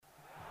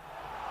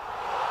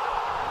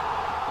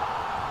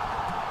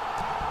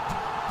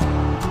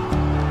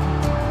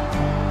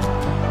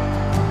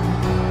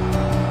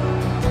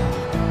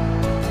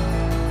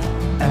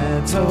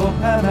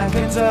Mac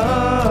and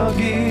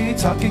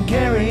Dougie talking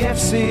Kerry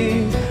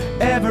FC.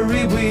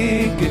 Every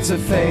week it's a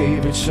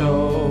favourite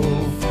show.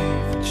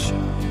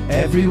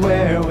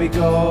 Everywhere we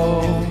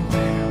go,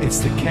 it's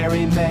the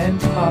Kerry Men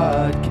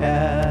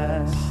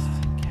Podcast.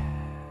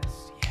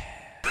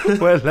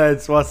 Well,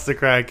 lads, what's the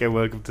crack? And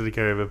welcome to the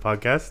Kerry Men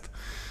Podcast.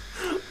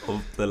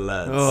 Of the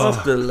lads.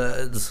 Of the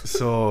lads.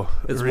 So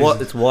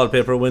It's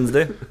Wallpaper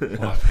Wednesday.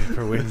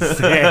 Wallpaper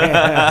Wednesday.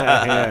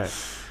 Yeah.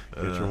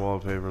 Get your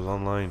wallpapers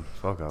online.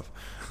 Fuck off.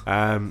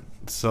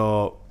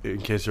 So, in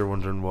case you're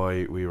wondering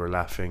why we were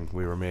laughing,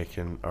 we were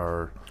making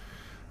our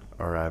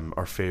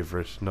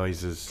favourite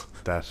noises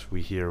that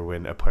we hear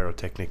when a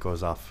pyrotechnic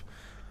goes off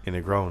in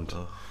a ground.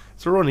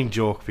 It's a running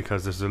joke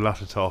because there's a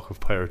lot of talk of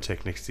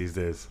pyrotechnics these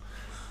days.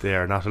 They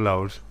are not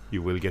allowed.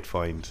 You will get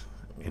fined.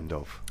 End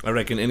of. I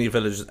reckon any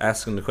fella just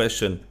asking the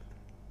question,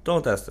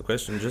 don't ask the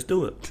question, just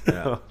do it.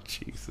 Yeah. Oh,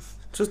 Jesus.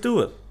 Just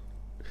do it.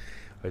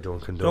 I don't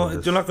condone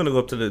this. You're not going to go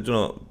up to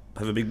the,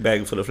 have a big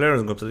bag full of flares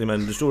and go up to the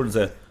man in the store and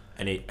say,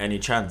 Any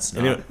chance?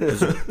 No.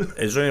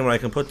 Is there anywhere I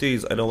can put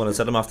these? I don't want to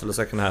set them off till the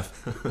second half.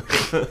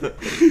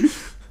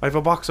 I have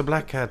a box of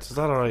black cats. Is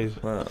that alright?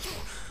 Well,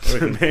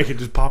 Making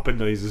just popping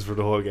noises for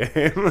the whole game.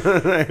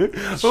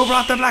 Who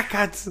brought the black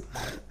cats?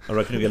 I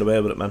reckon you get away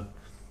with it, man.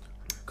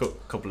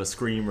 Couple of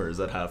screamers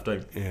at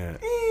halftime. Yeah.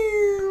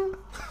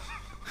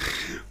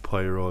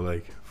 Pyro,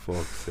 like,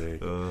 fuck's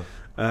sake.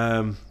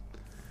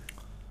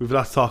 We've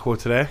lots to talk about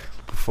today.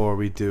 Before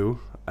we do,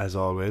 as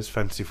always,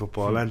 fantasy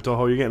football. Anto,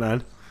 how are you getting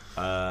on?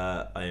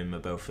 I'm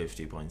about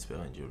 50 points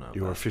behind you now.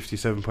 You are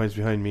 57 points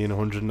behind me in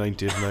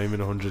 190th, and I'm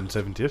in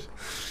 170th.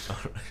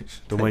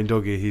 Don't mind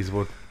Dougie, he's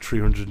about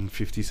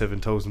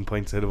 357,000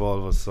 points ahead of all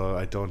of us, so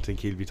I don't think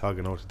he'll be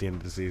talking out at the end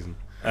of the season.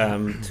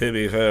 To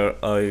be fair,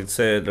 I'd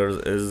say there's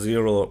a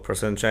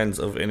 0% chance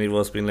of any of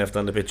us being left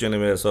on the pitch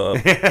anyway, so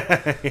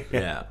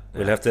Yeah.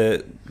 we'll have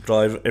to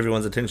drive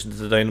everyone's attention to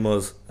the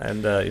Dynamos,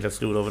 and you'll have to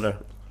do it over there.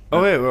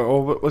 Oh wait,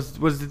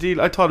 was the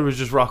deal? I thought it was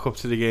just rock up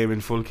to the game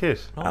in full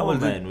kit. Oh,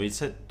 man, we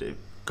said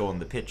go on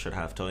the pitch at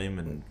half time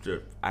and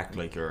act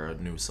like you're a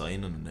new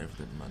signing and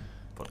everything, man.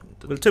 But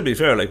Well, to be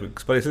fair, like, we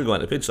could probably still go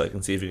on the pitch, like,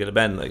 and see if you get a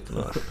ban, like, you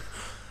know.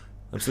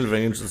 I'm still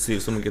very interested to see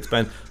if someone gets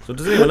banned. So,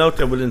 does anyone out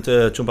there willing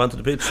to jump onto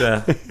the pitch?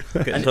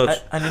 Get in touch.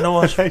 and you know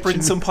what?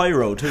 Bring some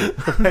pyro too.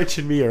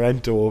 Imagine me or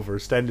Anto over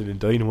standing in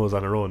Dynamos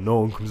on our own.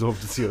 No one comes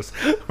over to see us.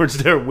 We're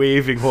just there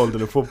waving,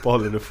 holding a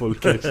football in a full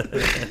kit.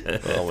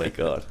 Oh my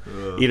god.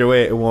 Either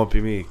way, it won't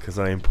be me because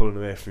I am pulling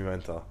away from you,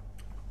 Anto.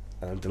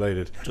 And I'm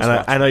delighted. And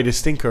I had a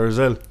stinker as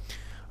well.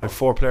 I have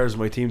 4 players on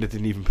my team that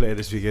didn't even play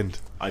this weekend.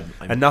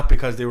 And not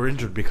because they were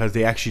injured, because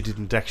they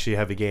didn't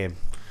have a game.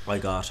 I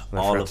got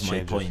all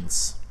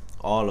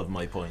of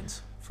my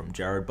points from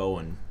Jared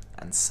Bowen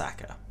and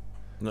Saka.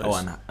 Nice. Oh,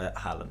 and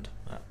Haaland.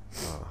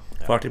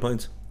 40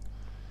 points.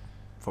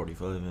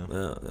 45.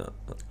 Yeah.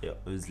 It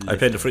was I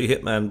paid the free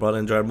hitman, brought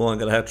in Jared Moore and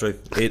got a hat trick.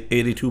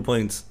 82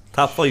 points.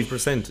 Top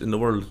 5% in the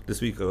world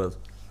this week. I was.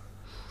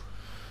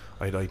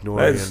 I'd like no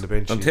idea on the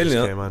bench. I'm telling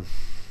you,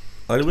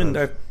 I'll win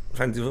that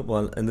fantasy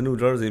football and the new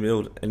jersey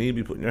will be out, and you'll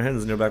be putting your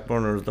hands in your back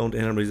burners down to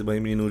Henry's to buy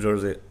me a new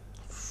jersey.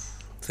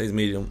 Size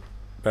medium.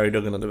 Barry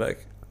Duggan on the back.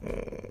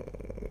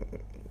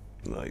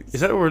 Nice. Is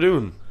that what we're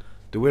doing?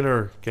 The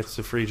winner gets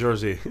the free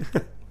jersey.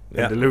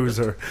 And the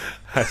loser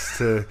has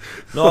to.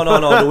 No.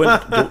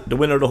 The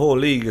winner of the whole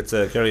league gets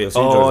a Kerry FC jersey.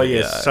 Oh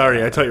yes,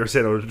 sorry. I thought you were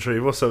saying out of the 3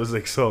 of us. I was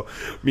like, so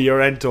me or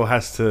Anto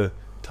has to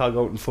tog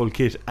out in full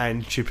kit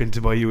and chip in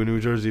to buy you a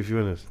new jersey if you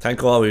win it. Thank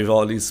God we've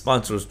all these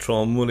sponsors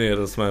throwing money at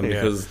us, man,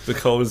 because the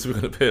cows we're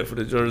going to pay for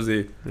the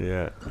jersey.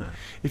 Yeah.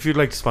 If you'd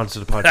like to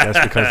sponsor the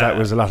podcast, because that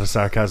was a lot of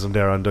sarcasm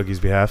there on Dougie's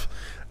behalf,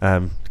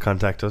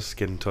 contact us,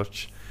 get in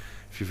touch.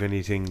 If you've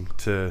anything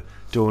to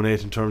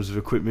donate in terms of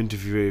equipment,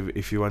 if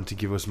you want to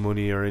give us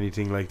money or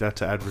anything like that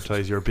to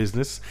advertise your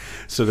business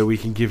so that we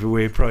can give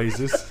away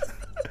prizes.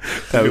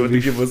 That would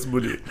be, give us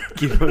money.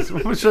 Give us.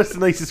 That's the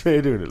nicest way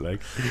of doing it. Like,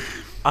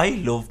 I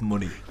love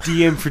money.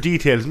 DM for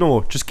details.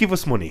 No, just give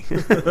us money.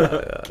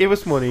 Give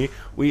us money.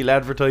 We'll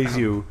advertise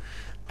you,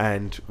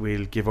 and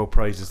we'll give out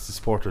prizes to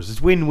supporters.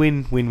 It's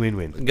win.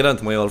 Get on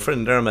to my old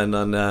friend there, man,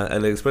 on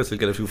LA Express.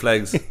 We'll get a few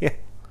flags.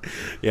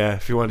 Yeah,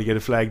 if you want to get a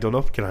flag done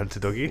up, get on to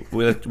Dougie.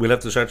 We'll have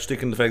to start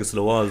sticking the flags to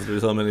the walls.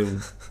 There's so many of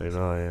them. I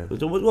know, yeah.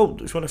 If you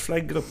want a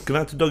flag, get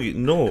on to Dougie.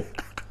 No.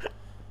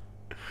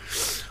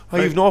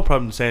 You've no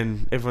problem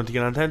saying everyone to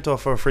get on Anto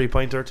for a free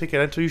pint or a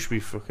ticket. Anto, you should be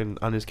fucking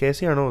on his case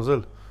here now as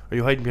well. Are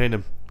you hiding behind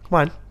him? Come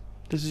on,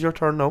 this is your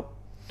turn now.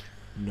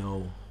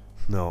 No.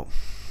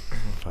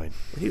 Fine.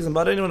 He doesn't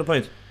bother anyone a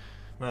pint.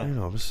 I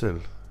know, but still.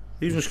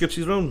 He even skips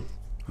his round.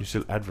 You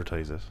still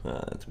advertise it.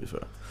 To be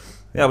fair.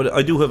 Yeah, but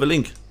I do have a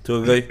link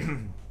to a guy.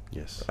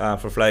 Yes.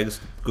 For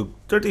flags. Good.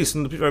 They're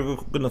decent. They're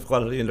good enough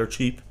quality and they're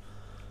cheap.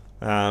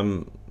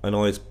 I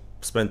know I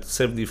spent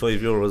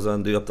 €75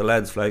 on the Up the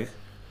Lads flag.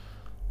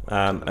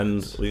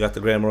 And we got the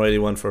Graham O'Reilly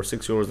one for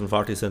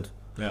 €6.40.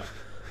 Yeah.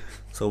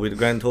 So we had a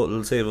grand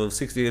total save of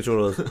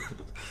 €68.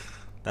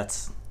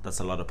 That's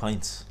a lot of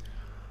pints.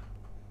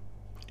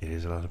 It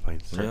is a lot of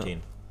pints.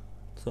 13.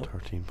 So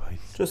 13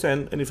 pints. just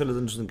saying, any fellas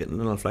interested in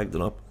getting it all flagged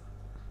up,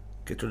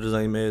 get your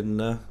design made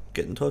and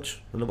get in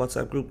touch in the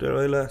WhatsApp group there.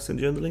 I'll send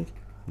you in the link.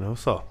 No,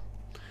 so.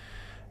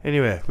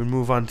 Anyway, we'll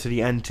move on to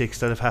the antics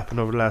that have happened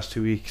over the last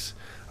 2 weeks.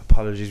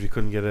 Apologies, we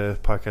couldn't get a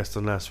podcast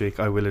done last week.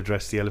 I will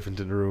address the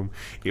elephant in the room.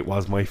 It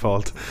was my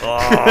fault.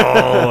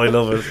 Oh, I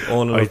love it.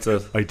 Own it.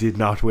 I did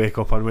not wake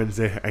up on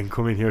Wednesday and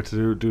come in here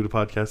to do the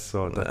podcast,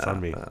 so that's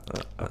on me.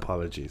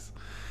 Apologies.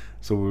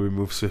 So we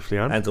move swiftly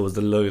on. Anto was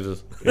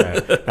delighted. Yeah,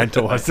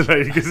 Anto was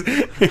delighted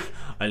because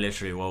I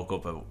literally woke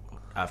up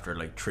after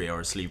like 3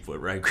 hours sleep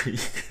with Raggy.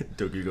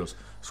 Dougie goes,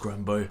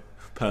 scram by,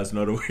 pass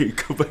another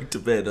week, go back to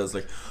bed. I was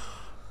like,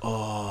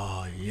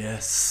 oh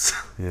yes.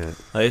 yeah.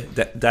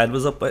 Dad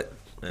was up by.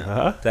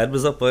 Huh? Dad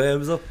was up by. I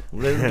was up.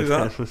 Ready to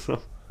go. That was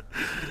so-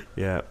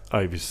 yeah,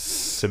 I was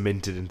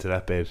cemented into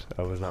that bed.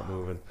 I was not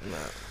moving.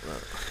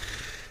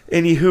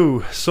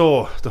 Anywho,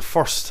 so the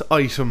first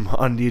item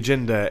on the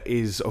agenda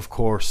is, of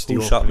course, the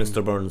Who shot opening-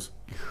 Mr. Burns?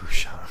 Who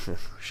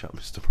shot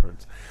Mr.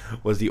 Burns?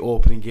 Was the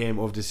opening game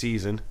of the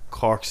season,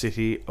 Cork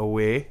City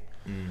away.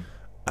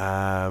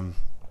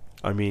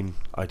 I mean,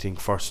 I think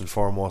first and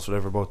foremost,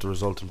 whatever about the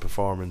resultant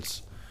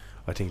performance,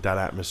 I think that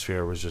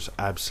atmosphere was just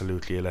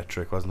absolutely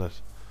electric, wasn't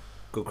it?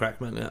 Good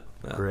crack, man. Yeah.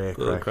 Great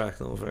Good crack.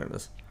 crack. No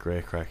fairness.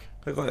 Great crack.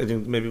 I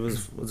think maybe it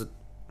was it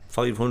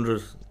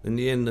 500 in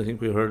the end. I think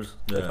we heard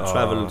that Yeah.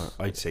 travelled.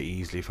 I'd say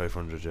easily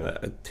 500. Yeah.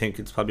 I think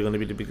it's probably going to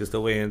be the biggest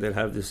away end they'll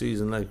have this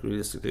season. Like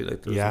realistically,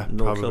 like there's Yeah,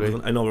 no probably.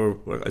 clubs. I know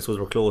I suppose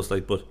we're close,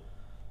 like, but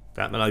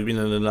that man, I've been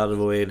in a lot of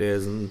away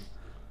days, and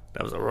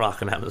that was a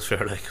rocking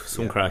atmosphere, like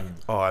some crack.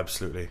 Oh,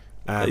 absolutely.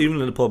 Even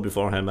in the pub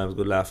beforehand, man, it was a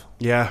good laugh.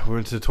 Yeah, we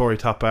went to the Tory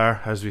Top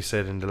Bar, as we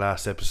said in the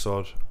last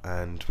episode,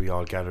 and we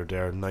all gathered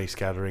there. Nice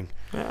gathering.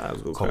 Yeah, it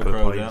was a good Couple crack.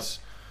 of crowd, pints,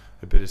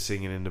 a bit of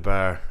singing in the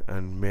bar,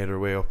 and made our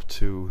way up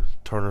to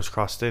Turner's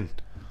Crossed Inn.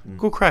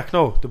 Good crack.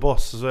 No, the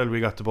bus as well. We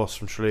got the bus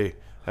from Tralee.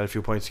 Had a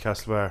few pints to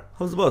Castle Bar.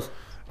 How's the bus?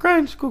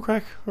 Grand, good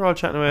crack. We're all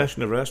chatting I away.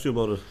 actually never asked you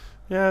about it.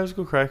 Yeah, it was a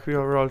good crack. We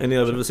were all Any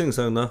out of the sing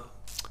song, no?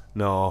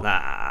 No,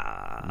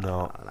 Nah.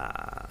 no,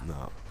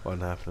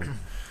 wasn't happening.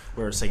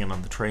 We were singing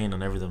on the train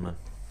and everything, man.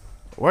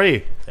 Were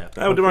you? Yeah.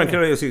 Oh, they weren't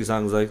karaoke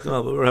songs, like,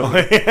 no, but we're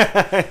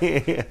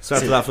having.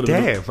 Start to laugh at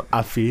them. Damn,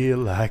 I feel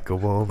like a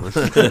woman.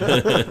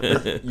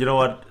 You know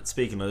what?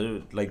 Speaking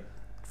of, like,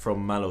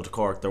 from Mallow to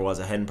Cork, there was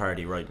a hen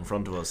party right in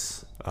front of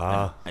us.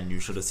 Ah. And you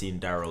should have seen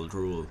Daryl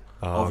drool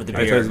Oh, over the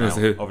okay. beer. I thought he was Now,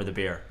 gonna say- over the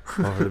beer.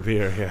 Over the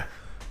beer, yeah.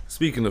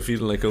 Speaking of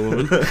feeling like a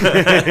woman,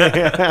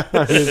 I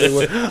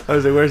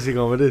was like, where's he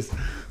going with this?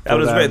 it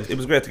was But, great. It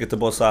was great to get the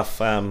bus off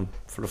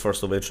for the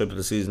first away trip of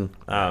the season.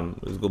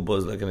 It was a good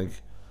buzz. Like, I think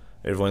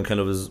everyone kind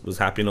of was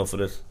happy enough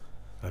with it.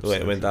 The way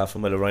it went off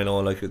and with a Rhino,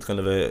 like, it's kind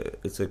of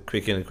it's a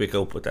quick in and quick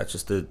out, but that's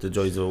just the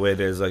joys of away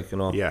days. Like, you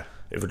know, Yeah,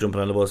 if you're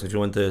jumping on the bus, if you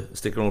want to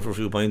stick around for a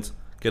few pints,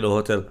 get a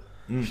hotel.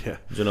 yeah.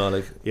 You know,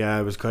 like, Yeah,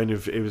 it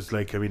was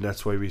like, I mean,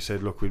 that's why we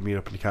said, look, we'll meet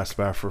up in the Castle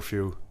Bar for a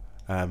few.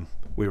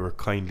 We were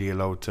kindly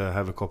allowed to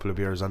have a couple of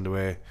beers on the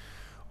way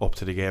up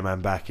to the game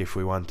and back if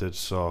we wanted.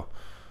 So,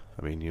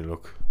 I mean, you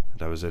look,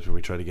 that was it.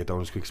 We tried to get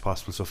down as quick as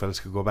possible so fellas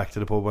could go back to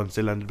the pub once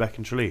they landed back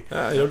in Tralee.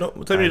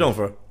 what time are you down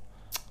for?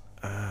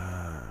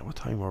 What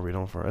time were we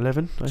down for?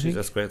 11, I Jeez, think.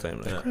 that's a great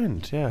time. Like,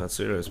 Grand, yeah. that's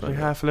serious, man. Like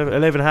half 11,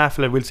 11, half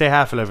 11. We'll say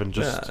half 11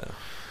 just yeah. to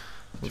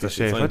be That's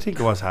safe. fine. I think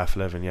it was half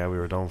 11. Yeah, we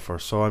were down for.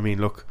 So I mean,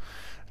 look,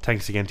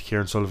 thanks again to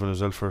Kieran Sullivan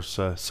as well for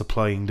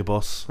supplying the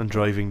bus and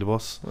driving the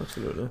bus.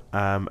 Absolutely.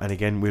 And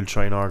again, we'll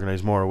try and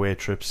organise more away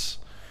trips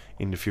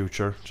in the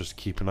future. Just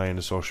keep an eye on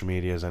the social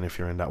medias, and if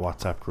you're in that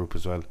WhatsApp group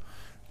as well,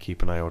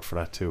 keep an eye out for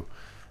that too.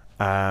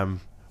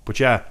 But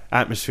yeah,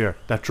 atmosphere.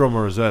 That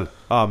drummer as well.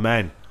 Oh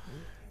man,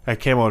 that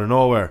came out of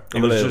nowhere.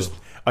 It was just.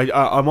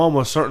 I'm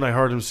almost certain I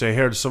heard him say,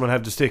 "Here, does someone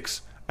have the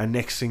sticks?" And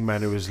next thing,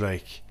 man, it was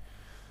like.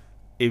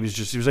 It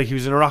was like he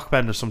was in a rock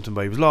band or something,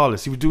 but he was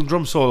lawless. He was doing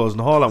drum solos and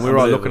the whole lot. We were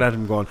all looking at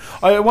him going,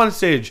 at one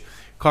stage,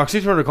 Cork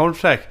City were on a counter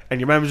attack, and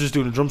your man was just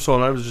doing a drum solo,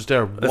 and I was just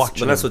there watching.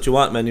 But that's him. what you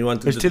want, man. You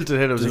want I was tilted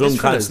head. I was the like, drum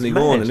this fella's constantly mad.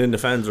 going, and then the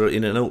fans are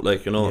in and out,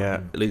 like, you know.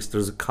 Yeah. At least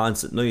there's a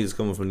constant noise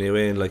coming from the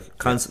away, and like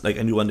constant, like,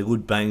 and you want a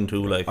good bang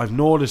too, like. I've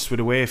noticed with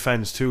away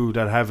fans too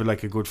that have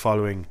like a good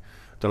following,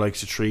 the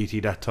likes of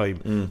Treaty that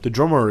time. The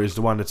drummer is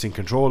the one that's in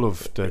control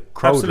of the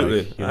crowd.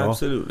 Absolutely, like, you know?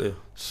 absolutely.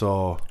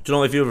 So Do you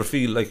know if you ever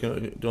feel like,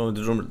 you know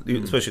the drummer,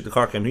 especially at the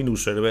Cork game, he knew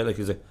straight away, like,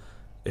 he's like,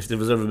 if there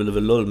was ever a bit of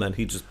a lull, man,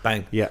 he'd just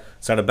bang. yeah.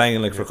 Started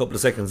banging like for a couple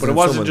of seconds. But it and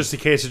wasn't someone- just a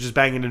case of just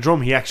banging the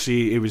drum.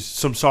 It was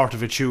some sort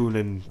of a tune,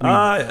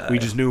 and we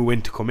just knew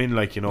when to come in,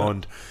 like, you know.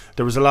 And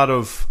there was a lot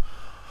of,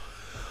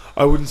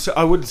 I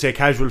wouldn't say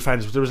casual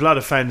fans, but there was a lot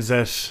of fans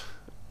that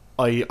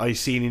I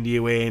seen in the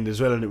away end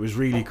as well, and it was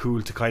really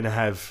cool to kind of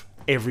have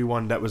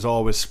everyone that was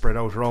always spread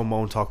out around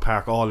Montauk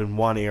Park all in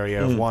one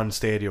area of one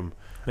stadium.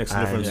 Makes a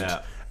And- difference.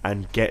 Yeah.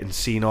 And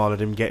seeing all of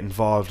them get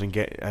involved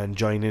and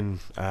join in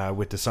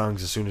with the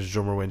songs as soon as the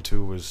drummer went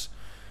too was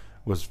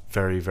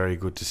very, very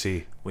good to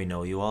see. We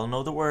know you all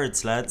know the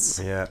words, lads.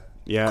 Yeah,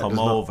 Come there's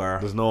over.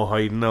 There's no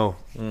hiding now.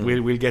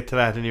 We'll get to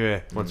that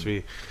anyway once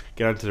we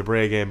get onto the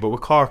Bray game. But with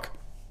Cork,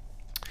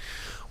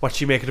 what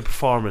do you make of the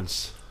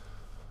performance?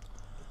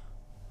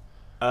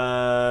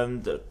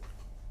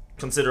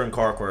 Considering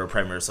Cork were a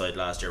Premier side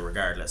last year,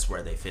 regardless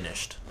where they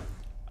finished,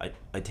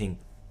 I think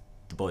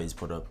the boys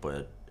put up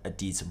a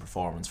decent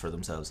performance for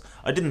themselves.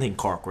 I didn't think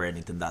Cork were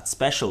anything that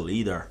special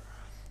either,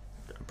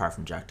 apart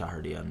from Jack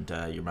Doherty and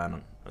your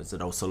man, is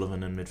it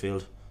O'Sullivan in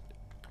midfield?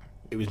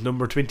 It was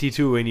number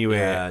 22 anyway,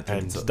 Yeah, I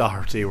think and so.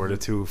 Doherty were the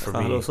two for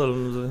me.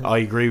 O'Sullivan, was it? I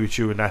agree with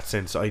you in that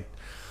sense. I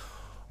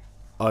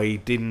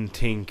didn't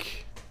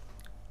think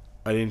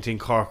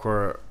Cork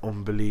were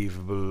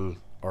unbelievable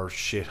or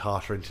shit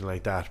hot or anything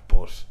like that,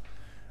 but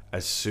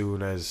as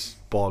soon as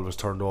ball was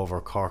turned over,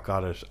 Cork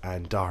got it,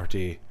 and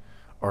Doherty,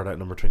 or that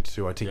number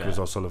 22, I think it was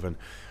O'Sullivan,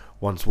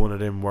 once one of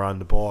them were on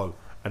the ball,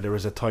 and there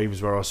was at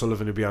times where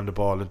O'Sullivan would be on the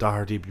ball and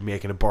Doherty would be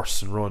making a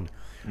burst and run,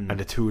 and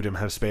the two of them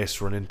have space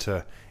to run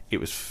into. It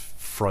was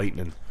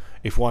frightening.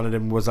 If one of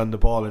them was on the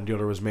ball and the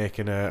other was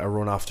making a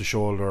run off the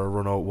shoulder or a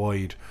run out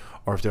wide,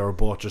 or if they were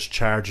both just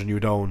charging you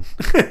down,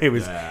 it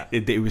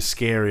was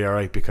scary,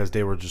 alright, because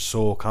they were just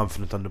so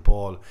confident on the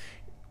ball.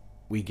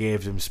 We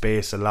gave them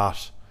space a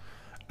lot,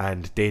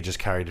 and they just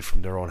carried it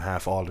from their own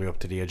half all the way up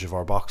to the edge of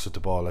our box with the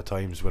ball at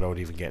times without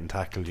even getting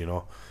tackled, you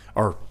know,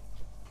 or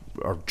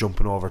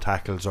jumping over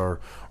tackles or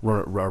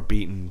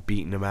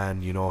beating a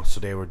man, you know. So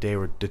they were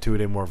the two of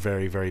them were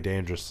very, very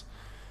dangerous.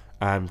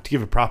 To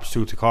give it props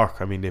to Cork,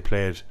 I mean, they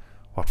played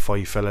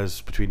 5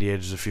 fellas between the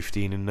ages of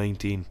 15 and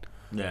 19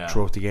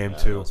 throughout the game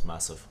too. That was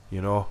massive.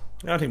 You know,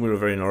 I think we were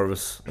very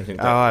nervous. I think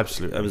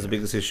absolutely, that was the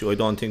biggest issue. I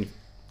think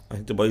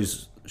the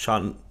boys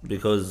shot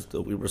because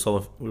we were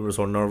so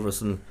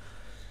nervous and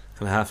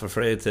kind of half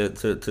afraid to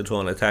throw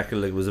on a tackle.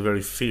 Like, it was a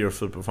very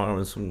fearful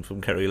performance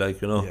from Kerry. Like,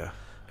 you know, there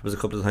was a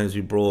couple of times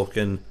we broke,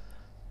 and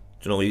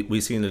you know, we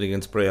seen it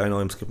against Bray. I know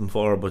I'm skipping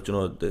forward, but you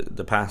know,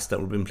 the pass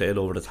that were being played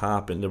over the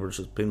top, and they were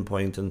just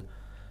pinpointing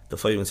the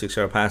 5 and 6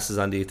 yard passes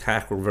on the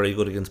attack were very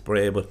good against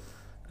Bray, but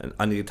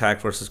on the attack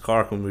versus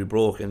Cork when we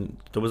broke, and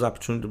there was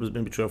opportunity. There was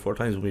maybe 3 or 4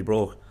 times when we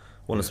broke.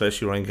 One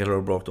especially, Ryan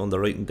Keller broke down the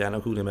right, and Dan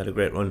O'Cooley made a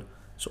great run,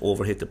 just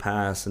overhit the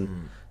pass,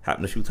 and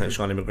happened a few times.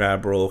 Shawnee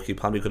McGrath broke. He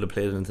probably could have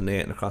played it into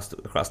Nathan across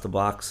the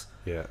box.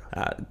 The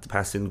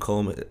pass didn't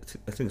come. I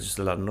think there's just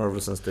a lot of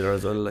nervousness there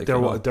as well. Like,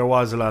 there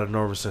was a lot of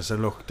nervousness,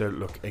 and look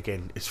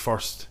again. It's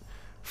first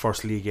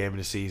league game of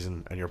the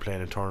season, and you're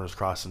playing in Turner's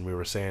Cross, and we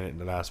were saying it in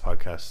the last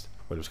podcast.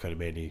 Well, it was kind of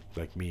mainly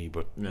like me,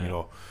 but you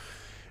know,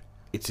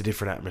 it's a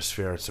different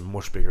atmosphere. It's a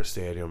much bigger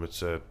stadium.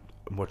 It's a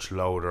much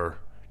louder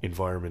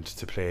environment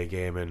to play a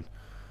game in.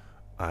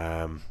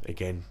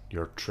 Again,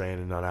 you're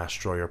training on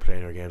Astro, you're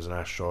playing your games on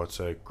Astro. It's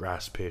a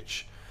grass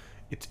pitch.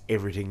 It's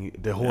everything.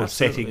 The whole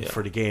setting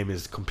for the game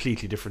is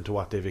completely different to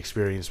what they've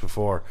experienced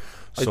before.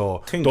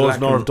 So those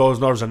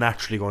nerves are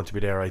naturally going to be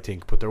there, I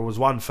think. But there was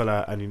one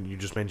fella, and you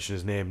just mentioned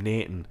his name,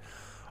 Nathan.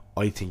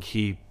 I think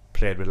he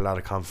played with a lot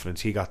of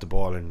confidence. He got the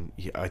ball, and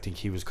I think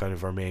he was kind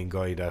of our main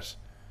guy that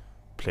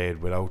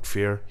played without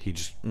fear. He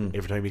just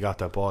every time he got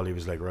that ball, he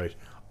was like, right,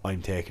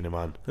 I'm taking him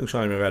on. I think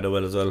Shawnee McGrath did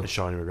well as well. And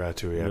Shawnee McGrath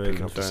too,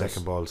 picking up the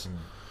second balls.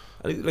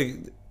 I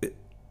think,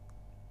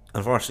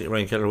 unfortunately,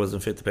 Ryan Keller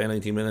wasn't fit to play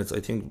 90 minutes.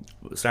 I think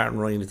starting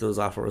Ryan, it does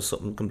offer us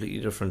something completely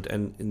different,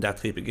 and in that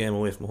type of game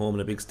away from home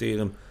in a big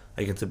stadium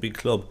against a big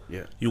club,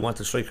 you want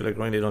a striker like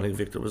Ryan. I don't think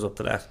Victor was up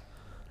to that.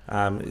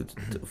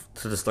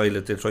 To the style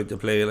that they tried to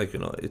play, like, you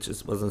know, it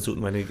just wasn't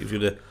suiting. I think if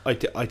you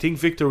I think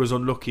Victor was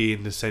unlucky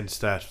in the sense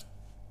that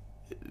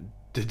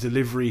the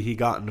delivery he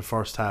got in the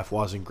first half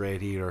wasn't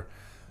great either.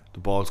 The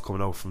ball's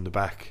coming out from the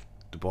back,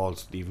 the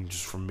ball's even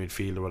just from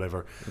midfield or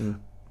whatever.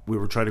 We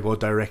were trying to go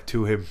direct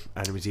to him,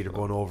 and it was either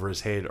going over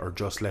his head or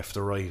just left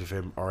or right of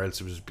him, or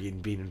else it was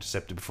being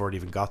intercepted before it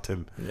even got to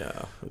him.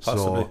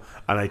 Possibly.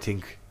 And I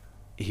think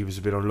he was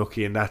a bit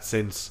unlucky in that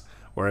sense.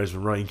 Whereas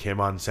when Ryan came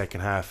on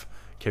second half,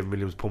 Kevin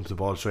Williams pumped the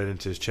ball straight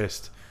into his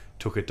chest,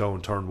 took it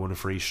down, turned one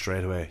for each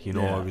straight away. You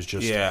know, it was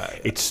just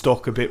it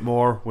stuck a bit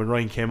more when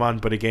Ryan came on.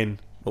 But again,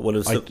 would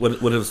it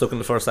have stuck in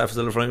the first half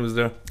still if Ryan was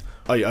there?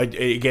 I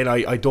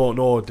don't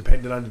know.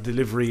 Depending on the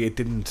delivery, it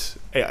didn't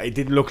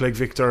look like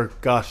Victor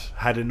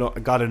got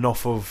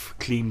enough of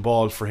clean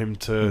ball for him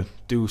to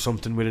do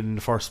something with it in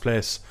the first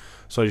place.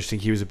 So I just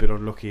think he was a bit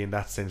unlucky in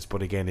that sense.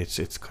 But again,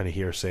 it's kind of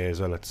hearsay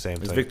as well at the same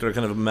time. Is Victor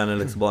kind of a man who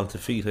likes the ball to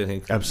feet? I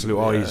think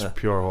absolutely. He's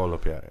pure hold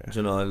up.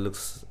 You know,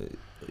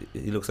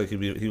 he looks like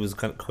he was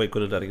quite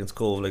good at that against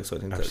Cove. Like, so I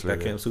think that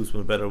kind of suits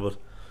him better. But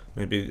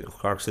maybe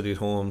Cork City at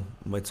home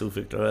might suit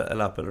Victor a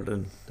lot better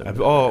than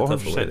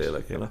 100%.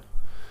 Like, you know.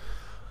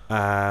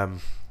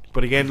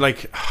 But again,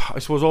 like, I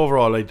suppose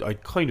overall I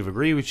kind of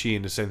agree with you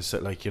in the sense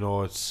that, like, you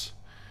know,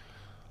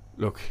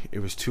 it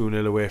was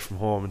 2-0 away from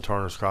home in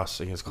Turner's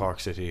Cross against Cork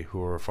City, who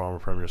were a former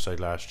Premier side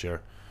last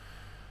year,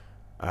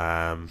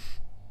 and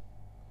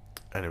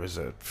it was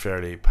a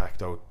fairly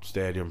packed out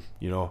stadium,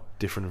 you know,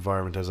 different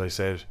environment, as I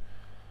said.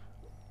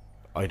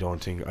 I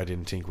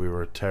didn't think we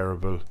were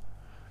terrible.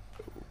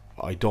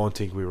 I don't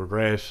think we were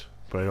great,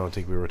 but I don't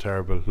think we were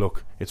terrible.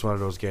 Look, it's one of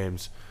those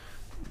games.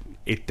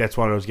 That's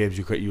one of those games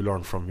you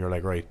learn from. You're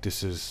like, right,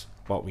 this is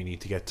what we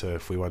need to get to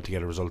if we want to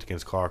get a result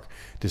against Cork.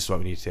 This is what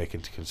we need to take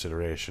into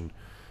consideration.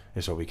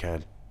 It's what we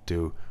can't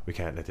do. We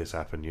can't let this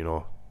happen, you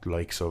know.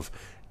 likes of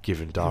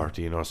giving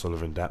Doherty and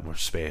O'Sullivan that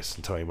much space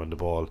and time on the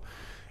ball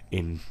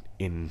in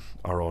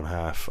our own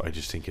half. I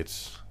just think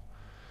it's.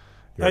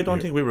 I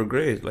don't think we were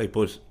great, like,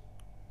 but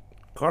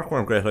Cork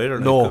weren't great either.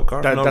 Like, No,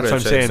 Cork that's no what great I'm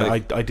shakes, saying.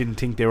 like, I didn't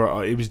think they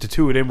were. It was the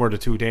two of them were the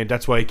two.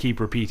 That's why I keep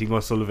repeating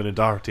O'Sullivan and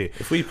Doherty.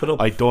 if we put up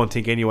I don't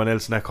think anyone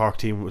else in that Cork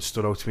team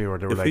stood out to me where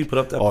they were If like, we put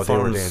up that oh, they were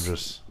performance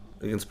dangerous.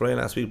 against Brian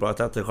last week, brought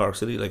that to Cork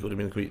City, like, it would have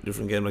been a completely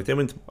different game. Like, they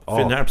went Oh.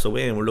 Finn Harps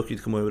away and we're lucky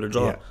to come away with a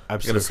draw. Yeah, Get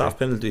absolutely. a soft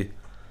penalty. Do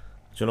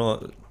you know,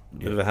 a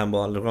bit of a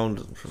handball on the ground,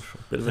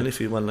 bit of an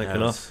iffy one, like, Yeah, you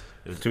know.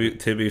 it was-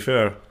 To be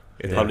fair,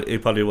 it Yeah.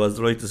 probably was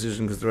the right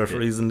decision because the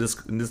referees in this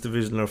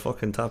division are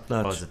fucking top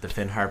Oh, notch. is it the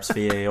Finn Harps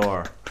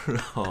VAR?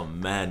 Oh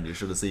man, you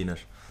should have seen it.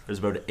 There's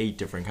about 8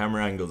 different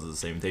camera angles of the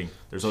same thing.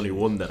 There's only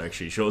one that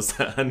actually shows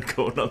the hand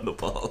going on the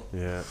ball.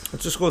 Yeah, It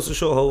just goes to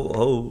show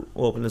how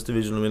open this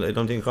division. I mean, I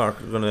don't think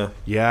Cork are gonna.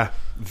 yeah,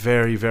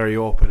 very very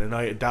open, and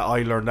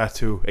I learned that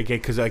too again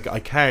because I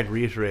can't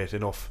reiterate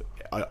enough.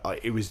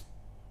 It was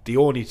the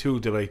only two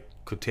that I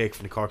could take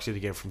from the Cork City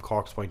game from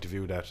Cork's point of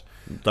view that.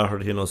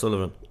 Doherty and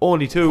O'Sullivan.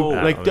 Only two. Oh,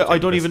 like I would I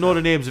think don't this- even know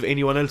the names of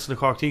anyone else in the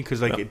Cork team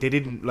because like Yeah. they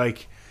didn't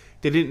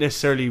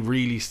necessarily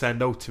really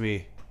stand out to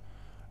me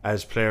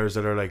as players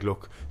that are like,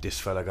 look, this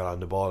fella got on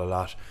the ball a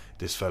lot.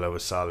 This fella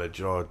was solid.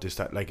 You know, this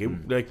that like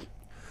like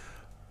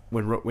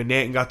when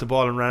Nathan got the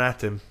ball and ran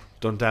at him,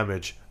 done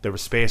damage. There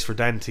was space for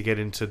Dan to get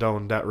into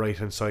down that right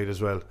hand side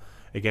as well.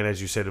 Again,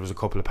 as you said, there was a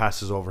couple of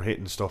passes over hit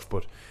and stuff,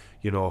 but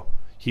you know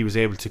he was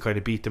able to kind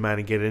of beat the man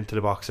and get into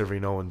the box every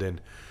now and then.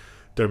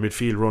 Their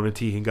midfield running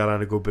Tehan got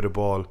on a good bit of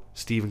ball.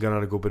 Stephen got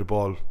on a good bit of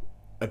ball.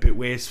 A bit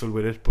wasteful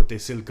with it, but they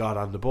still got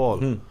on the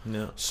ball.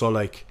 Yeah. So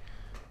like,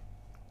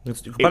 You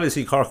could probably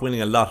see Cork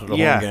winning a lot of the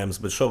Yeah. home games,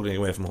 but struggling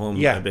away from home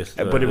yeah, a bit.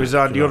 but it was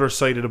on you the know. other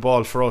side of the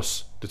ball for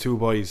us. The two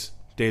boys,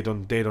 they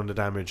done the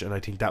damage, and I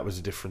think that was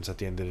the difference at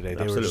the end of the day.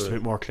 They were just a Absolutely.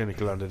 bit more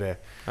clinical on the day.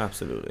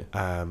 Absolutely.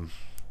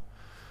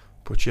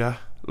 But yeah,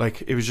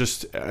 like it was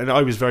just, and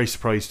I was very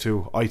surprised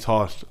too. I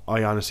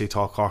honestly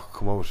thought Cork would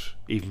come out,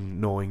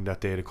 even knowing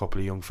that they had a couple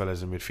of young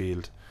fellas in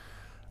midfield,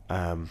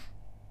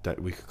 that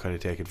we could kind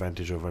of take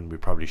advantage of, and we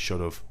probably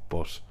should have.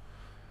 But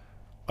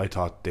I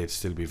thought they'd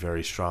still be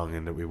very strong,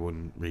 and that we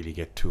wouldn't really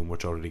get too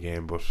much out of the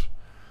game. But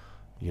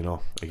you know,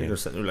 I think again,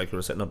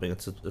 we're setting up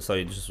against a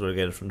side just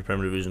relegated from the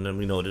Premier Division, and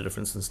we know the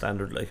difference in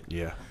standard. Like,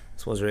 yeah, I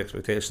suppose your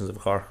expectations of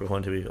Cork are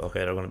going to be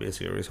okay. They're going to be a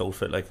serious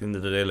outfit. Like, at the end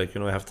of the day, like, you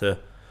know, I have to.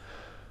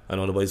 I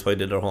know the boys probably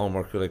did their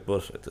homework, like,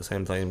 but at the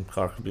same time,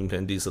 Cork have been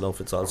playing decent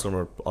outfits all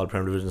summer, all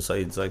Premier Division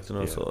sides, like, you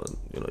know. Yeah. So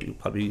you know, you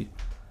probably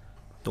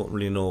don't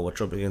really know what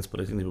you're up against,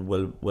 but I think they'll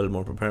be well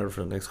more prepared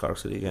for the next Cork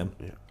City game.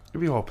 yeah, we'll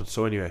be hoping.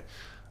 So anyway,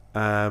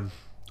 I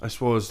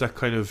suppose that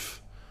kind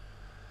of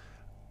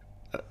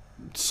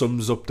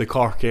sums up the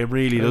Cork game,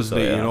 really, I think doesn't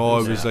so, it? yeah. You know,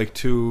 it Yeah. was like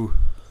two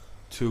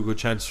good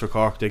chances for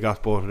Cork. They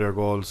got both of their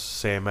goals.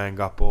 Same man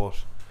got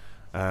both.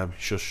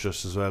 Shush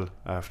as well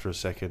after a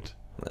second.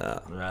 Yeah,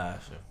 Right.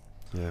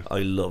 Yeah, I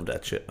love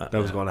that shit, man. that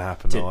was going to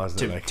happen, To- though,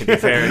 wasn't it? to- Like, to be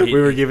fair, we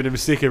were giving him a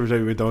stick every time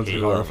we went down to He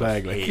the corner loved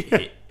flag. it.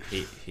 Like,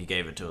 He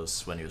gave it to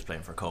us when he was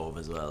playing for Cove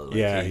as well. Like,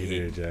 yeah, he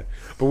did. Yeah,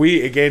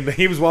 but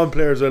he was one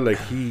player as well. Like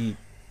he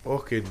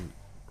fucking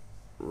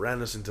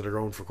ran us into the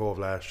ground for Cove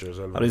last year as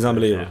well. And he's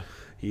unbelievable. Yeah.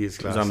 He is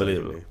class. He's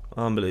unbelievable.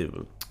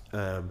 Unbelievable.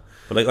 Um,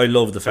 But like, I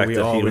love the fact we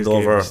that he always went gave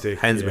him over a stick.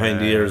 hands behind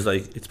the Yeah. ears.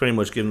 Like, it's pretty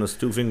much giving us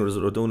two fingers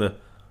that are doing it.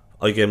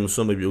 I gave him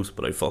some abuse,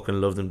 but I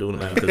fucking love them doing it,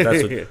 man.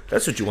 Because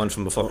that's what you want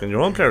from the fucking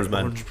your own players,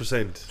 man. 100%. Do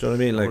you know what I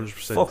mean? Like,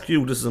 100%. fuck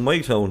you. This is my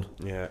town.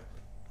 Yeah,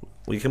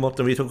 We came up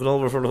there, we took it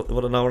over for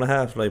about an hour and a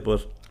half. Like,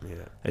 but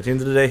yeah, at the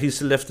end of the day, he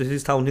still left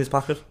his town in his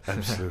pocket.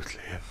 absolutely.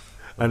 Yeah.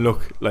 And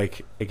look,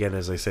 like again,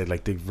 as I said,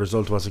 like the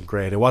result wasn't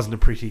great. It wasn't a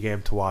pretty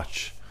game to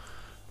watch.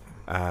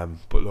 But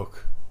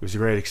look, it was a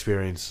great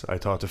experience. I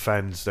thought the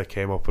fans that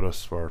came up with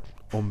us were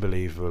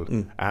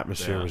unbelievable.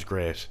 Atmosphere Yeah. was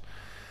great.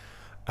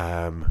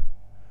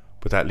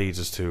 But that leads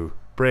us to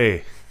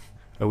Bray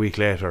a week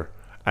later,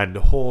 and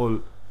the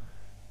whole,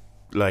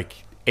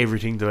 like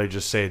everything that I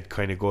just said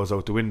kind of goes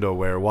out the window,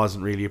 where it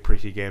wasn't really a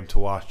pretty game to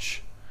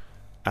watch.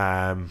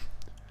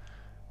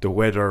 The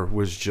weather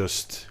was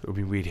just, I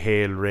mean, we'd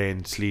hail,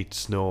 rain, sleet,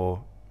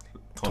 snow,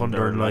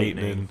 thunder and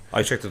lightning.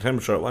 I checked the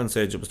temperature at one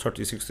stage, it was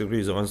 36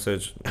 degrees at one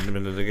stage in the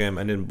middle of the game,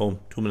 and then boom,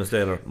 2 minutes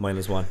later,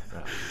 -1.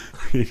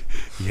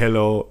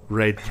 Yellow,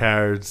 red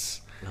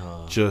cards,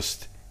 Oh.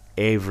 just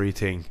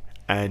everything.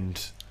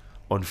 And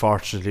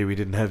unfortunately, we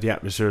didn't have the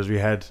atmosphere as we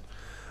had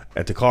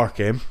at the Cork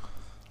game.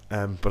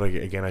 But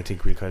again, I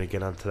think we'll kind of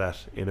get onto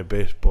that in a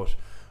bit. But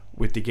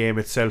with the game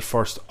itself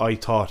first, I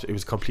thought it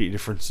was completely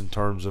different in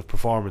terms of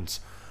performance.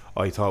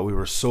 I thought we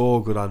were so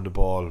good on the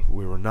ball.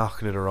 We were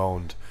knocking it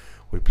around.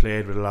 We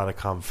played with a lot of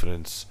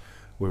confidence.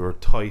 We were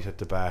tight at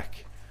the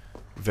back.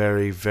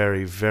 Very,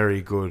 very,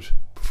 very good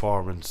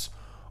performance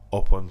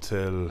up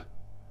until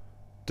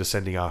the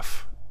sending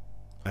off.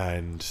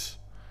 And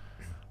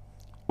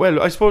well,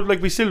 I suppose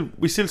like we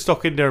still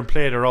stuck in there and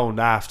played around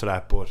after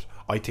that, but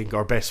I think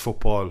our best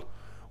football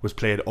was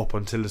played up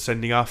until the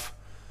sending off,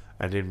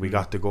 and then we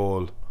got the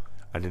goal,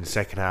 and in the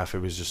second half it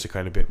was just a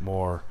kind of bit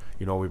more,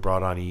 we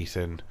brought on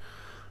Ethan,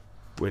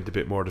 went a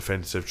bit more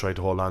defensive, tried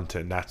to hold on to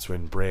it, and that's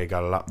when Bray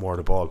got a lot more of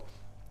the ball.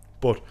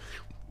 But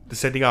the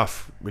sending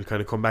off, we'll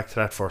kind of come back to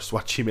that first.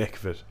 What do you make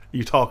of it?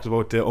 You talked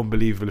about the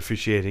unbelievable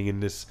officiating in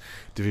this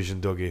division,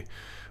 Dougie.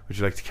 Would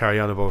you like to carry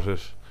on about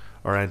it?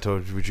 Or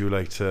Anto, would you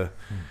like to?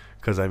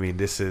 Because I mean,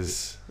 this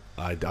is,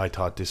 I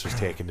thought this was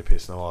taking the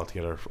piss now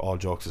altogether, all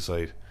jokes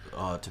aside.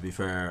 To be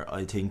fair,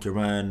 I think your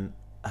man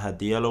had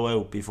the yellow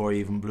out before he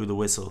even blew the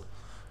whistle.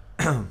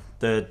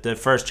 The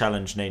first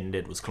challenge Nathan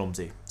did was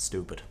clumsy,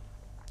 stupid.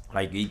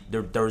 Like,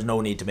 there was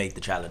no need to make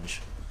the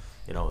challenge.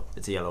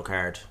 It's a yellow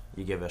card,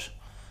 you give it.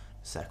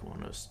 Second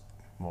one was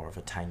more of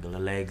a tangle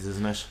of legs,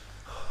 isn't it?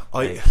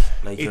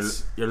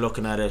 You're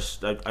looking at it.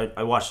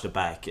 I watched it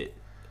back.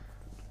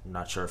 I'm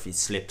not sure if he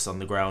slips on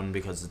the ground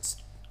because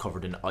it's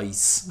covered in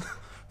ice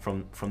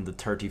from the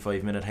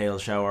 35-minute hail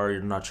shower.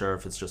 You're not sure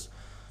if it's just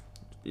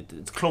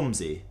it's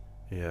clumsy.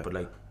 Yeah.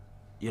 But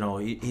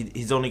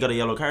he's only got a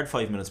yellow card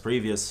 5 minutes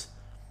previous.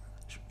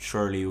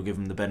 Surely you give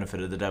him the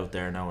benefit of the doubt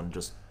there now and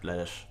just let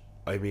it.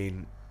 I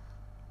mean,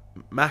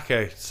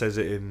 Maka says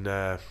it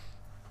in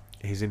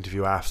his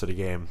interview after the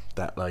game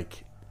that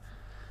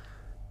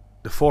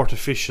the fourth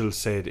official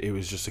said it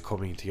was just a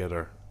coming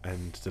together,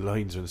 and the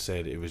linesman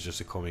said it was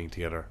just a coming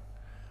together,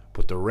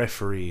 but the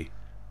referee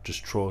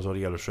just throws out a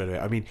yellow straight away.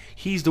 I mean,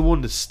 he's the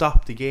one that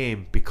stopped the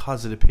game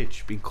because of the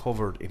pitch being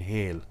covered in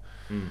hail.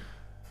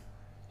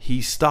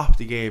 He stopped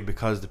the game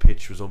because the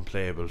pitch was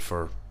unplayable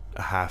for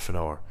a half an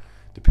hour.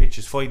 The pitch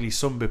is finally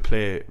some bit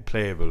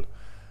playable,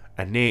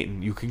 and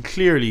Nathan, you can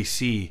clearly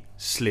see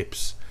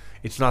slips.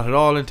 It's not at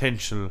all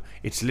intentional.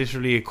 It's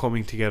literally a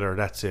coming together.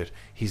 That's it.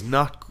 He's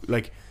not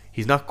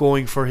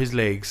going for his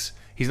legs.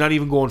 He's not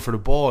even going for the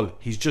ball.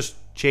 He's just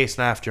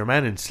chasing after your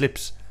man and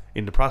slips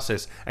in the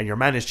process, and your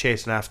man is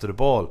chasing after the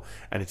ball,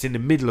 and it's in the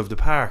middle of the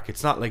park.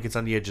 It's not like it's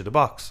on the edge of the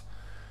box,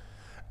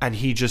 and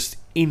he just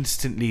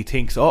instantly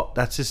thinks, oh,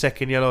 that's his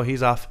second yellow,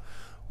 he's off.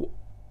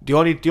 The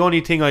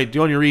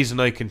only reason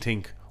I can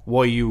think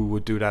why you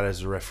would do that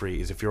as a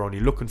referee is if you're only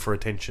looking for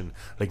attention,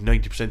 like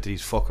 90% of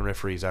these fucking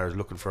referees are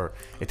looking for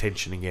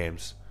attention in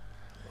games.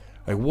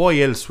 Like, why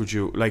else would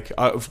you,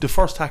 the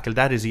first tackle,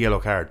 that is a yellow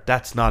card,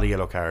 that's not a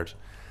yellow card.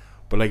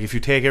 But if you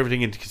take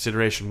everything into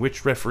consideration,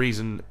 which referees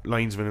and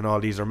linesmen and all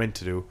these are meant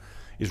to do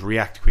is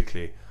react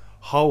quickly.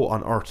 How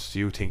on earth do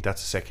you think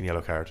that's a second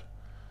yellow card?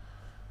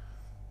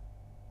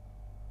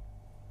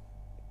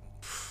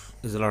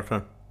 Is it our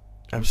turn?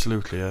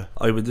 Absolutely, yeah.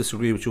 I would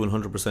disagree with you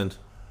 100%.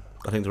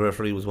 I think the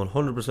referee was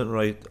 100%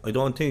 right. I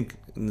don't think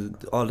in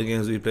all the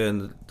games we play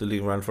in the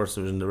League Round First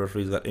Division the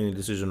referee's got any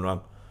decision wrong.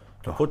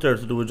 They're put there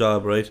to do a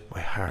job, right? My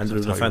heart. And they're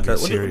doing a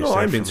fantastic. No,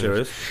 I'm being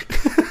serious.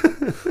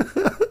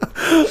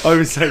 I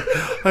was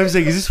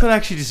like, is this one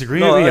actually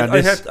disagreeing with me on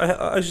this?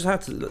 I just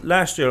had to.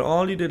 Last year,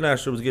 all he did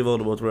last year was give out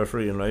about the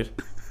refereeing, right?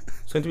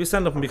 So to be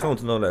stand up and be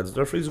counting now, lads.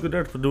 The referee's good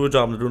there to do a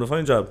job and they're doing a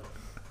fine job,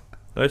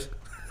 right?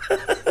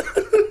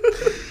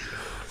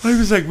 I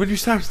was like, when you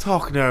started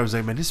talking there, I was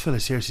like, man, this fella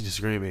seriously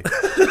disagreeing with me.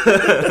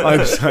 I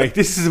was like,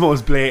 this is the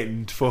most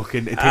blatant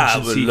fucking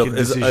attention-seeking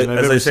decision I've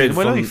ever seen in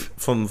my life.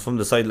 From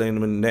the sideline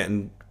when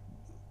Nathan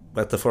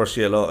at the first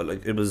yellow,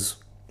 it was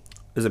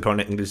a pure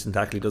Nathan Gleeson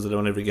tackle. He does it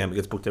on every game. It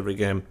gets booked every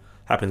game.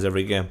 Happens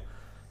every game.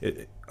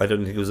 I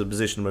don't think it was a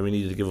position where we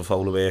needed to give a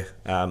foul away.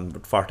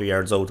 But 40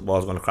 yards out, the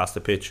ball's going to cross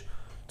the pitch.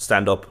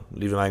 Stand up,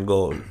 leave a man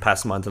go,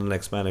 pass him on to the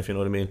next man, if you know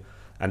what I mean.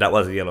 And that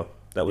was a yellow.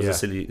 That was a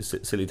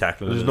silly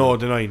tackle. There's no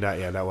denying that.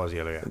 Yeah, that was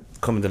yellow. Yeah.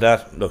 Coming to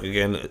that, look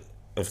again. I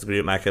have to agree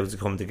with Mac. To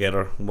come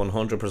together,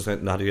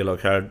 100% not a yellow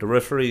card. The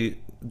referee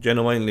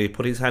genuinely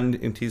put his hand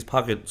into his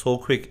pocket so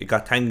quick it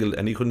got tangled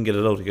and he couldn't get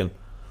it out again.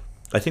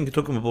 I think it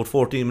took him about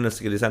 14 minutes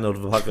to get his hand out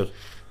of the pocket.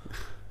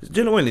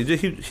 Genuinely,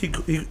 he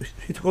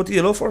took out the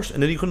yellow first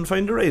and then he couldn't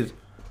find the red.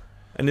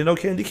 And then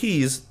came the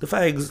keys, the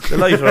fags, the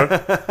lighter,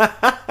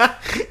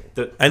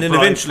 and then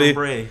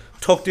eventually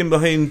tucked in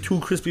behind two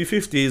crispy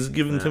 50s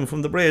given to him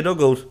from the Bray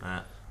dugout.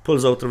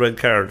 Pulls out the red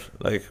card.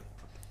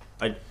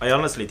 I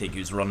honestly think he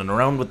was running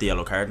around with the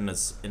yellow card in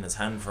his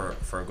hand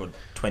for a good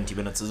 20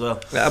 minutes as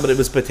well. Yeah, but it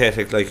was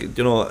pathetic.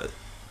 The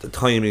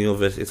timing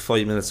of it. It's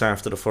 5 minutes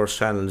after the first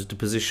challenge. The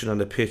position on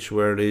the pitch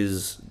where it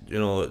is.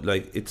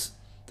 It's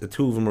the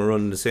two of them are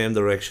running the same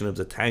direction. Of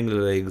the tangle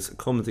of legs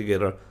coming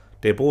together.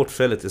 They both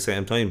fell at the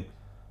same time.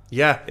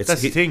 Yeah,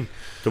 that's the thing.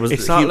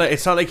 It's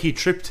not like he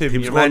tripped him.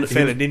 Your man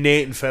fell and then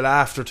Nathan fell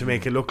after to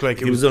make it look like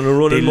he was on a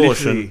run in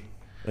motion.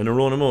 In a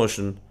run of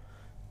motion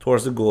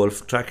towards the goal,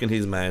 tracking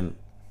his man.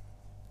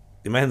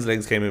 The man's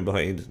legs came in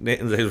behind.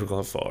 Nathan's legs were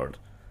going forward.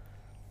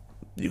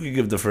 You could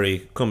give the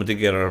free coming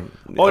together.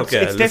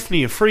 It's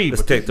definitely a free.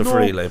 Let's take the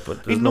free,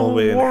 but there's no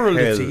way in world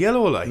hell it's a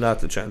yellow,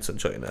 not a chance in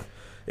China.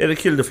 It'll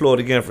kill the flow of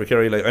the game for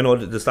Kerry. I know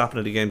that the stopping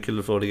of the game killed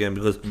the flow of the game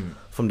because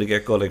from the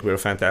get go, we were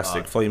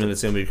fantastic. 5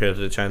 minutes in, we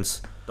created a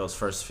chance. Those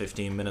first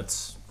 15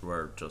 minutes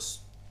were just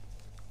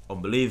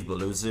unbelievable.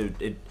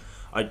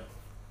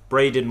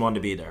 Bray didn't want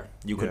to be there.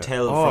 You could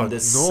tell from the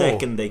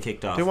second they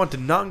kicked off. They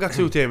wanted nothing got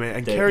to them,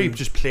 and Kerry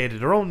just played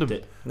it around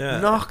them,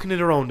 knocking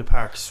it around the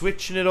park,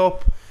 switching it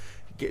up.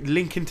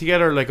 linking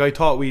together. Like I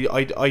thought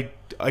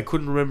I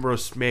couldn't remember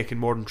us making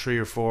more than 3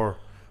 or 4,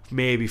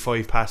 maybe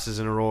 5 passes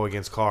in a row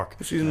against Cork.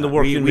 She's in the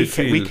working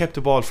midfield. We kept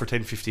the ball for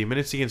 10-15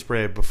 minutes against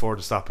Bray before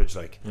the stoppage.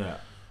 Like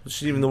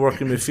She's even the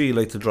working midfield,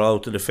 like to draw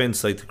out the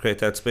defence, like to create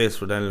that space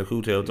for Daniel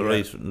Lakute out the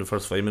right in the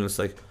first 5 minutes.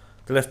 Like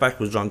the left back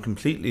was drawn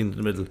completely into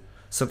the middle.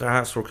 Centre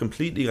halves were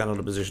completely gone out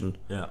of position.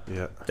 Yeah.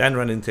 Dan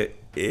ran into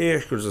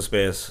acres of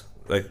space.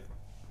 Like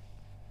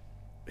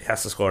he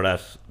has to score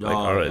that, like,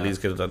 or at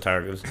least get it on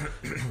target.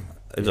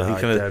 And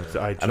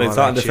I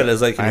thought the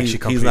fella's like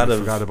he's not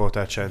forgot about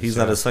that chance. He's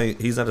not a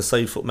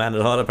side foot man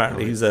at all.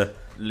 Apparently, he's a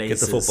get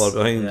the football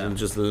behind and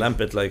just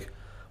lamp it like.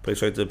 But he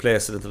tried to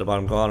place it into the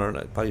bottom corner, and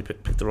I probably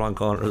picked the wrong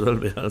corner a little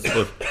bit.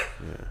 But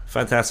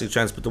fantastic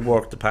chance, but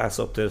the pass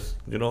up there,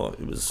 it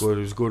was good.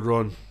 It was a good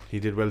run. He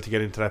did well to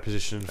get into that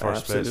position in the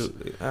first place.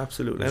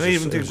 Absolutely. And I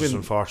even think it was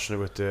unfortunate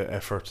with the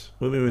effort.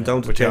 When we went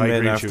down to 10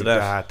 men after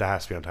that, that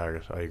has to be on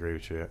target. I agree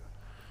with you. Yeah.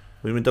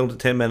 We went down to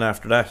 10 men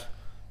after that.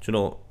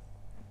 For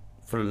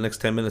the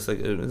next 10 minutes, like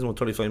it was about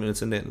 35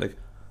 minutes in there, like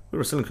we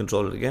were still in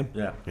control of the game.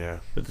 Yeah.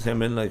 With the 10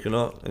 men,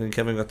 and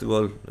Kevin got the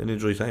goal in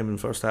injury time in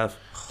the first half.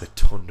 The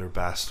thunder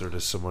bastard,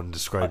 as someone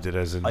described it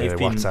as in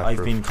WhatsApp.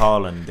 I've been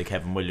calling the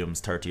Kevin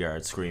Williams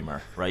 30-yard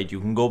screamer. Right, you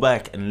can go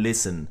back and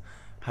listen.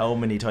 How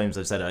many times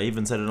I've said it? I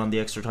even said it on the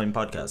Extra Time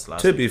podcast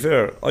last week. To be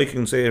fair, I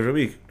can say every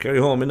week, carry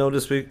home,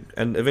 this week,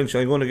 and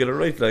eventually I'm going to get it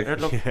right.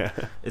 Look,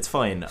 it's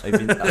fine.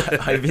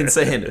 I've been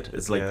saying it.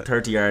 It's like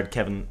 30-yard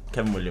Kevin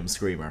Williams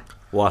screamer.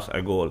 What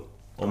a goal!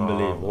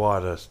 Unbelievable.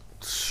 What a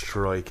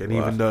strike! And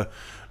even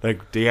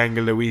the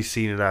angle that we've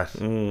seen it at,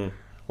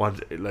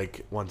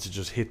 once it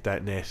just hit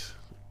that net.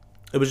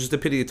 It was just a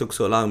pity it took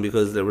so long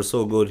because they were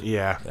so good.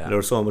 Yeah. They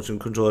were so much in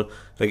control.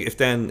 Like if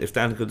Dan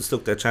could have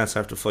stuck that chance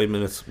after 5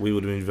 minutes, we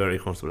would have been very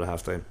comfortable at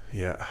half time.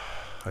 Yeah,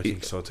 I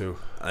think so too.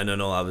 I don't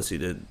know. Obviously,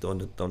 the down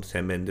to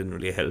 10 men didn't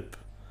really help.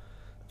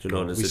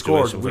 We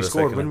scored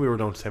when we were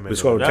down to 10 minutes.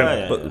 We scored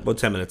about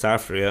 10 minutes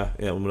after.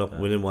 We went up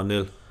winning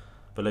 1-0.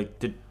 But like,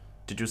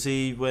 did you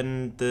see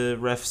when the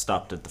ref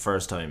stopped it the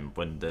first time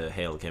when the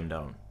hail came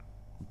down?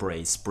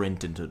 Bray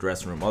sprint into the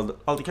dressing room.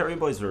 All the Kerry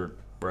boys were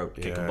out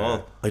kicking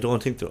ball. I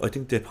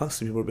think they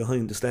possibly were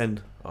behind the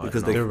stand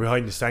because they were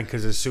behind the stand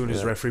because as soon as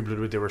the referee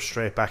blew it, they were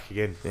straight back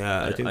again.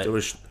 I think they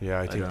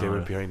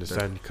went behind the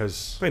stand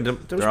because there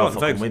was all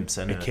fucking wimps.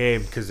 Anyway. It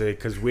came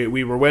because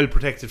we were well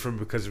protected from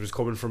because it was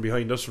coming from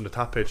behind us from the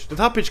top pitch. The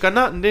top pitch got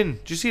nothing in.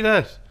 Did you see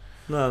that?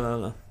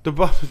 No. The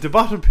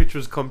bottom pitch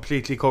was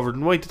completely covered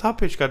in white. The top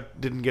pitch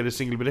didn't get a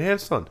single bit of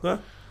hailstone. Yeah.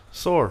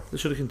 Sore. They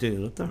should have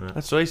continued up there.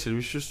 That's what I said.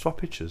 We should just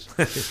swap pitches.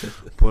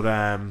 But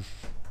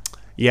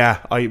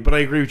I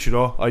agree with you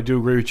though. I do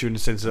agree with you in the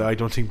sense that I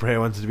don't think Bray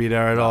wanted to be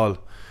there at all.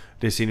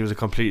 They seen it was a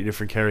completely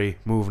different Kerry,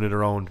 moving it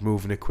around,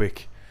 moving it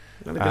quick,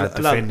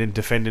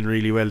 defending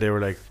really well. They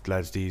were like,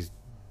 lads, I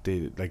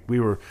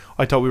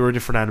thought we were a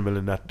different animal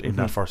in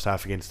that first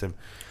half against them.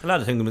 A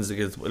lot of things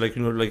against like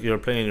you're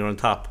playing, you're on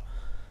top,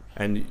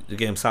 and the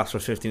game stops for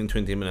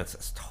 15-20 minutes.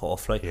 It's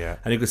tough, right? Yeah.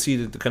 And you can see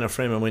the kind of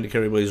frame of mind the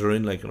Kerry boys are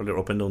in, like they're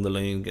up and down the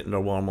line, getting their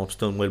warm ups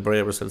done, while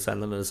Bray were still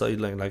standing on the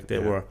sideline, like they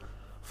were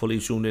fully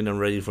tuned in and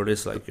ready for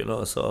this,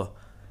 so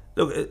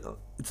look, it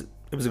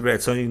was a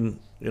great sign.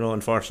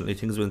 Unfortunately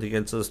things went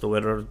against us. The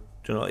weather,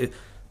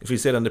 if we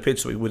stayed on the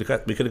pitch, we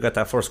could have got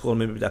that first goal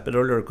maybe that bit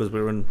earlier because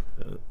we were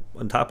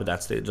on top of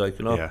that stage,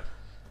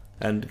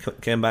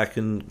 and came back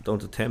and down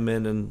to 10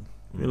 men, and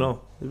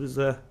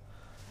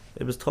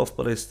it was tough,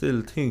 but I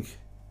still think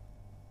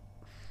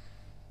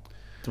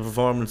the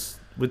performance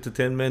with the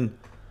 10 men,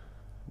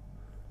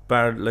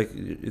 bar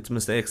it's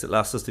mistakes that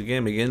lost us the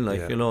game again.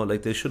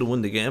 They should have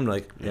won the game.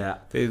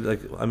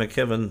 I met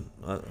Kevin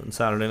on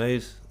Saturday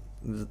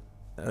night.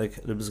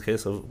 It was a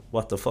case of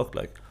what the fuck.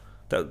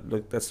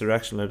 That's the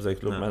reaction. I was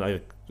like, look,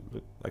 man,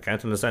 I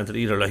can't understand it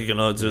either.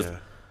 It's just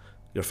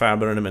you're far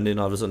better than him, and then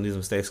all of a sudden these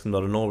mistakes come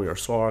out of nowhere. You're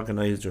so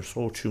organised. You're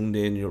so tuned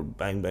in. You're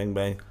bang, bang,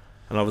 bang,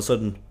 and all of a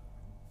sudden,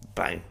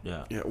 bang.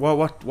 Yeah. Well,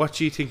 what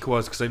do you think it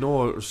was? Because I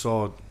know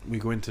we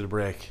go into the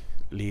break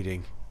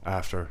leading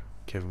after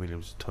Kevin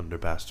Williams thunder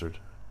bastard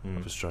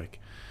of a strike.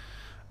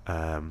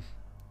 There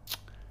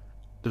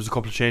was a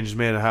couple of changes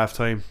made at half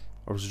time,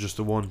 or was it just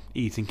the one?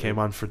 Ethan came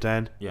on for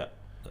Dan. Yeah.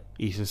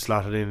 Ethan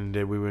slotted in, and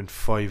then we went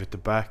 5 at the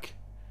back.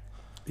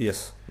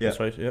 Yes, that's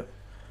right. Yeah.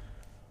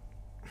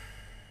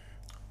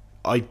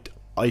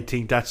 I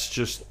think that's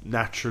just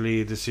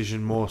naturally a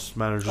decision most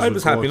managers. I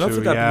was happy enough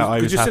with that. Yeah,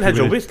 because you still had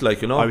your wit,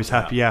 I was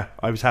happy. Yeah,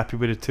 I was happy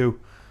with it too.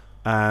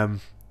 You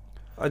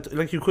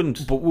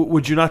couldn't. But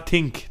would you not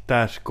think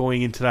that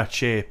going into that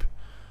shape,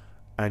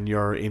 and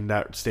you're in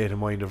that state of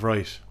mind of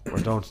right, we're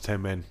down to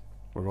 10 men,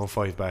 we're going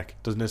 5 back.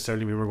 Doesn't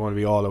necessarily mean we're going to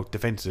be all out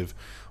defensive,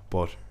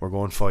 but we're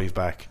going 5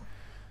 back.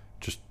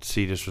 Just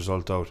see this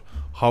result out.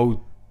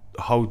 How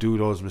do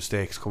those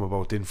mistakes come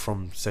about then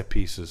from set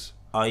pieces?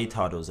 I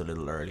thought it was a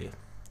little early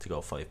to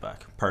go 5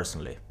 back.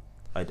 Personally,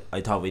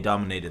 I thought we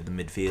dominated the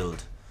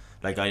midfield.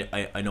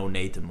 I know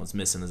Nathan was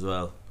missing as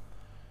well,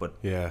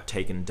 but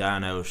taking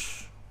Dan out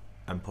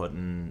and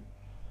putting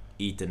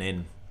Ethan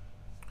in,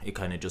 it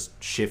kind of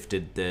just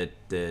shifted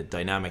the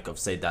dynamic of,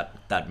 say,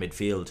 that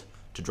midfield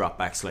to drop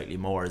back slightly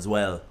more as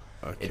well.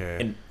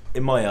 Okay.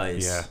 In my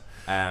eyes.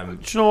 Yeah. Do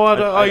you know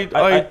what?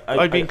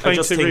 I'd be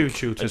inclined to agree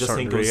with you to a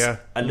certain degree. Yeah.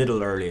 A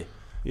little early.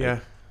 Yeah.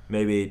 Like,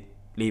 maybe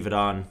leave it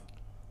on,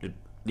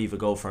 leave it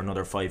go for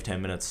another 5-10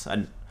 minutes,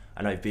 and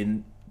I've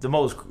been the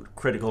most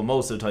critical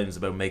most of the times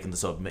about making the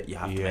sub. You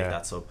have to make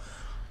that sub.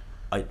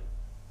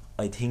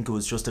 I think it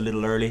was just a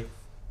little early.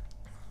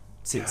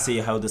 See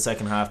how the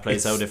second half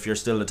plays out if you're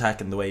still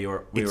attacking the way we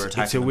were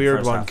attacking. It's a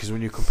weird one because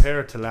when you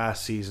compare it to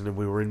last season and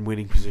we were in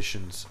winning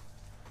positions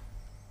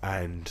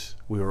and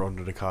we were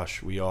under the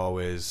cosh, we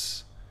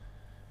always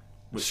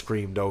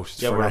screamed out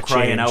for we were that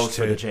crying change out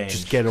for the change.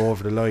 Just get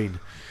over the line.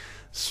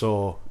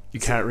 So you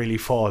can't really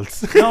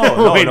fault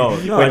no.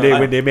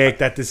 when they make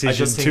that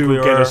decision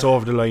to get us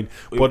over the line.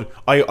 But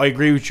I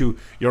agree with you.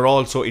 You're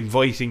also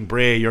inviting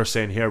Bray. You're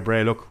saying, here,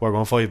 Bray, look, we're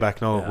going 5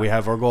 back now. We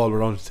have our goal. We're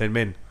down to 10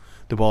 men.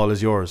 The ball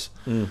is yours.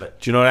 Do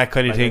you know that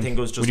kind of thing?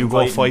 When you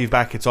go 5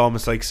 back, it's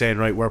almost like saying,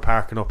 right, we're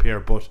parking up here.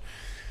 But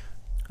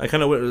I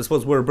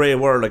suppose where Bray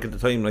were, like, at the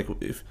time, like,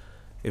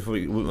 if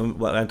we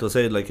what Anto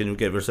said, like, and you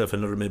give yourself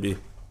another maybe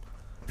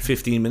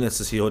 15 minutes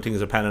to see how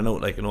things are panning out,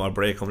 like, our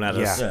break coming at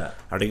us.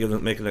 Are they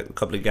making a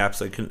couple of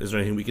gaps? Like, is there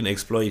anything we can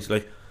exploit?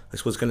 Like, I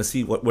suppose kind of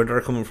see where they're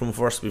coming from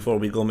first before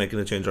we go making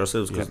a change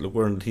ourselves. Because look,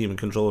 we're in the team in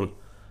control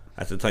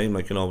at the time.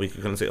 Like, we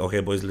can kind of say, okay,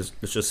 boys, let's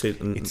just sit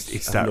and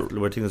look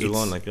where things are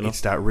going. Like,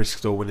 it's that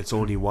risk though when it's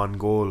only one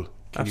goal.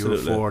 Can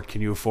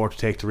you afford to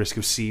take the risk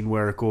of seeing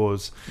where it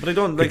goes? But I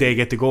don't. Like, they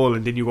get the goal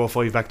and then you go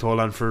 5 back to hold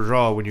on for a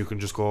draw when you can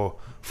just go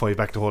 5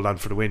 back to hold on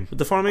for the win. But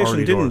the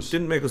formation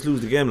didn't make us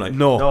lose the game. Like,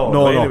 no.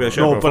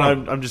 But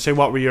I'm just saying,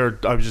 what were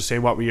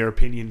your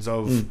opinions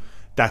of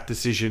that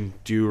decision?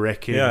 Do you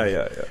reckon?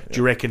 Do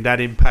you reckon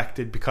that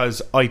impacted?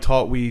 Because I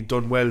thought we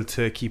done well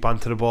to keep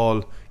onto the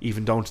ball,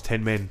 even down to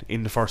 10 men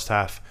in the first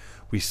half.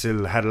 We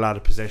still had a lot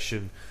of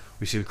possession.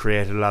 We still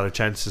created a lot of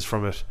chances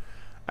from it.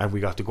 And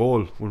we got the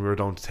goal when we were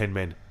down to 10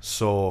 men.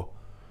 So,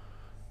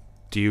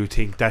 do you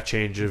think that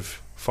change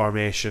of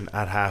formation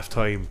at half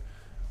time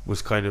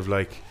was kind of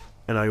like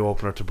an eye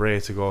opener to Bray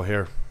to go,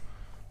 here,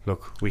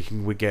 look, we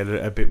get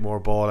a bit more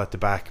ball at the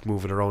back,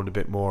 move it around a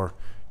bit more,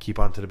 keep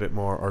onto it a bit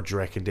more? Or do you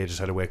reckon they just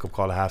had a wake up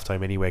call at half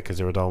time anyway because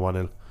they were down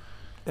 1-0?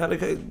 Yeah,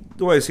 like,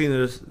 the way I seen it,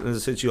 as I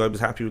said to you, I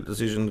was happy with the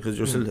decision because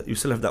you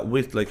still have that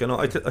width. Like,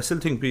 I still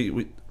think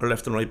we our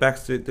left and right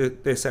backs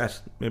they sat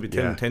maybe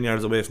 10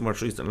 yards away from our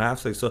 3 and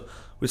half. Like, so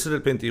we still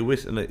had plenty of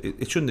width, and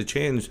it shouldn't have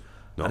changed.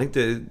 No. I think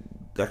the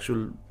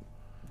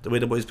way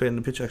the boys played on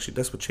the pitch, actually,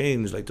 that's what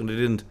changed. Like, they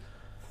kind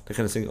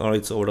of think, all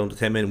right, so we're down to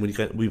 10 men,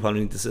 we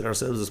probably need to sit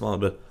ourselves a small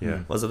bit.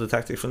 Was it a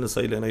tactic from the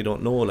sideline? I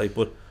don't know. Like,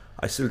 but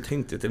I still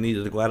think that they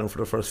needed to go at them for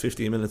the first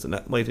 15 minutes, and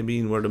that might have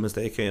been where the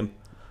mistake came.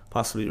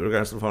 Possibly in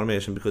regards to the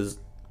formation, because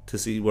to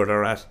see where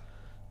they're at,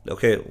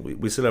 okay,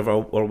 we still have our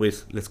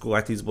weight. Let's go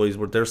at these boys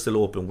where they're still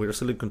open. We're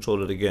still in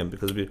control of the game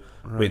because we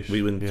went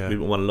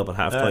 1-0 up at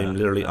half time,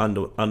 literally on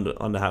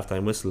the half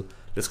time whistle.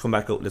 Let's come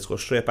back out. Let's go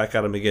straight back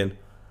at them again,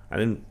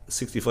 and in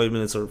 65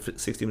 minutes or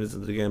 60 minutes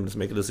into the game, let's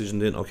make a decision.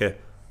 Then, okay,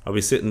 are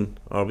we sitting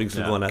or are we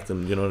still going at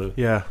them?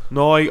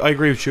 No, I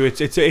agree with you. It's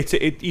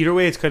either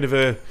way. It's kind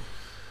of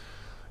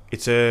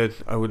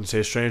I wouldn't say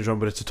a strange one,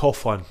 but it's a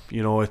tough one.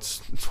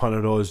 It's one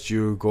of those. Do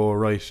you go,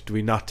 right, do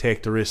we not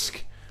take the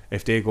risk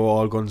if they go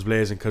all guns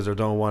blazing because they're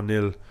down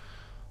 1-0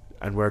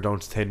 and we're down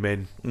to 10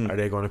 men? Are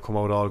they going to come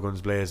out all guns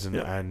blazing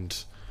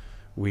and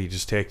we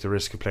just take the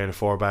risk of playing a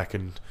 4 back,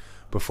 and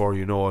before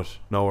you know it,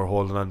 now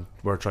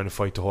we're trying to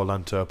fight to hold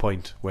on to a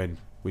point when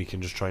we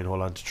can just try and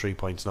hold on to 3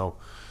 points now.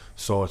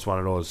 So it's one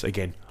of those.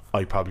 Again,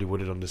 I probably would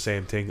have done the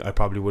same thing. I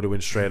probably would have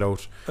went straight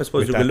out. I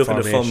suppose you'll be looking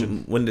at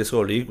from when they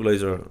scored the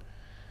equaliser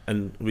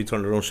and we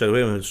turned around straight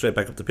away and went straight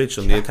back up the pitch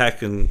on the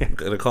attack and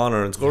the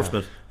corner and scored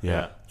from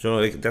it.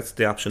 Like, that's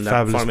the option that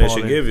fabulous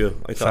formation gave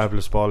you. I thought.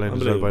 Fabulous ball in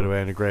as well, by the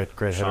way, and a great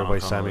header by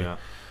Sammy.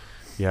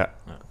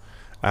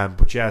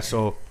 But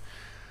so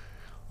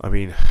I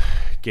mean,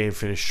 game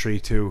finished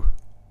 3-2.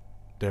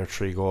 Their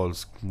 3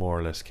 goals more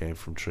or less came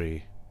from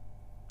 3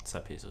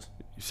 set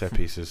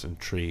pieces and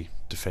 3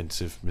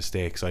 defensive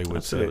mistakes, I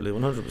would say. Absolutely,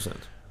 100%.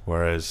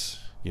 Whereas,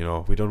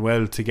 we done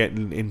well to get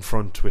in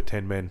front with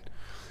 10 men.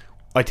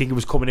 I think it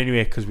was coming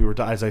anyway because we were,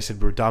 as I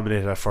said, we were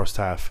dominated that first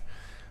half.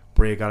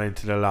 Bray got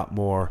into it a lot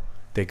more.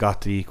 They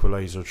got the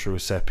equaliser through a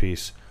set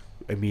piece.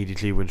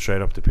 Immediately went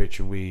straight up the pitch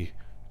and we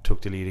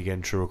took the lead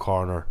again through a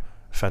corner.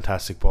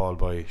 Fantastic ball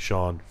by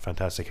Sean,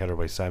 fantastic header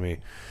by Sammy,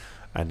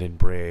 and then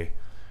Bray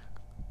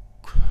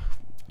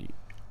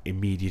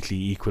immediately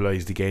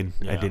equalised again,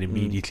 and then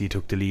immediately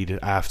took the lead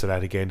after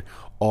that again,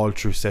 all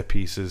through set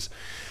pieces.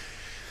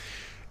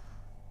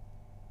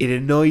 It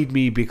annoyed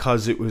me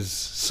because it was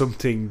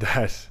something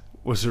that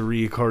was a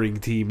reoccurring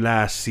theme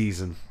last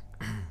season.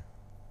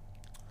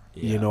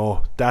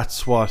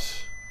 That's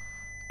what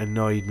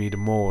annoyed me the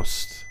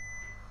most.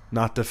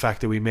 Not the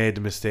fact that we made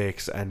the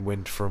mistakes and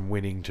went from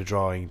winning to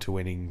drawing to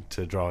winning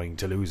to drawing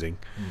to losing.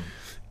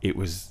 It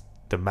was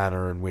the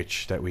manner in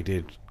which that we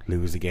did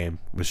lose the game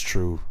was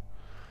through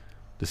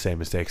the same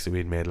mistakes that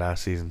we'd made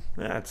last season.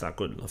 Yeah, it's not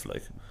good enough.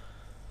 Like,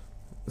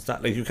 it's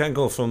not like you can't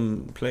go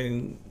from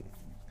playing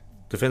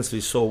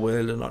defensively so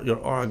well and you're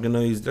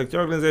organised. Like, the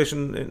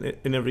organisation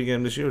in every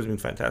game this year has been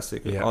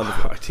fantastic. Yeah, All the,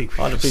 I think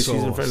all the we're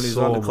pre-season friendlies,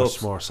 all the much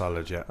cups, more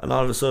solid. Yeah, and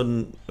all of a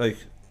sudden, like,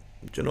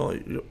 you know,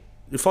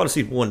 you fall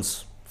asleep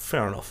once,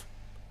 fair enough.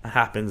 It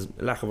happens.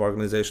 Lack of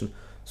organisation.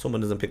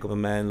 Someone doesn't pick up a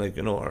man, like,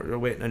 you know, or you're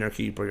waiting on your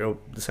keeper.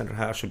 The centre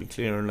half should be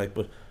clearing, like,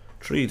 but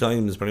 3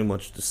 times pretty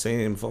much the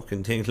same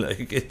fucking thing.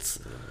 Like, it's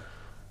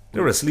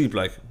they were asleep.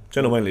 Like,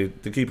 genuinely,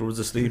 the keeper was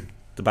asleep,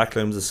 the back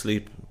line was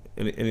asleep.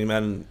 Any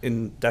man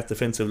in that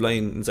defensive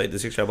line inside the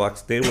 6-yard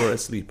box, they were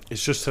asleep.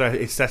 it's just that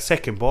it's that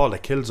second ball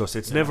that kills us.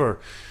 It's never.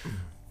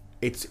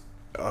 It's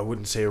I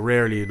wouldn't say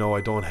rarely. You know,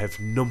 I don't have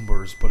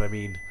numbers, but I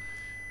mean,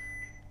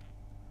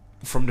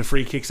 from the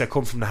free kicks that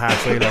come from the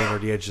halfway line or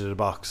the edge of the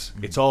box,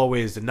 it's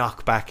always the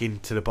knock back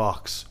into the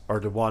box or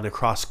the one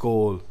across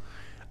goal,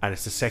 and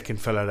it's the second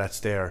fella that's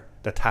there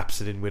that taps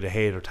it in with a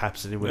head or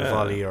taps it in with a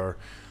volley, or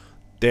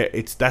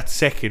it's that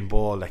second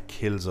ball that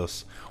kills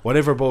us.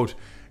 Whatever about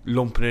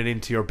lumping it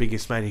into your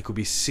biggest man, he could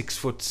be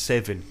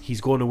 6'7",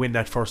 he's going to win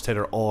that first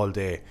header all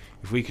day.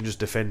 If we can just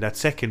defend that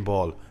second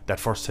ball, that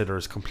first header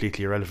is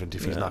completely irrelevant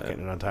if he's not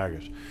getting it on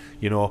target,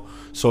 you know.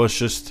 So it's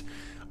just,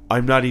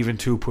 I'm not even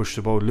too pushed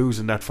about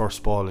losing that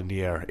first ball in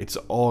the air. It's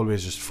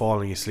always just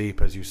falling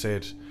asleep, as you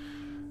said,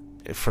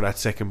 for that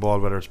second ball,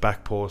 whether it's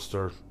back post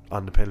or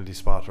on the penalty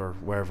spot or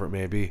wherever it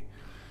may be.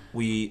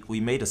 We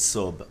made a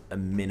sub a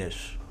minute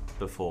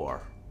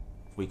before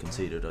we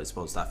conceded, I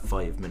suppose, that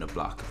 5-minute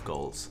block of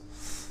goals.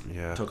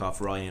 Yeah. Took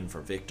off Ryan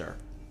for Victor.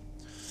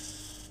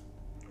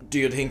 Do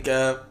you think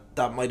that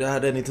might have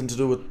had anything to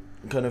do with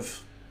kind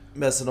of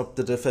messing up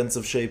the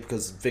defensive shape,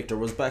 because Victor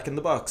was back in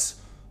the box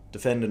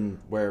defending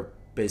where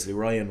basically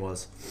Ryan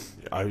was?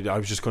 I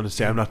was just going to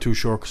say I'm not too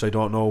sure, because I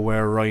don't know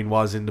where Ryan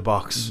was in the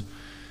box,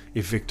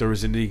 if Victor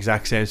was in the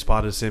exact same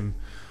spot as him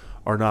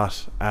or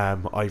not.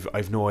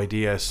 I've no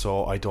idea,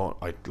 so I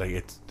like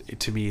it.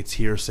 To me, it's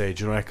hearsay.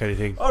 Do you know, that kind of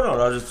thing? Oh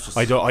no, just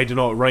I don't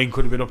know. Ryan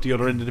could have been up the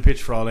other end of the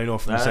pitch for all I know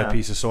from the set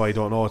pieces, so I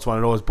don't know. It's one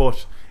of those.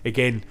 But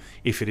again,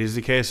 if it is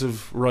the case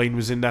of Ryan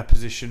was in that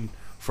position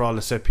for all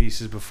the set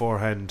pieces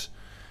beforehand,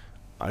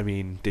 I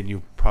mean, then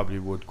you probably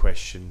would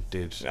question,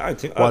 I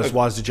think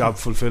was the job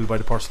fulfilled by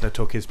the person that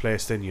took his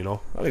place then, you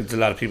know? I think there's a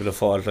lot of people that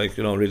thought, like,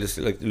 you know,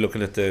 realistically, like,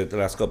 looking at the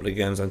last couple of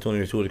games,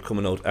 Antonio Tuori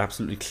coming out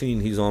absolutely clean.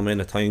 He's on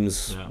men at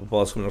times,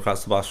 balls coming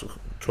across the box,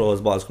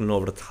 throws, balls coming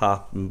over the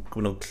top and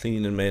coming out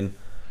clean and men.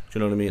 Do you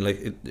know what I mean?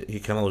 Like,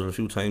 he came out a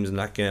few times in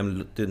that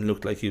game, didn't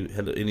look like he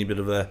had any bit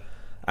of a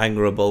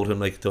anger about him,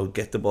 like, to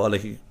get the ball,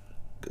 like, he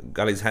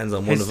got his hands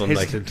on one of them.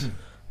 Hesitant. Like,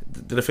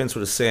 the defence were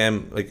the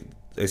same. Like,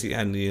 I see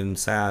Andy and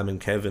Sam and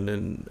Kevin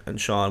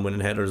and Sean winning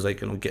headers,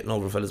 like, you know, getting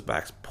over fellas'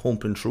 backs,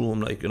 pumping through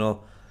them, like, you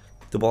know,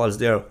 the ball's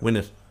there, win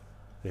it.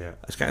 Yeah.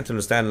 I just can't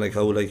understand, like,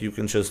 how, like, you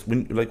can just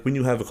when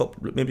you have a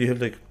couple, maybe you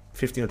have like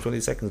 15 or 20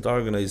 seconds to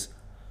organise,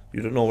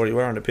 you don't know where you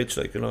are on the pitch,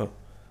 like, you know,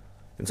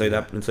 inside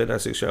that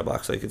 6-yard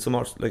box, like, it's so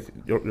much like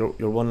you're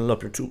 1-0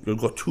 up, you'll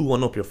go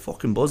 2-1 up, you're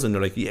fucking buzzing,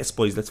 you're like, yes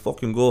boys, let's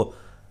fucking go,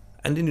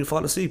 and then you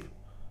fall asleep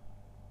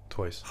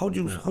Twice. How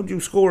do you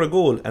score a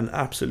goal and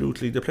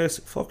absolutely the place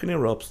fucking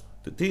erupts,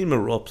 the team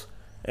erupts,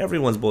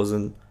 everyone's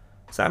buzzing,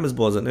 Sam is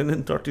buzzing, and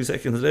then 30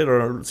 seconds later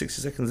or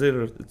 60 seconds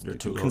later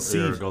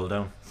you're a goal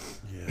down.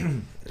 Yeah.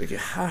 Like, you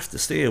have to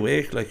stay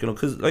awake, like, you know,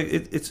 because like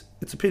it's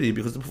a pity,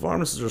 because the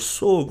performances are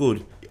so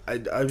good. I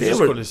was just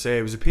going to say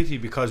it was a pity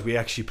because we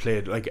actually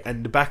played, like,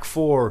 and the back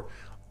four,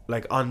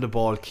 like, on the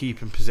ball,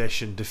 keeping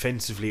possession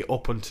defensively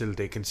up until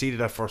they conceded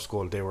that first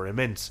goal, they were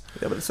immense.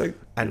 Yeah, but it's like,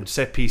 and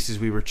set pieces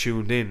we were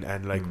tuned in,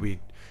 and like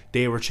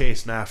they were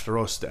chasing after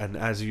us, and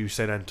as you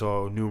said,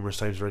 Anto, numerous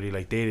times already,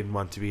 like, they didn't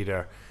want to be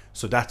there.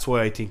 So that's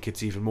why I think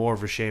it's even more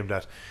of a shame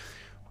that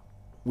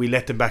we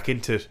let them back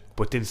into it,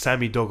 but then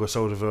Sammy dug us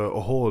out of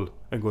a hole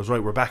and goes,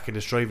 right, we're back in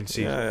this driving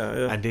seat.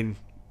 Yeah. And then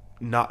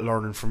not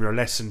learning from your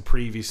lesson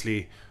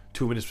previously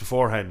 2 minutes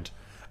beforehand,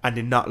 and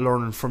then not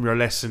learning from your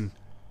lesson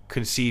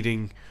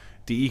conceding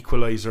the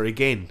equaliser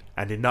again,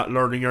 and then not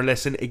learning your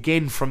lesson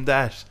again from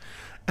that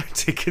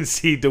to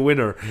concede the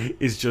winner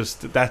is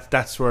just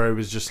that's where I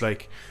was just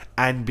like,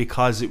 and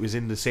because it was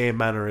in the same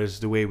manner as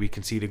the way we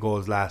conceded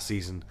goals last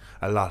season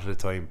a lot of the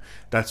time,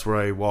 that's where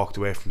I walked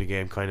away from the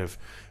game kind of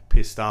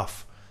pissed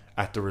off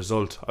at the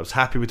result. I was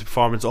happy with the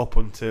performance up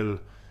until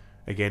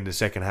again the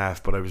second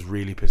half, but I was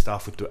really pissed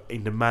off with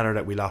in the manner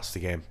that we lost the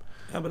game.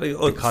 Yeah, but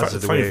like, because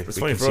of the way it's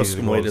funny for us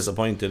to be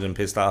disappointed and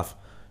pissed off.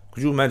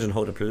 Could you imagine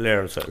how the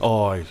players felt?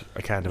 Oh, I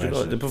can't imagine. You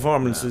know, the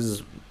performance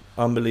is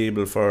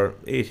unbelievable for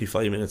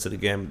 85 minutes of the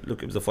game.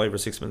 Look, it was a 5 or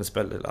 6 minute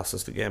spell that lost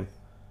us the game.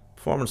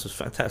 Performance was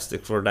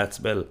fantastic for that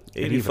spell.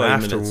 85 and even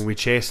after minutes. When we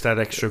chased that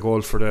extra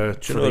goal for the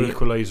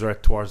equaliser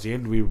towards the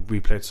end, we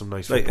played some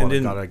nice football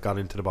and got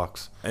into the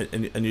box.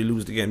 And you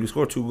lose the game. You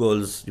score 2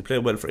 goals, you play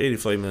well for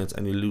 85 minutes,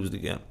 and you lose the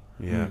game.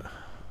 Yeah.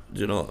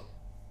 You know,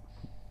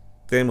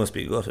 they must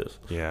be gutted.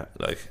 Yeah.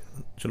 Like,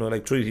 you know,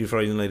 like Treaty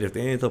Friday night, if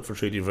they ain't up for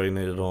Treaty Friday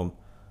night at home,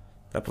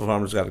 that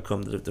performance got to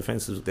come. The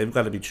defenses, they've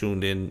got to be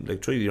tuned in.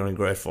 Like Treaty are in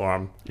great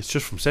form. It's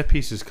just from set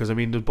pieces, because I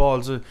mean the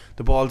balls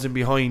in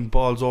behind,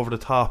 balls over the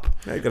top,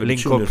 Yeah, you gotta be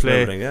link tuned up in for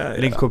play, everything. Yeah,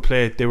 link up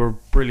play. They were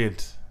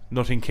brilliant.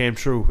 Nothing came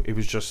through. It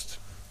was just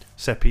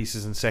set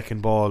pieces and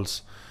second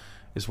balls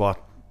is what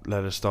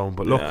let us down.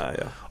 But look,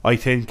 I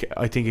think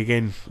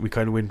again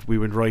we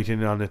went right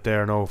in on it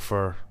there now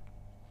for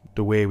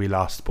the way we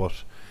lost.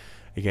 But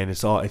again,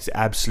 it's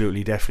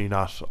absolutely definitely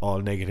not all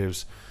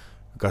negatives.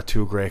 We got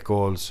 2 great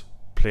goals,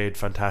 played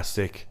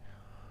fantastic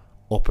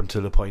up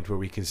until the point where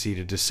we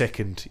conceded the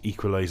second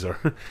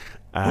equaliser,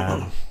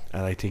 and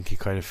I think it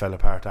kind of fell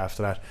apart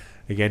after that.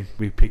 Again,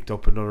 we picked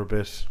up another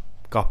bit,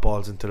 got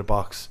balls into the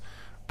box.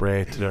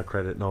 Bray, to their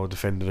credit, now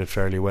defended it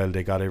fairly well.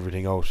 They got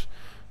everything out,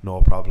 no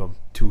problem.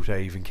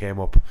 Tuta even came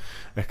up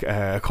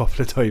a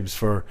couple of times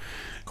for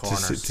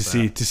Corners,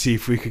 to see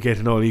if we could get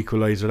an all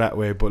equaliser that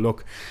way. But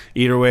look,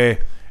 either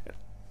way,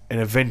 an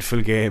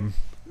eventful game.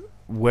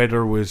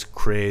 Weather was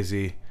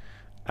crazy.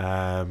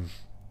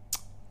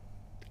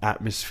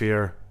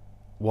 Atmosphere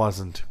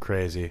wasn't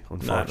crazy,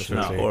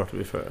 unfortunately. Poor, to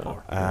be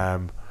fair.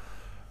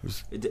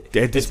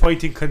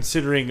 Disappointing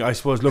considering, I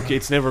suppose. Look,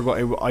 it's never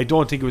going. I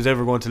don't think it was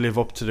ever going to live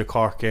up to the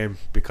Cork game,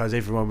 because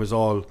everyone was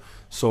all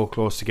so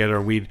close together,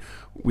 and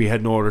we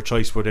had no other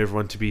choice but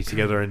everyone to be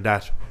together in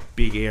that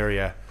big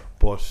area.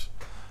 But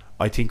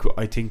I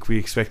think we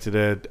expected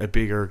a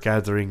bigger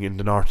gathering in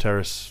the North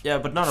Terrace. Yeah,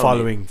 but not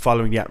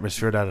following the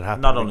atmosphere that had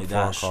happened. Not only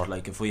that,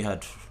 like if we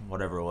had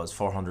whatever it was,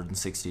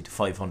 460 to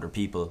 500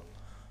 people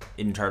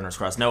in Turner's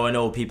Cross. Now I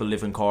know people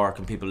live in Cork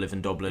and people live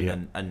in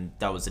Dublin, and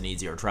that was an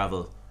easier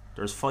travel.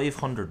 There's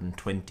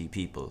 520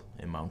 people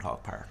in Mount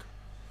Hawk Park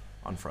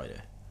on Friday.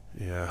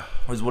 Yeah,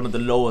 it was one of the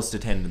lowest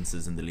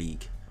attendances in the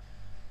league.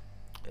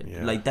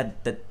 Yeah. Like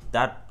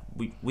that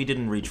we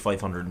didn't reach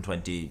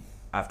 520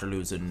 after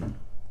losing,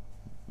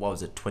 what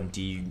was it,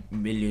 20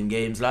 million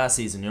games last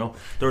season. You know,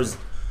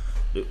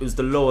 it was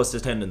the lowest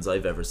attendance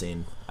I've ever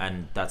seen,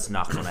 and that's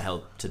not going to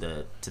help to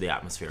the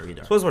atmosphere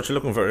either. I suppose what you're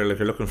looking for, like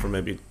you're looking for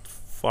maybe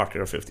 40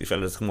 or 50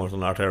 fellas to come out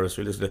on our terrace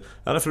realistically.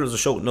 And if there was a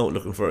shouting out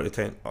looking for it,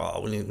 think,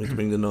 we need to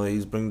bring the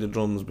noise, bring the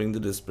drums, bring the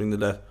this, bring the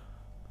that.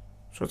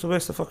 Sure, it's a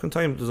waste of fucking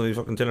time. There's only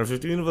fucking 10 or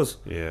 15 of us.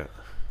 Yeah.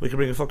 We could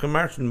bring a fucking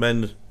marching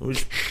band.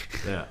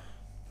 Yeah.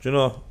 Do you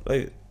know,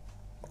 like,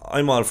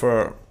 I'm all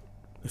for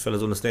if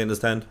fellas want to stay in the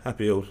stand,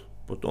 happy out,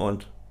 but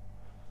don't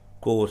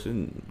go out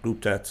in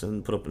group chats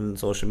and put up in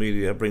social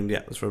media, bring the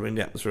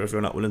atmosphere if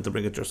you're not willing to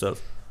bring it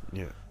yourself.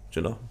 Yeah. Do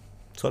you know?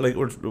 So like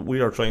we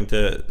are trying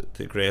to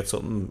create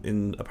something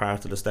in a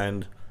part of the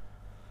stand.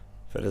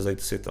 Fellas like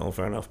to sit down,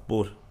 fair enough,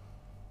 but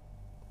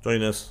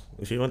join us.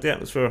 If you want the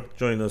atmosphere,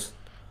 join us.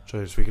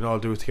 We can all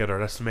do it together.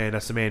 That's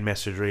the main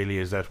message really,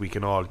 is that we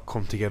can all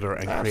come together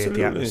and create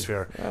the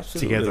atmosphere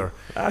together.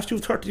 After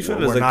 30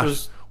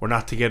 fellas, we're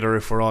not together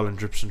if we're all in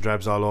drips and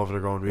drabs all over the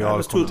ground. We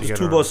all come together. There's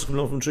 2 buses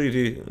coming up from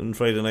Treaty on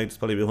Friday night. There's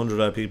probably 100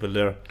 odd people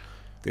there.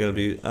 They'll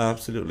be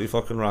absolutely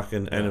fucking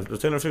rocking. And if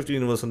there's 10 or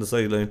 15 of us on the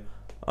sideline,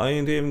 I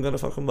ain't even gonna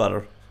fucking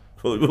bother.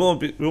 So we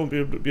won't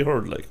be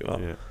heard, like, you know.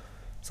 Yeah.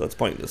 So it's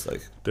pointless,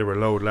 like. They were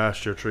loud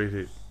last year,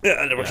 Treaty.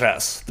 Yeah, and they were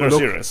class. They're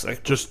serious,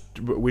 like.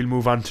 We'll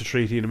move on to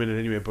Treaty in a minute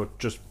anyway, but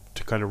just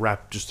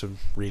to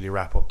really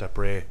wrap up that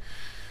Bray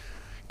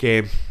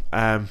game.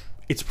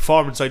 It's a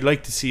performance I'd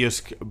like to see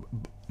us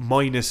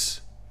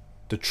minus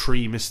the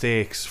 3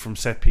 mistakes from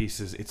set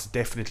pieces. It's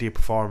definitely a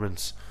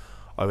performance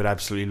I would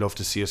absolutely love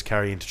to see us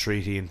carry into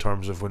Treaty in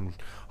terms of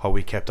how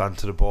we kept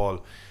onto the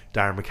ball.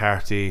 Darren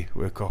McCarthy,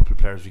 with a couple of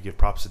players we give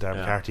props to. Darren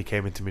McCarthy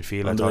came into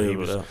midfield.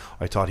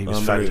 I thought he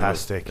was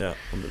fantastic. Yeah,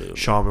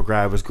 Sean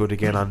McGrath was good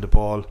again on the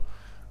ball.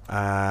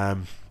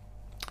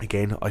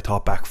 Again, I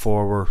thought back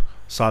four were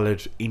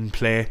solid in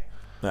play.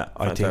 Yeah,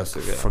 I think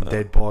from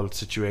dead ball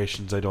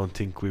situations, I don't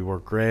think we were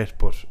great,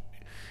 but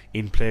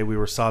in play we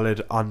were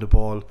solid on the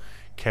ball,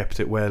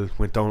 kept it well.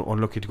 Went down,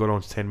 unlucky to go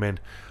down to 10 men,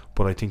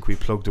 but I think we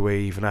plugged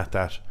away even at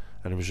that,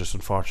 and it was just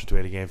unfortunate the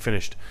way the game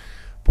finished.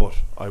 But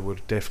I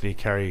would definitely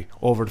carry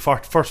over the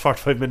first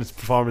 45 minutes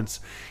performance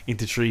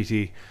into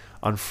Treaty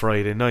on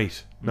Friday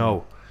night.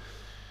 Now,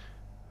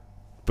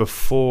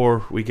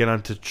 before we get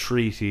on to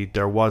Treaty,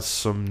 there was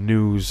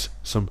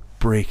some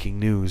breaking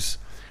news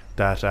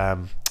that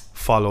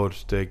followed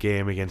the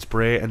game against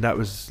Bray, and that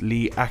was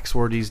Lee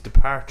Axworthy's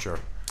departure.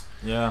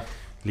 Yeah.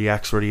 Lee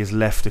Axworthy has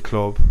left the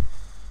club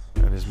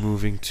and is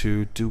moving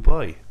to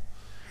Dubai.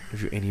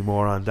 Have you any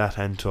more on that,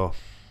 Anto?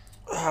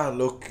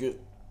 Look,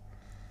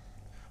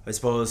 I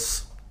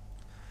suppose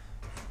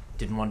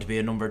didn't want to be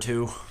a number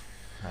 2,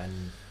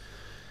 and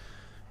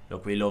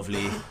look, we love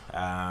Lee.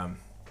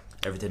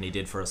 Everything he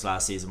did for us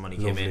last season when he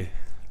came in,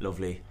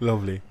 lovely.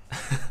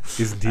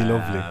 Isn't he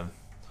lovely?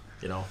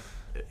 You know,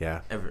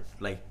 yeah.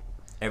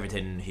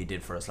 Everything he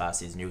did for us last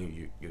season,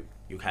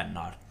 you can't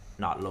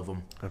not love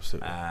him.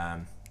 Absolutely.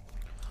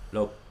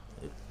 Look,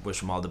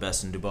 wish him all the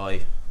best in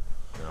Dubai.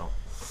 You know,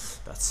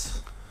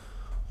 that's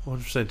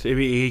 100%.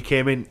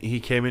 He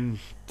came in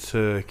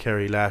to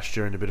Kerry last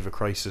year in a bit of a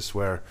crisis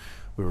where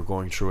we were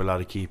going through a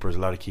lot of keepers. A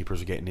lot of keepers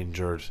were getting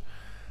injured,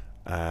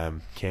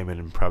 Came in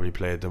and probably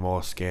played the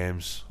most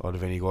games out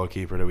of any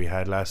goalkeeper that we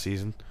had last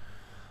season.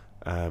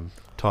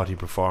 Thought he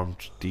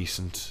performed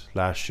decent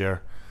last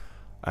year,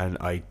 and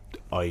I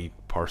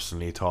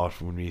personally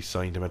thought when we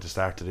signed him at the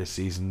start of this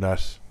season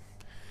that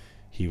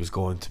he was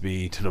going to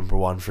be the number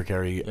one for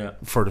Kerry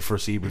for the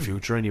foreseeable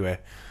future anyway.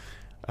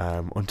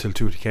 Until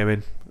Tuta came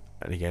in,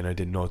 and again I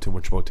didn't know too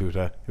much about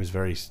Tuta. It was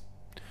very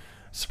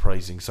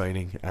surprising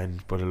signing,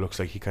 but it looks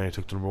like he kind of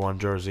took the number one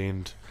jersey,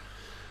 and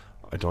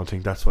I don't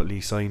think that's what Lee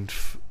signed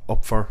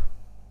up for.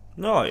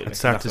 No, at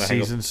start of the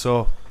season,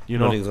 so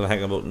nothing's gonna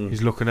hang about.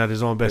 He's looking at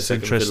his own best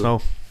interest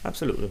now.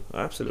 Absolutely.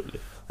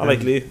 I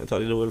like Lee. I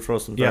thought he did well for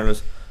us. In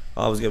fairness,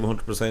 I always gave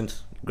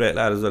 100%. Great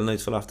lad as well.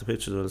 Nice fell off the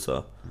pitch as well.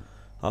 So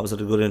I always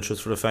had a good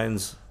interest for the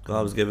fans. I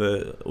always give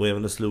a wave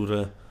and a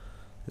salute.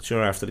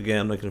 Sure, after the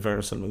game, like in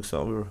fairness, something.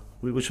 So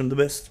we wish him the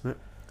best. Yeah,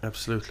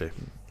 absolutely.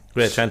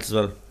 Great chance as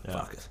well. Yeah.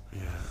 Fuck it.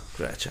 Yeah.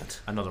 Great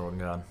chance. Another one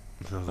gone.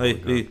 Hey,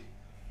 Lee,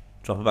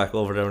 drop it back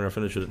over there when you're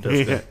finished with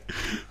it. Yeah.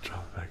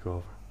 Drop it back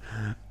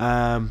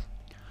over.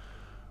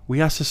 We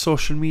asked a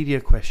social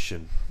media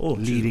question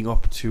leading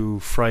up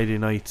to Friday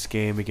night's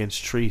game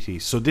against Treaty.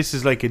 So this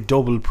is like a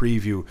double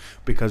preview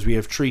because we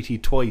have Treaty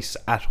twice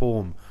at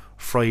home,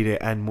 Friday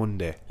and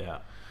Monday.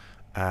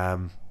 Yeah.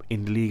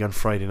 In the league on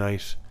Friday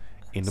night,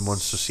 in the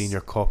Munster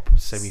Senior Cup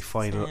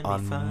semi-final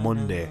on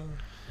Monday.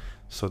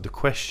 So the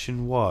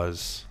question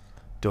was,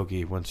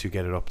 Dougie, once you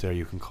get it up there,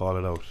 you can call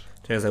it out.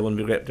 Cheers, I wouldn't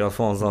be great with your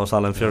phones now,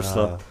 Alan Fierce.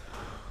 So.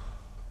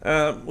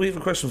 We have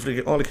a question for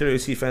all the Kerry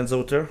FC fans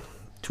out there.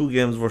 2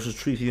 games versus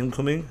Treaty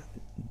incoming.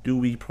 Do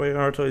we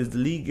prioritise the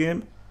league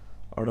game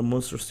or the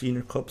Munster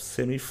Senior Cup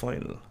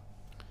semi-final?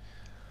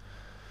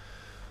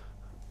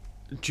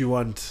 Do you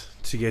want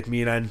to get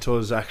me and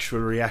Anto's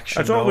actual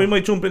reaction? I thought we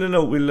might jump in and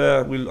out.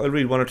 I'll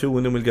read 1 or 2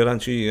 and then we'll get on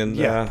to you. And,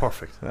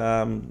 perfect.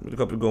 With a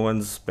couple of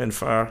goings. Ben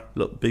Farr,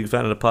 big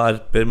fan of the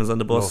pod. Ben was on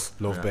the bus.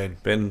 Love Ben.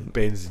 Ben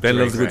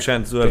loves a good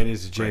chant as well. Ben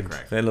is a gent.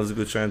 Ben loves a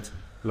good chant.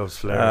 Loves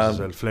Flair as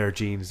well. Flair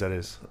jeans, that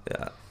is.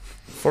 Yeah.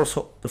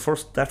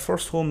 That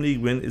first home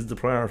league win is the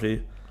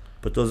priority,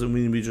 but doesn't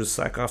mean we just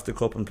sack off the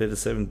cup and play the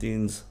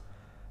 17s.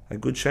 A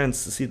good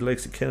chance to see the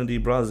likes of Kennedy,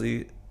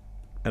 Brazzi,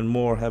 and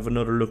more have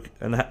another look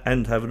and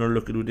have another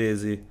look at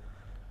Udeze,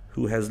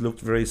 who has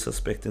looked very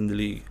suspect in the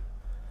league.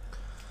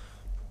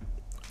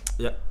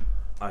 Yeah,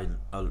 I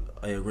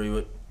agree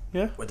with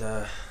Yeah,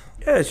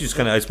 it's just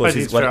kind of, I suppose,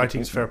 I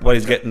think it's fair what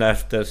he's getting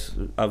at,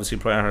 that obviously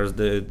prioritise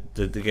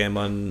the game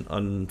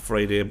on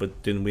Friday,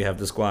 but then we have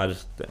the squad.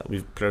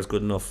 We've players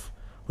good enough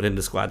within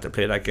the squad to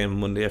play that game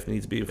Monday if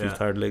needs be, if we've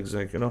tired legs,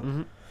 like, you know.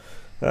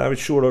 Mm-hmm. With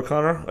Stuart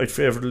O'Connor, I'd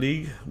favour the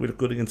league. We looked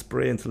good against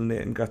Bray until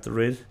Nathan got the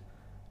red.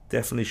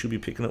 Definitely should be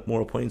picking up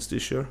more points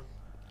this year.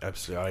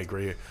 Absolutely, I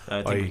agree.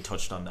 I think we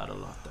touched on that a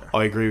lot there.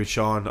 I agree with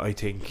Sean. I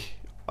think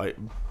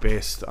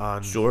based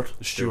on Stuart.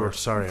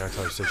 Sorry, I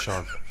thought you said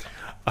Sean.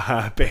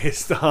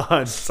 Based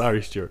on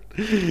Stuart,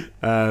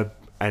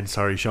 and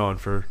sorry Sean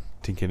for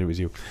thinking it was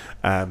you.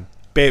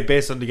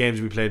 Based on the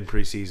games we played in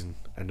pre-season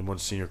and the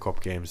Munster Senior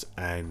Cup games,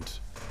 and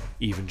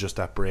even just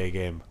that Bray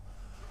game,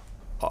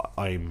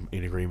 I'm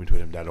in agreement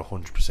with him that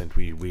 100%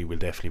 we will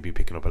definitely be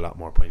picking up a lot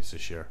more points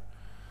this year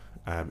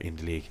in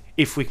the league.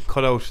 If we can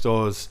cut out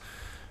those,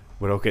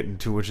 without getting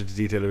too much into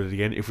detail of it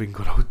again, if we can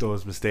cut out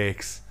those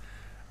mistakes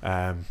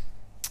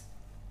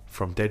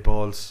from dead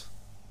balls,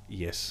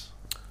 yes,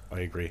 I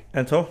agree.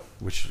 Anto,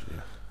 let's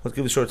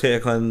give a short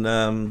take on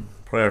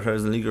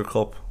prioritising the League or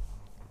Cup.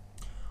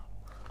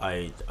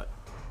 I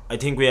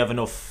think we have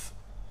enough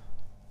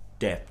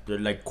depth,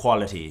 like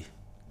quality,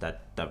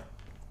 that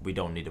we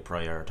don't need to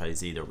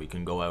prioritise either. We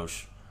can go out,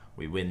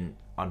 we win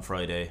on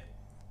Friday,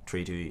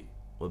 Treaty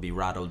will be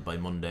rattled by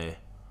Monday,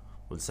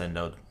 we'll send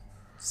out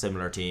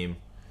similar team,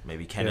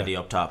 maybe Kennedy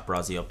up top,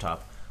 Brazzi up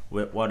top,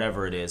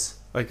 whatever it is.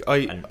 I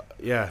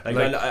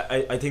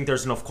think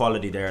there's enough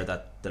quality there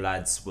that the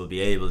lads will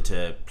be able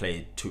to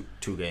play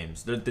two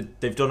games.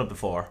 They've done it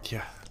before.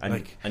 Yeah,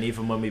 and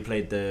even when we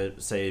played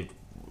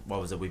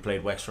we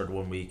played Wexford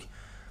 1 week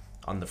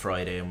on the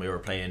Friday, and we were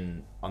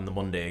playing on the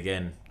Monday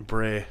again.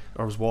 Bray,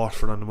 or was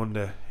Watford on the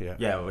Monday?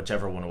 Yeah,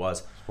 whichever one it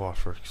was.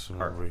 Watford,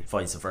 or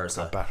vice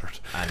versa. Got battered.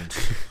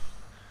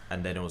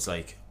 And then it was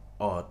like,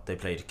 they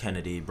played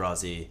Kennedy,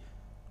 Brazzi.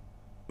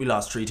 We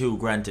lost 3-2,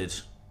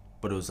 granted,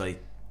 but it was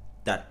like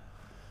that.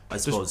 I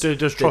suppose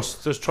there's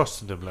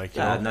trust in them, like,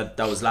 you know? And that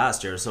was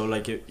last year. So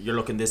like you're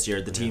looking this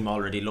year, the team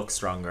already looks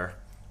stronger,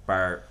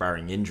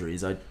 barring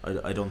injuries. I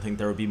don't think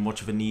there would be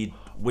much of a need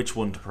which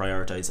one to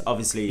prioritise.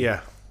 Obviously,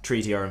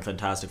 Treaty are in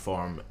fantastic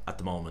form at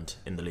the moment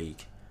in the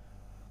league,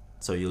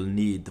 so you'll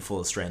need the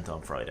full strength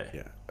on Friday.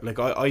 Yeah, like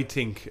I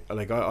think,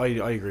 like I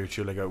agree with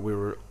you. Like I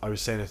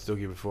was saying it to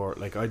Dougie before.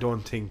 Like I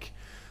don't think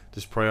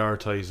this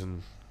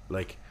prioritising,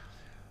 like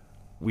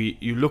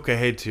you look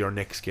ahead to your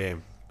next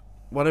game,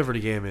 whatever the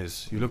game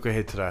is. You look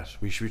ahead to that.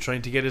 We should be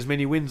trying to get as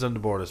many wins on the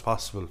board as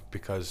possible,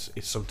 because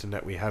it's something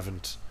that we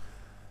haven't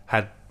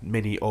had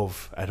many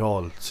of at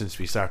all since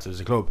we started as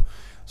a club.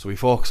 So we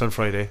focus on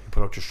Friday,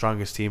 put out your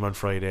strongest team on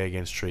Friday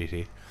against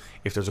Treaty.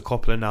 If there's a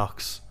couple of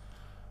knocks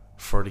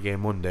for the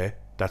game Monday,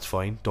 that's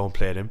fine, don't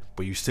play them,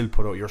 but you still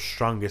put out your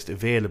strongest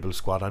available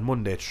squad on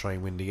Monday to try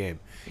and win the game.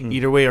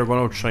 Either way, you're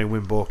going out to try and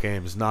win both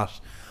games.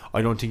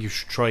 I don't think you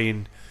should try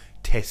and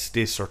test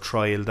this or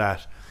trial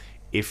that.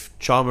 If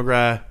Sean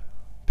McGrath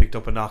picked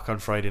up a knock on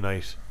Friday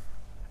night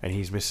and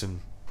he's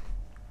missing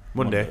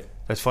Monday,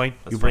 that's fine.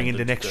 That's you bring fine. in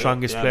the next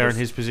strongest player in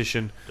his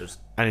position, There's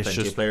and it's plenty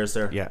just of players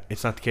there. Yeah,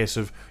 it's not the case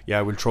of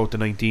we'll throw out the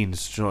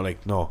 19s. You know,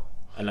 like no,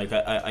 And like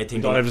I think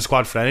we don't have the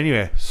squad for that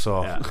anyway.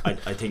 So yeah,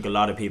 I think a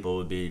lot of people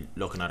would be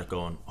looking at it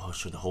going, oh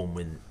sure, the home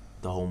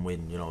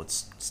win, you know,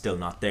 it's still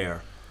not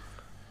there.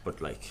 But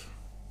like,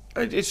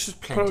 it's just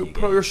put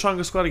Plenty out your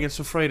strongest squad against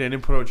them Friday, and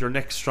then put out your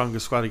next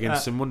strongest squad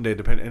against them Monday.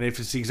 And if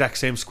it's the exact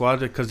same squad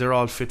because they're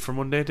all fit for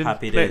Monday, then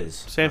Happy play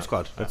days. same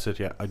squad. That's it.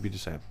 Yeah, I'd be the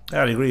same.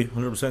 Yeah, I agree,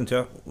 100%.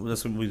 Yeah,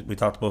 that's what we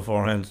talked about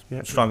beforehand.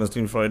 Yeah. Strongest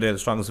team Friday, the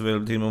strongest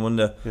available team on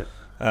Monday.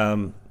 Yeah.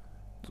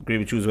 Agree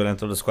with you as well.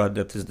 Enter the squad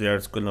depth is there.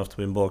 It's good enough to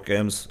win both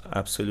games.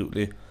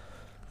 Absolutely.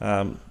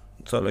 So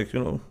like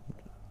we'll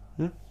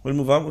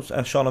move on with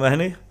Sean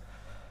O'Mahony.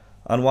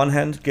 On one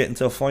hand, getting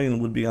to a final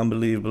would be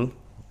unbelievable,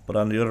 but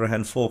on the other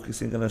hand,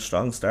 focusing on a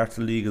strong start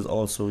to the league is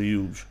also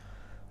huge.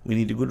 We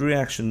need a good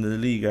reaction to the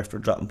league after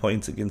dropping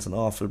points against an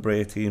awful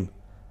Bray team.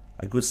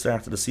 A good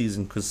start to the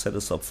season could set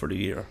us up for the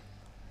year.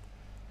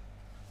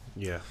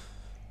 Yeah.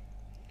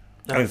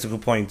 I think it's a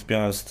good point, to be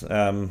honest.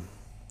 A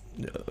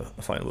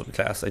final would be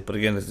class, like, but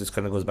again, it just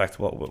kind of goes back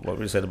to what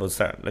we said about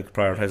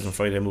prioritising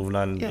Friday, moving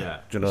on. Yeah.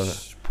 Do you know,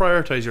 Just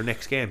prioritise your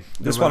next game.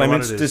 this no one matter I'm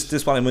what it is.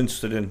 this one I'm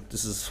interested in.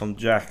 This is from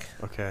Jack.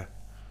 Okay.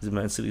 He's a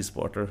Man City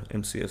supporter,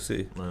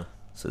 MCFC. Yeah.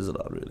 Says it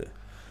all really.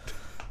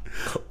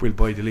 We'll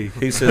buy the league.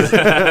 He says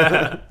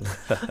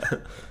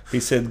he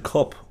said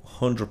cup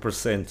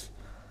 100%.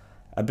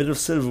 A bit of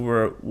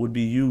silverware would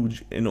be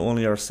huge in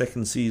only our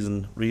second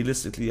season.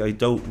 Realistically, I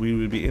doubt we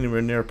will be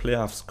anywhere near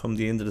playoffs come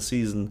the end of the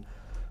season,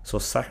 so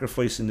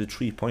sacrificing the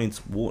 3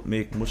 points won't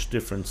make much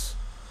difference.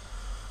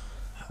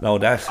 Now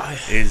that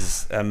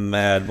is a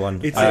mad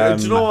one. It's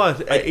do you know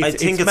what? I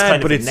think it's mad, kind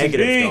of but a it's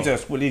negative.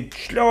 Jesus, will you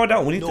slow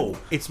down? We need to.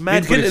 It's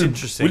mad, but it's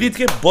interesting. We need to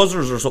get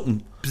buzzers or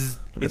something.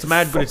 It's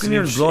mad, but it's fucking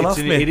ears blown off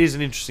me. it is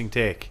an interesting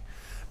take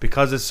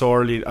because it's so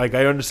early. Like,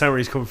 I understand where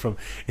he's coming from.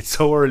 It's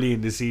so early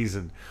in the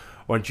season.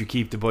 Why don't you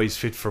keep the boys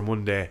fit for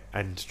Monday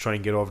and try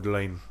and get over the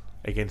line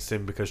against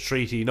them? Because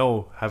Treaty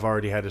have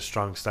already had a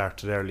strong start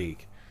to their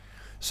league,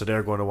 so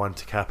they're going to want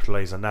to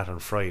capitalise on that on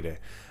Friday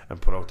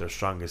and put out their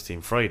strongest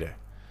team Friday.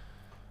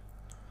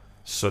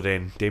 So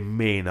then they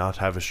may not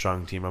have a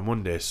strong team on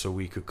Monday, so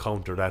we could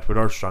counter that with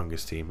our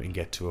strongest team and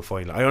get to a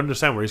final. I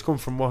understand where he's coming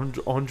from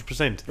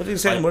 100%. What are you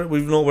saying?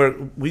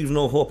 We've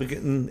no hope of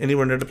getting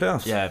anywhere near the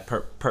playoffs. Yeah,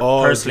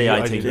 Oh, personally, I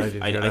I think didn't hear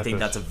that I think bit.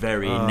 that's a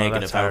very Oh,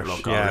 negative that's harsh.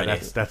 outlook Yeah,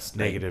 already. that's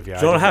negative. Yeah, Do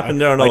you know what happened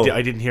there now?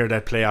 I didn't hear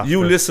that playoff.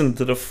 You listened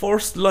to the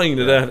first line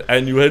of that,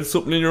 and you had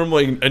something in your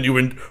mind, and you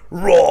went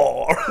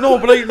raw. No,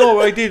 but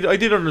I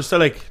did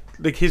understand.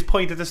 Like his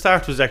point at the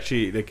start was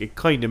actually like it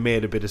kind of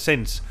made a bit of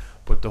sense.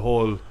 But the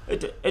whole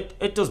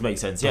It does make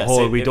sense. the Yeah,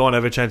 whole we don't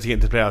have a chance to get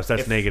into the playoffs.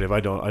 That's if- negative. I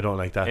don't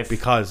like that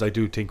because I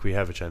do think we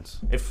have a chance.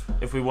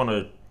 If we won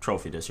a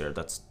trophy this year,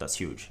 that's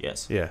huge.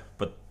 Yes. Yeah.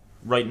 But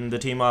writing the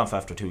team off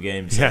after 2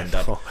 games, Yeah, and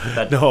no.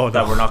 that No.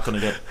 we're not going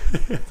to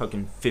get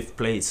fucking 5th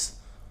place.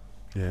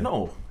 Yeah.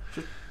 No,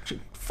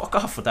 fuck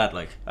off with that.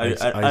 Like I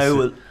I see-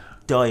 will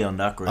die on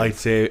that grave. I'd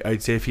say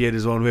if he had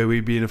his own way,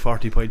 we'd be in a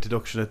 40-point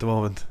deduction at the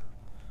moment.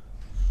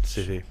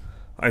 City.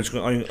 When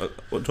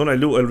I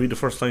loot, I'll read the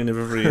first line of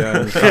every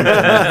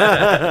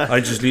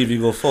I just leave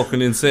you go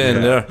fucking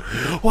insane there.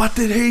 What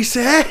did he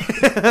say?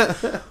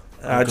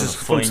 Just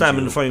from find Sam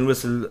in you. the final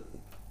whistle,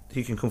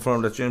 he can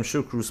confirm that James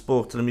Shukru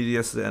spoke to the media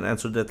yesterday and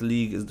answered that the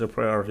league is their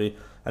priority.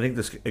 I think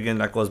this again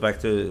that goes back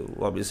to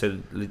what we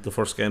said. The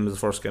first game is the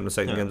first game, the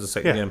second game is the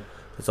second game.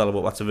 It's all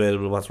about what's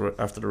available, what's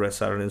after the rest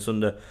Saturday and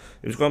Sunday.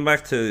 It was going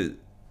back to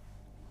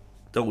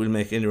that we'll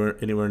make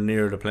anywhere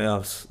near the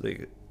playoffs.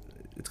 Like,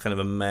 it's kind of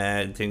a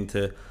mad thing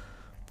to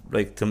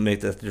make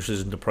that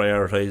decision to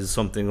prioritise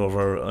something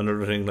over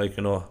another thing. Like,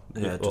 you know,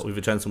 we've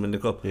a chance to win the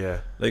cup. Yeah.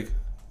 Like,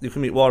 you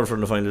can meet Waterford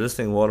in the final of this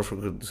thing.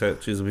 Waterford could say,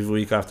 "Geez, we've a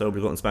week after we'll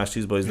be going to smash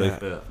these boys." Yeah.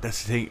 Like,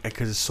 That's the thing,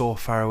 because it's so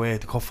far away.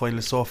 The cup final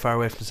is so far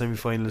away from the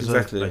semi-final as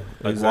exactly. well.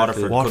 Like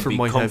Exactly. Waterford could be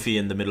might comfy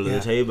in the middle of Yeah.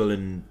 the table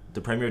in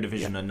the Premier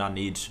Division and not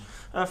need.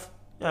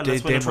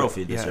 Let's win a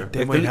trophy this year. They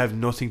Like, might the- have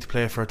nothing to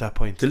play for at that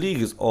point. The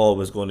league is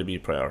always going to be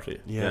priority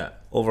Yeah.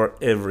 over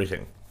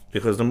everything,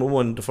 because number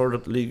one, the further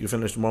the league you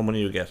finish, the more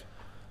money you get.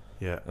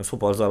 Yeah. And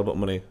football is all about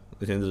money.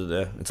 At the end of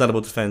the day, it's not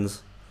about the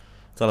fans.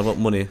 It's all about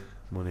money.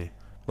 Money.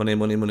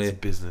 Money. It's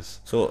business.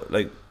 So,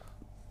 like,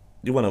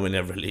 you want to win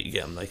every league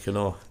game, like, you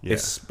know, Yeah.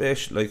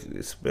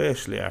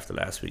 especially after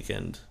last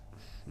weekend,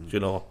 you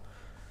know,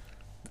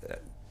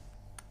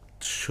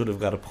 should have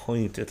got a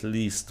point at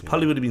least.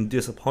 Probably would have been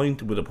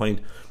disappointed with a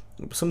point.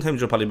 Sometimes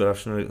you're probably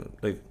better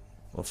like,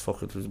 oh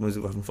fuck it, we might as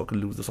well go fucking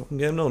lose the fucking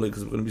game now, like,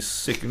 because we're going to be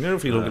sick in here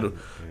if you don't get it.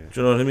 Do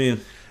you know what I mean?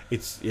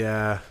 It's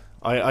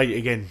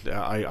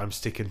I'm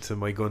sticking to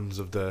my guns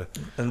of the.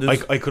 And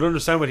I could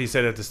understand what he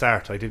said at the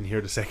start. I didn't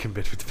hear the second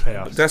bit with the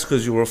playoffs. that's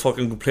because you were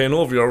fucking playing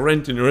over your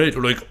rent in your head.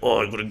 You're like,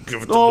 oh, I'm gonna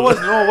give it. No, it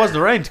wasn't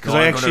a rant because No,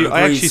 I I'm actually, gonna I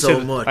agree actually so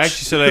said, much. I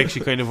actually said, I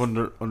actually kind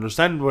of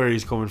understand where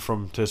he's coming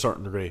from to a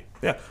certain degree,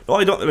 Yeah, no,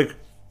 I don't like.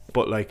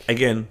 but like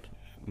Again,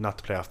 not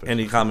the playoff bit.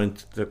 any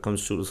comment that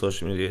comes through the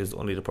social media is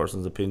only the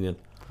person's opinion.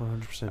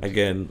 100%.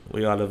 Again,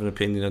 we all have an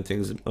opinion on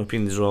things.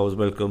 Opinions are always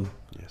welcome.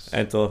 Yes.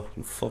 Anto,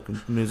 you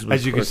fucking miserable.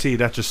 As you can prick. see,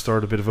 that just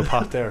stirred a bit of a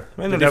pot there.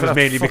 Man, But they that fell was off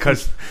mainly fucking-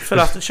 because fell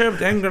off the chair with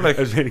the anger. Like,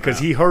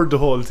 he heard the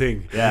whole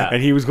thing, Yeah.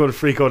 and he was going to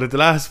freak out at the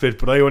last bit.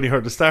 But I only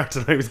heard the start,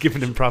 and I was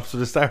giving him props for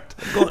the start.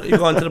 you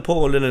go onto the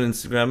poll in on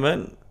Instagram,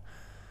 man.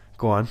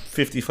 Go on.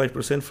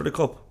 55% for the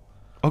cup.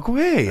 Oh, go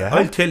away, yeah.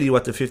 I'll tell you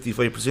what the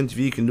 55% of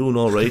you can do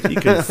now, right? You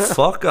can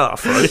fuck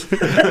off,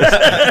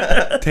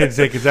 right? 10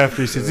 seconds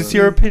after he says, it's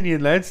your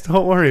opinion, lads,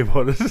 don't worry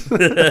about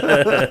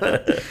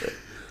it.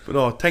 But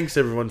no, thanks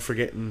everyone for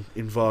getting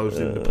involved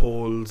in the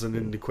polls and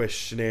in the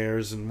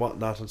questionnaires and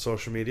whatnot on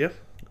social media.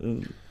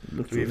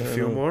 Look Do we have a through few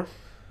here now. more?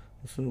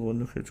 Let's have one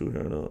look through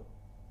here now.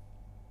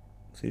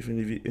 See if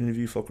any of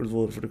you fuckers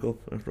voted for the cup.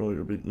 After all,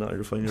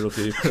 you're fine, you're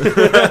okay.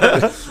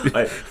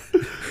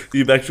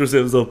 You backed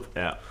yourselves up.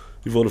 Yeah.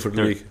 You voted for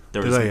the league.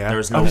 There's Did I, yeah?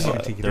 there's I no was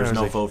even thinking there's there, I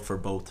no was like- vote for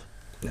both.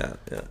 Yeah.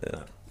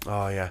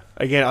 Oh yeah.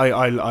 Again,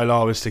 I'll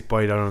always stick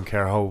by it. I don't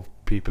care how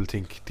people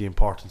think the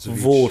importance of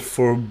Vote each.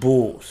 for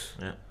both.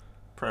 Yeah.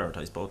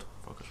 Prioritize both.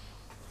 Fuck it.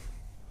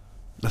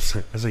 That's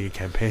like a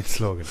campaign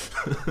slogan.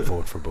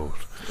 Vote for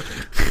both.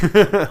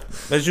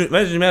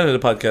 Imagine man in the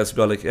podcast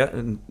be all like, yeah,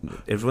 and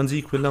everyone's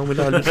equal now.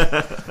 We'll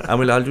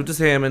all do the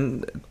same.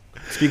 And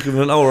speak of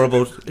an hour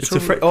about It's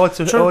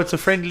a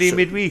friendly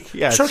midweek.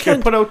 Yeah, Sure it's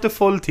can. put out the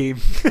full team.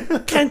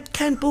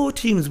 Can't both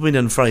teams win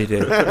on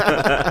Friday?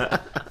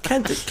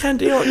 Can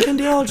they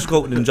all just go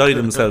out and enjoy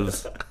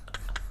themselves?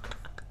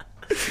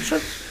 Sure.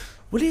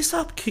 Will you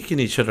stop kicking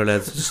each other,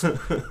 lads? Just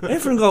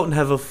everyone go out and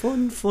have a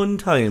fun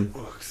time.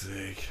 Fuck's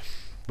sake.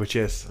 But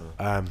yes,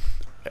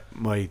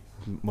 my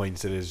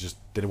mindset is just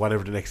that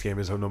whatever the next game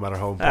is, no matter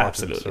how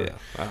important or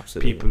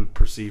Absolutely. people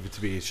perceive it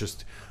to be, it's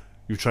just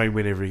you try and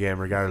win every game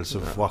regardless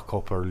of what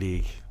cup or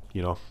league.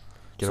 You know,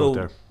 get out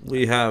there.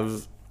 We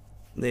have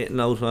Nathan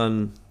out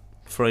on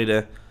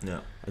Friday.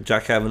 Yeah.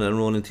 Jack Kavanagh and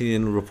Ronan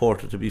Teagan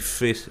reported to be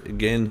fit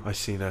again. I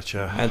seen that.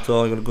 Yeah. And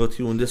so I'm going to go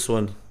to you on this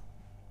one.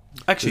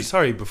 Actually,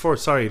 sorry for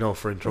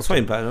interrupting. It's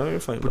fine, Pat. No, you're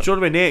fine. But you know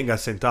the way Nathan got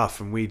sent off,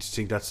 and we just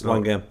think that's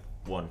one game.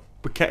 One.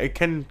 But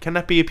can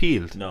that be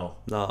appealed? No.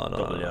 No.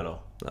 Double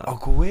yellow. Oh,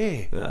 go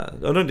away. Yeah,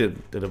 I don't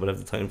think they would have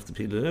the time to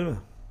appeal it anyway.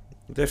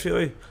 The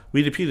FAI,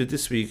 we'd appeal it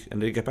this week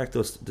and they get back to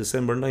us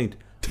December 9th,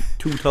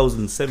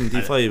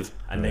 2075.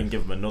 And then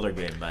give him another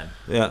game, man.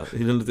 Yeah,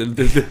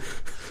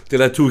 they'll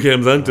have 2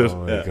 games onto it.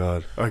 Oh my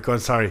god. Alright, go on,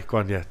 sorry. Go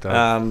on, yeah.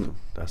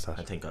 That's I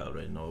that. think I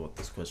already know what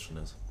this question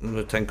is.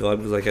 Thank God,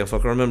 because I can't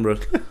fucking remember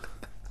it.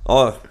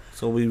 Oh,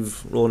 so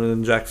we've Ronan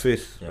and Jack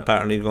fit. Yeah.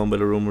 Apparently, gone by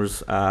the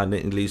rumours.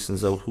 Nathan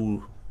Gleeson's out.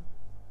 Who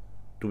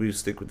do we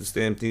stick with the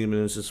same team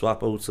and just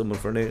swap out someone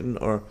for Nathan,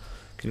 or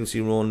can you see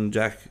Ronan and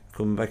Jack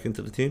coming back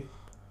into the team?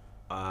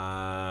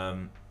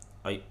 I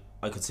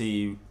could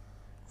see.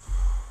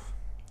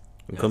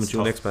 I'm Yeah, coming it's to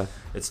you tough. next, man.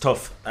 It's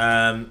tough.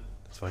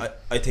 It's fine.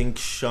 I think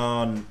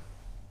Sean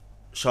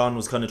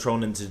was kind of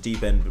thrown into the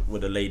deep end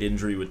with a late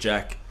injury with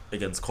Jack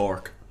against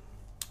Cork.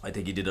 I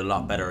think he did a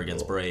lot better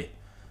against Bray.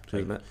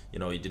 Cheers, mate. You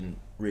know, he didn't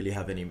really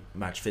have any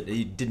match fit.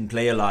 He didn't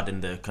play a lot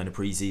in the kind of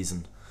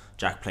pre-season.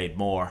 Jack played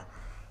more.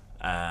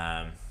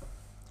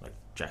 Like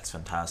Jack's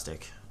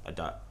fantastic. I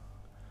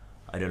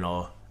don't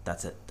know.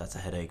 That's a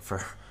headache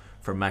for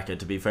Macca.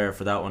 To be fair,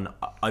 for that one,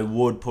 I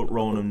would put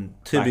Ronan.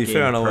 To back be in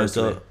fair, now,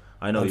 personally.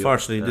 I know.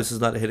 unfortunately, this is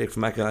not a headache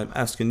for Macca. I'm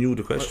asking you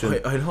the question.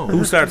 I know.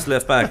 Who starts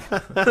left back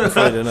on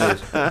Friday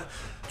night? Do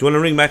you want to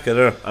ring Macca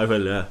there? I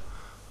will.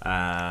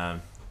 Yeah.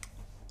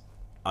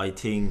 I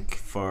think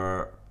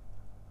for.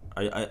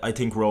 I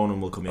think Ronan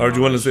will come in. Or do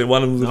you want to say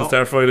one of them's going No. to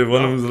start Friday,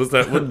 one of them's going to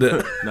start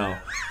Monday? No.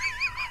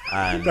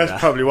 And That's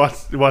probably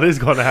what is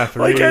going to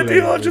happen. Why can't they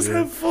really. all just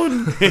have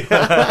fun?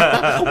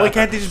 Why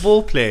can't they just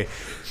both play?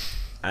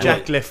 and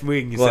Jack left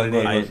wing Go instead on, of go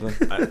on,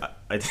 Nathan. go on.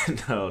 I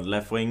didn't know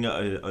left wing.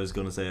 I was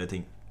going to say I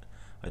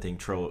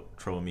think throw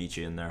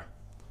Amici in there,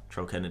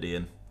 throw Kennedy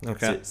in.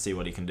 Okay. See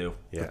what he can do.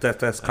 Yeah.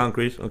 That's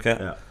concrete. Okay.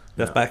 Yeah.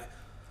 Left back.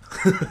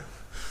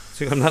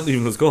 See, I'm not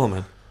leaving us go,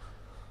 man.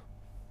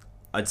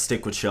 I'd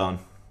stick with Sean.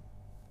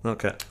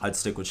 Okay. I'd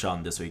stick with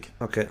Sean this week.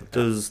 Okay.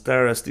 Does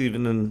Dara,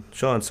 Stephen, and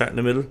Sean start in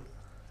the middle,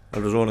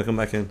 or does Rona come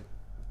back in?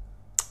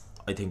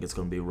 I think it's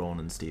going to be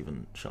Ronan,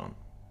 Stephen, Sean.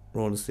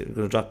 Rona, Stephen,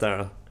 going to drop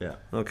Dara. Yeah.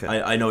 Okay.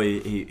 I know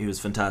he was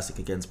fantastic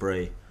against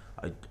Bray.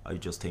 I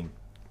just think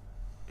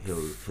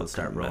he'll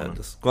start Ronan.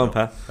 Madness. Go on, No.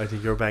 Pat. I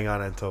think you're bang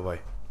on, Anto boy.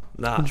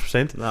 Nah.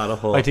 100%. Nah, the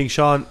whole. I think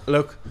Sean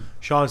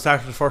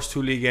started the first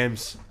 2 league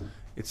games.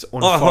 It's Oh,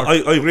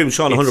 unfortunate. I agree with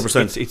Sean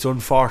 100%. It's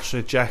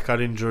unfortunate Jack got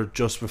injured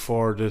just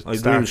before the I agree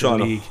start with of Sean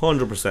the league.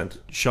 100%.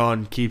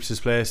 Sean keeps his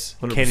place.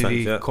 100%, Kennedy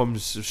yeah.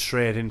 comes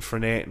straight in for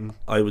Nathan,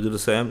 I would do the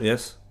same,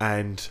 yes.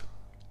 and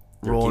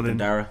They're keeping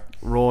Dara.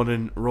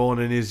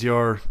 Ronan is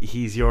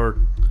he's your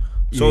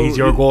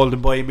golden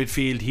boy in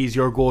midfield. He's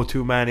your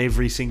go-to man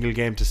every single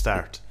game to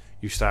start.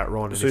 You start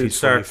Ronan So if you he's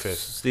fully start fit.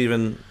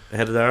 Stephen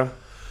ahead of Dara.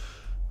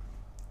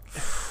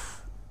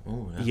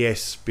 Oh, yeah.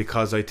 Yes,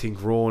 because I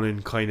think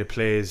Ronan kind of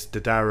plays the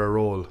Dara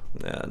role,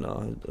 Yeah,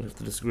 no, I have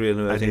to disagree. I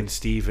and then think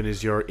Stephen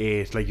is your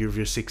 8, like you have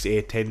your 6,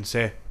 8, 10,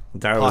 say.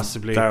 Dara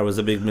possibly. Dara was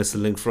a big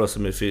missing link for us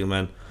in midfield,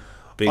 man.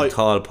 Big,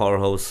 tall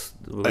powerhouse.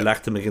 We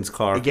lacked him against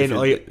Cork. Again,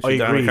 if I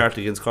Darren agree.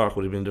 McCarthy against Cork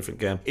would have been a different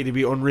game. It'd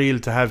be unreal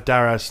to have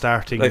Dara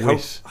starting Like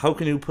with. how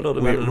can you put out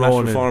a with match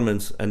Ronan.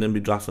 performance and then be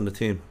dropped from the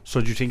team?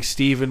 So do you think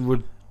Stephen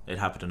would? It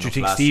happened enough Do you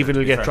think last year, Stephen to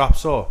will be get fair. dropped?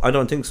 So I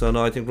don't think so.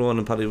 No, I think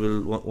Ronan probably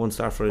will one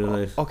start Friday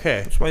night.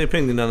 okay. That's my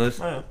opinion on it.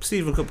 Oh, yeah.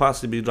 Stephen could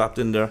possibly be dropped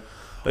in there.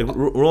 Like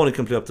Ronan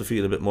can play up the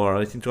field a bit more.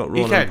 I think Ronan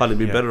can, will probably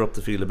be yeah. better up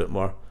the field a bit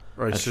more.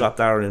 Right, And so- drop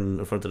Dara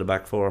in front of the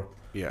back four.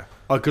 Yeah,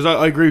 because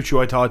I agree with you.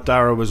 I thought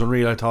Dara was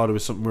unreal. I thought it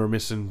was something we were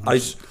missing.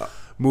 Just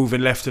moving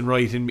left and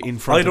right in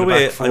front Either of the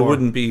way, back four. I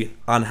wouldn't be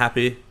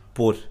unhappy,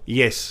 but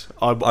Yes,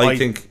 I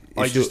think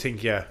I if just you-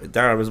 think yeah,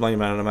 Dara was my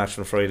man on the match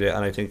on Friday,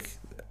 and I think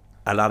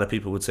a lot of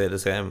people would say the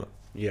same.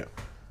 yeah.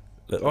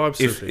 That Oh,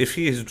 absolutely. If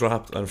he is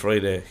dropped on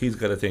Friday, he's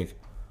got to think,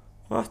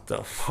 what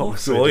the fuck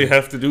so do I it is.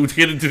 have to do to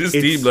get into this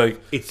team? Like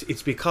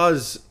it's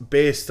because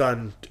based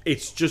on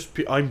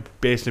I'm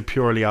basing it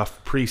purely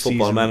off pre-season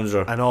Football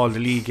Manager. and all the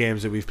league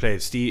games that we've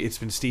played. It's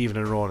been Stephen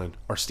and Ronan,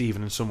 or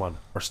Stephen and someone,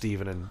 or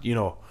Stephen and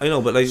I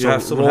know, but like you So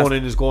have someone.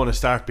 Ronan is going to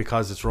start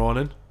because it's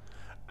Ronan,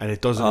 and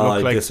it doesn't I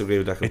look like disagree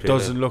with that it completely.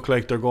 doesn't look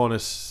like they're going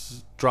to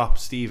drop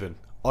Stephen.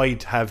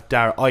 I'd have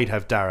Dara.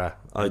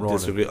 I and Ronan.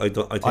 disagree. I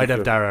don't. I think I'd have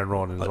you're- Dara and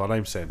Ronan is what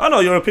I'm saying. I know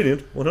your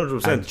opinion,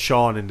 100%. And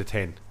Sean in the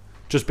 10,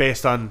 just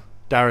based on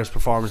Dara's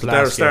performance So last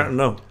Dara's game. starting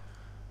now.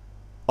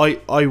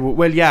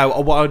 Well, yeah.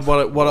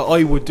 What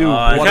I would do. You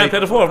what can't I- play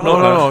the four,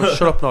 no.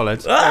 Shut up, no,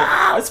 lads.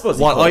 I suppose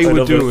you What could. I would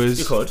love do it. is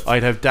You could.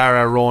 I'd have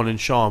Dara, Ronan,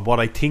 Sean. What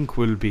I think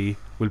will be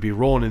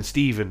Ronan,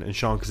 Stephen, and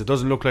Sean, because it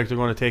doesn't look like they're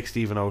going to take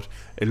Stephen out.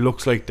 It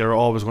looks like they're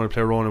always going to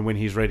play Ronan when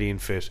he's ready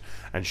and fit,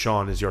 and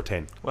Sean is your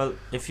 10. Well,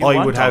 if you I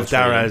want would have all three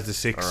Dara in, as the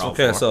 6. or all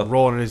Okay, four. so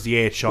Ronan is the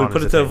 8. Sean we'll put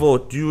is it the to a 10.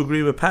 vote. Do you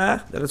agree with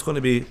Pa that it's going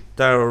to be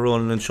Dara,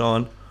 Ronan, and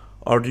Sean,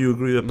 or do you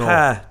agree with No.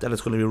 Pa that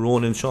it's going to be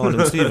Ronan, Sean,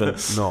 and Stephen?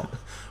 No.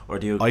 Or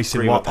do you I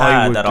said agree what with I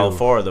Pat would that all do.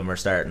 4 of them are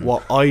starting?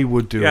 What I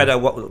would do. Yeah,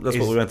 that's what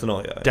Is we want to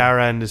know. Yeah,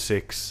 Dara and the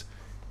 6,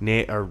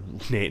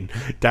 Nathan,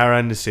 Dara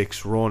and the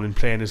 6, Ronan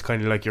playing is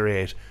kind of like your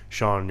 8,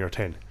 Sean your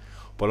 10.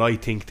 But I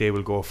think they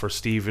will go for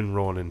Stephen,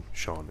 Ronan,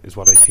 Sean is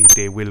what I think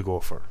they will go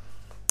for.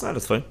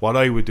 that's fine. What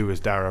I would do is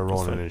Dara, That's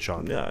Ronan, fine. and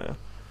Sean. Yeah.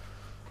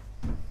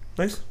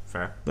 Nice,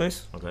 Fair.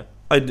 nice. Okay.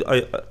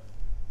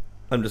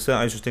 I'm just saying.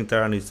 I just think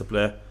Dara needs to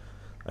play.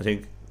 I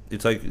think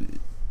it's like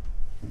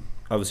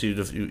obviously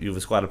you've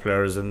a squad of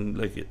players, and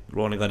like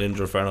Ronan got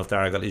injured. Fair enough.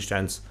 Dara got his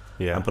chance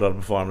Yeah. and put out a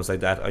performance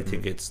like that. I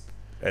think it's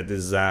a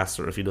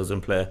disaster if he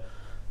doesn't play.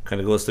 Kind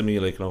of goes to me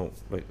like,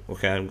 like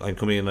okay, I'm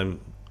coming in, I'm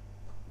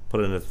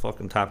putting in a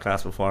fucking top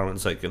class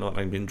performance, like and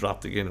I'm being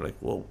dropped again. Like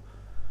whoa,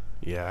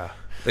 Yeah.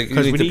 like you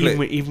Because need to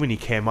play. even when he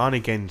came on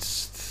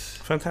against.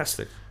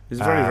 Fantastic. He's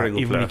a very very good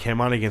even player. when he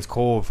came on against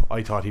Cove,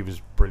 I thought he was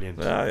brilliant.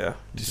 Yeah. To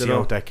You see know?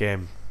 out that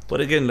game.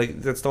 But again,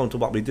 like that's down to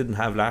what we didn't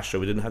have last year.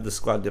 We didn't have the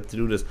squad depth to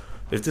do this.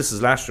 If this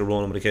is last year,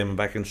 Ronan would have came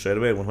back in straight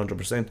away,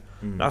 100%.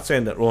 Not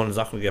saying that Ronan's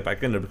not going to get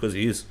back in there, because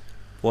he is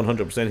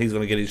 100%. He's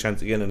going to get his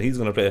chance again, and he's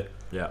going to play.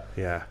 Yeah.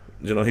 Yeah.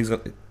 You know, he's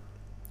going.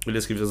 Well,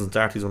 if he doesn't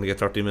start, he's going to get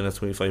 30 minutes,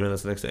 25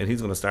 minutes the next day, and he's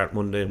going to start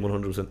Monday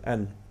 100%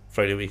 and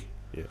Friday week.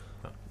 Yeah.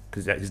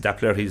 Because he's that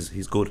player. He's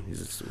good.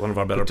 He's one of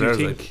our better But do you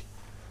players. think?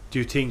 Do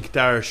you think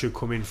Dara should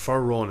come in for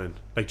Ronan?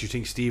 Like, do you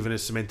think Stephen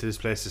has cemented his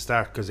place to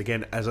start? Because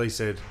again, as I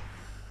said,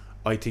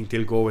 I think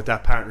they'll go with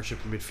that partnership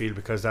in midfield,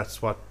 because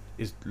that's what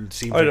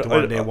seems like the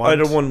one they want.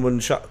 Either one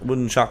wouldn't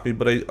shock me,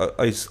 but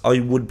I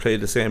would play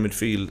the same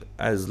midfield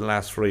as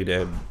last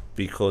Friday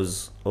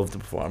because of the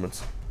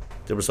performance.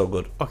 They were so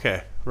good.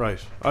 Okay,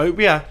 right.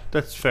 Yeah,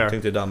 that's fair. I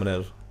think they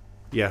dominated.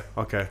 Yeah,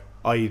 okay.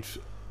 I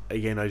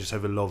just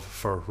have a love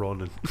for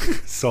Ronan,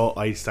 so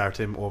I start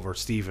him over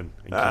Stephen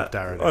and keep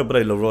Dara. there. But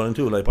I love Ronan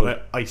too. Like,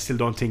 But I still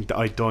don't think that.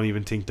 I don't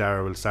even think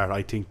Dara will start.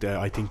 I think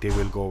they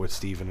will go with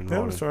Stephen and yeah,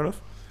 Ronan. that's fair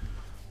enough.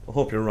 I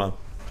hope you're wrong.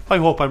 I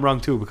hope I'm wrong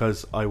too,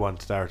 because I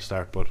want Dara to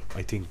start, but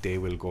I think they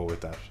will go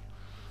with that.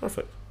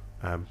 Perfect.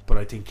 But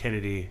I think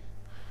Kennedy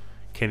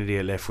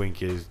at left wing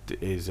is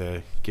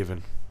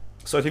given.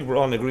 So I think we're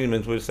all in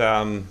agreement with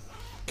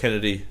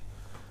Kennedy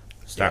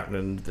starting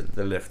in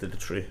the left of the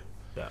tree.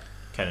 Yeah.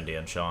 Kennedy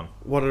and Sean.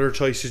 What other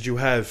choices do you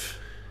have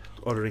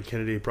other than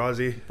Kennedy?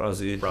 Brazzi?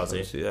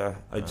 Brazzi. Yeah.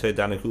 I'd say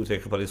Danny Kute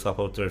could probably swap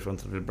out there in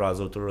front of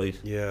Braz out the right.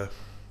 Yeah.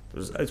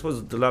 I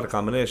suppose there's a lot of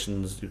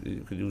combinations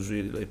you could use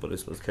really, like, but I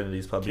suppose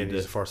Kennedy's probably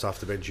Kennedy's the the first off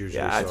the bench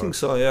usually. yeah, I so- think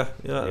so. Yeah.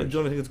 Yeah. I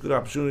don't think it's a good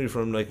opportunity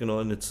for him. Like, you know,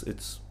 and it's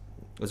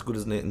as good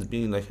as Nathan's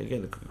been. Like,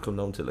 again, it could come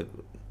down to like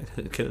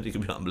Kennedy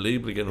could be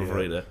unbelievable again on Yeah.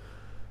 Friday,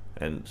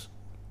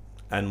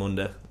 and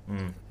Monday,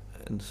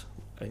 and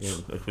again,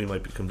 like, we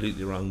might be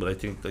completely wrong, but I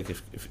think like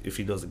if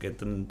he doesn't get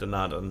the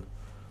nod on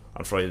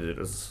Friday,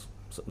 there's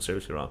something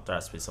seriously wrong. There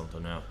has to be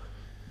something now.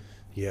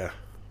 Yeah,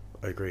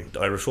 I agree. The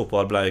Irish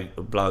football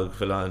blog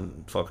fell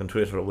on fucking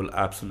Twitter will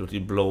absolutely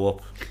blow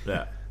up.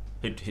 Yeah,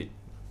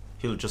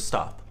 he'll just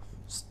stop.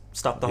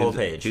 Stop the whole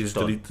page. He'll just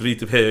Done. delete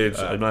the page.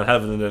 I'm not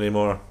having it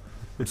anymore.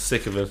 I'm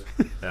sick of it.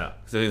 Yeah.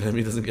 So anytime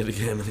he doesn't get a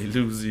game and he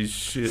loses his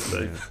shit.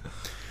 Like,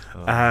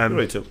 Um,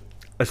 right too.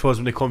 I suppose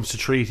when it comes to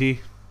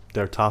Treaty,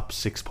 they're top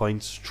 6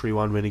 points.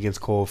 3-1 win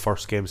against Cove,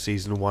 first game of the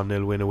season.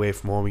 1-0 win away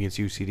from home against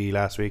UCD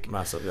last week.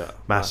 Massive, yeah.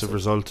 Massive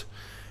result.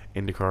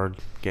 Indicard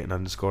getting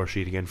on the score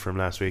sheet again from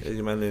last week.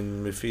 Your man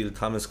in midfield,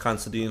 Thomas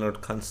Constantine or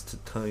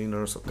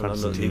something.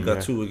 Constantine, He got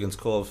yeah. 2 against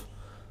Cove.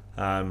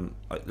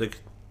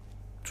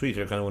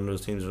 Treaty are kind of one of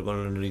those teams that are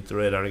going underneath the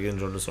radar again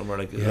during the summer.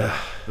 Like, Yeah.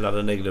 a lot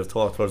of negative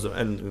thought towards them,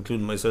 and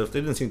including myself. They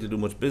didn't seem to do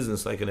much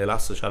business. Like, and they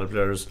lost a shot of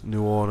players,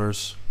 New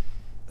owners.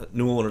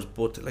 new owners,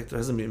 but like there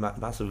hasn't been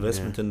massive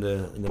investment in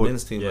the But-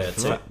 men's team. Yeah, like, it's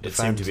you know. like- it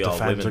seemed to be the all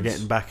fans are women's.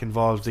 getting back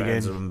involved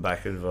Fans again. are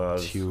back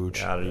involved. It's huge.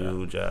 Yeah,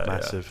 huge. Yeah,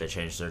 Massive. They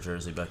changed their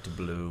jersey back to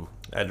blue.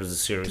 Yeah. There's a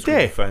serious Did group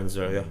they? of fans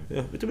there. Yeah,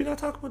 yeah. Did we not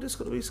talk about this a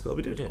couple of weeks ago?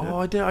 We did. We did. Oh,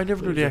 I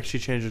never knew they actually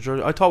changed the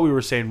jersey. I thought we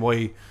were saying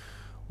why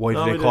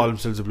No, do we they call didn't.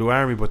 themselves the Blue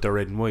Army, but they're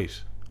red and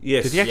white?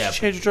 Yes. Did they actually Yeah,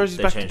 change the but jerseys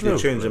they back to changed blue?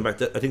 They changed them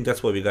back. I think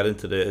that's why we got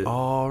into the.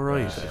 Oh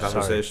right, The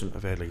conversation. Sorry,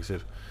 I've had like I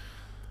said.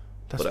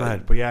 That's But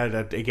mad, but yeah,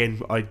 that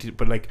again, I did.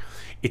 But like,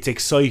 it's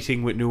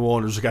exciting with new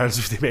owners, regardless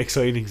if they make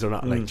signings or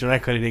not. Like, do you know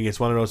that kind of thing? It's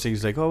one of those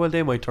things like, oh well,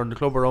 they might turn the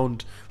club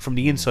around from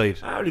the inside.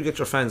 How do you get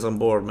your fans on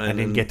board, man? And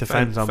then get the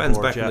fans on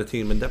board, back yeah. in the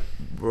team, and that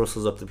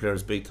rustles up the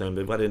players big time.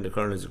 They've got in the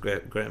Kern is a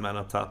great man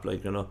up top,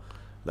 like, you know,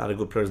 a lot of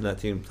good players in that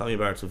team. Tommy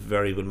Barrett's a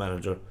very good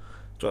manager.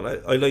 John,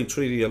 I like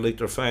Treaty. I like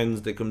their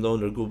fans. They come down,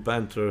 they're good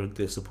banter.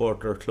 They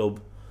support their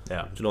club.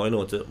 Yeah. You know, I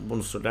know it's a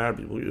Munster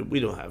derby. We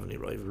don't have any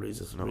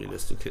rivalries,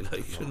 realistically.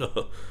 Like, you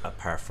know,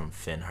 Apart from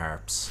Finn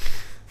Harps.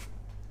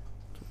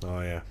 Oh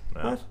yeah,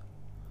 what?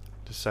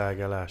 the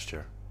saga last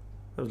year.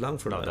 That was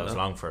Longford. No, that was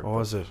Longford. Oh,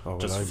 was it? Oh,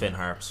 Just well, Finn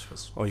Harps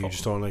was. Oh, you fucking-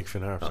 just don't like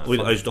Finn Harps. I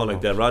just don't like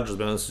Dave Rogers, to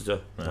be honest with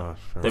you. Oh,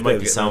 fair They enough. might be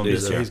Getting sound on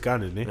this these, year. He's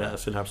gone, isn't he? Yeah,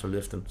 Finn Harps are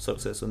lifting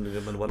success under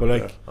him and what. But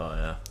like, Oh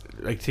yeah.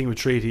 like thing with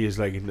Treaty is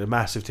like the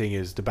massive thing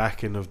is the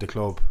backing of the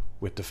club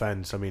with the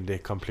fans. I mean, they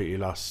completely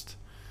lost.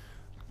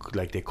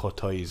 Like they cut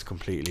ties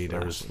completely.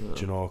 There's,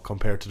 you know,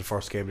 compared to the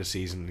first game of the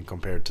season and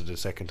compared to the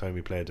second time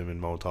we played them in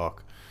Mount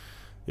Hawk,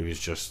 it was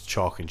just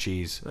chalk and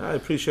cheese. I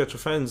appreciate your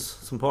fans.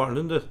 It's important,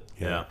 isn't it?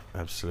 Yeah.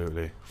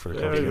 Absolutely. For the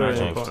Very, club. very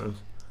Imagine. important.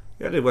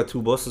 Yeah, they've got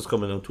 2 buses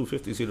coming out,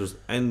 250 seaters,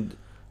 and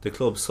the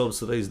club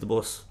subsidised the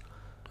bus.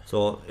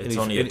 So It's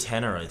only a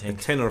tenner, I a think.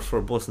 tenner for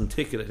a bus and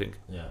ticket, I think.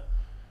 Yeah.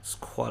 It's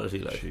quality,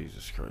 like.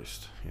 Jesus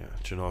Christ. Yeah.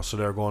 Do you know, so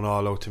they're going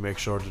all out to make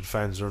sure that the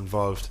fans are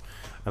involved.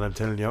 And I'm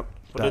telling you,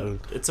 But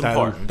it's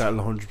important. That'll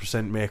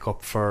 100% make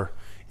up for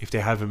if they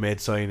haven't made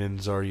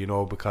signings, or, you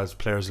know, because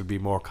players will be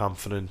more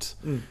confident.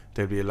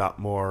 They'll be a lot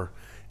more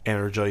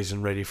energised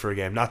and ready for a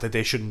game. Not that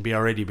they shouldn't be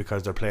already,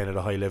 because they're playing at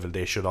a high level.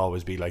 They should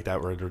always be like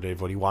that, where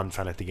they've only one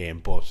fan at the game.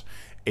 But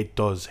it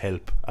does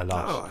help a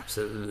lot Oh,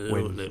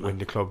 absolutely. when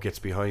the club gets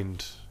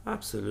behind.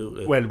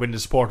 Absolutely. Well, when the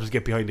supporters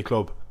get behind the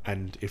club,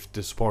 and if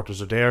the supporters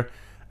are there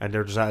and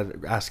they're just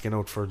asking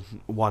out for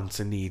wants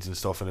and needs and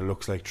stuff, and it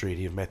looks like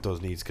Treaty have met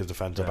those needs because the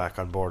fans are back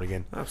on board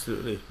again.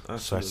 Absolutely.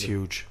 So that's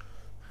huge.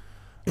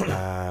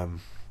 I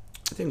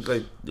think,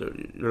 like,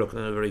 you're looking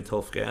at a very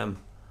tough game.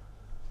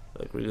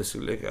 Like,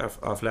 realistically,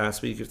 like, off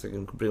last week, if they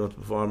can bring up the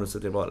performance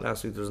that they brought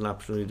last week, there's an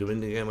opportunity to win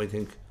the game, I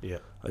think. Yeah.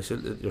 I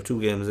said you're 2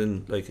 games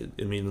in, like,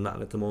 I mean,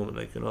 not at the moment,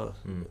 like, you know.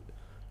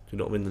 You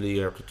don't win the league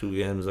after 2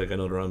 games, like, I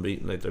know they're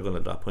unbeaten, like, they're going to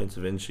drop points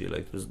eventually.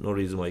 Like, there's no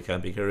reason why it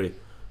can't be Kerry.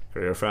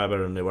 Kerry are far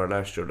better than they were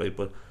last year, like,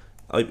 but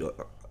I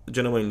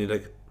genuinely,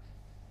 like,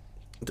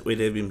 the way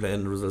they've been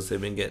playing, the results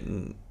they've been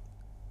getting,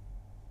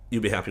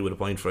 you'd be happy with a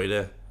point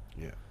Friday.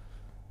 Yeah.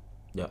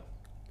 Yeah.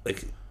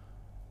 Like,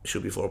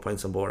 should be 4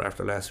 points on board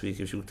after last week.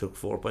 If you took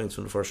 4 points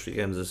from the first 3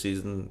 games of the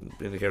season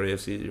in the Kerry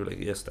FC, you're like,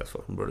 yes, that's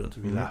fucking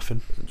brilliant. Be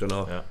laughing. Do you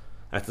know? Yeah.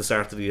 At the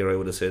start of the year, I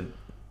would have said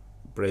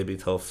Bray be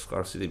tough,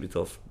 Scorsese be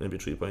tough, maybe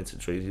 3 points in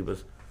Treaty,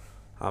 but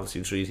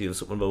obviously Treaty has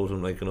something about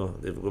them, like, you know,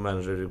 they've a good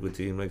manager, they've a good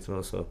team, like, you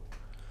know, so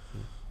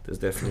there's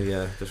definitely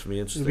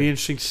interesting. It'll be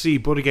interesting to see,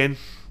 but again,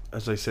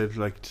 as I said,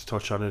 like, to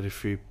touch on it,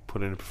 if we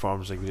put in a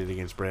performance like we did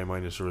against Bray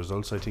minus the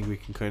results, I think we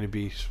can kind of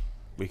beat.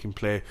 We can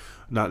play,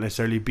 not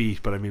necessarily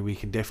beat, but I mean we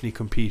can definitely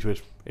compete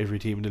with every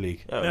team in the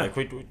league. Yeah, like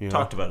we You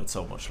talked about it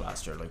so much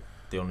last year. Like,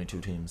 the only 2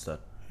 teams that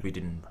we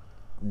didn't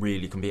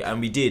really compete, and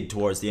we did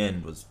towards the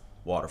end, was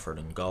Waterford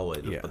and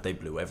Galway. Yeah. But they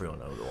blew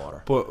everyone out of the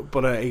water.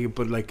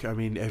 But like, I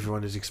mean,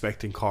 everyone is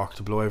expecting Cork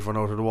to blow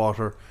everyone out of the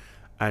water,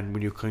 and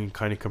when you can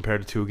kind of compare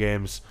the 2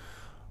 games,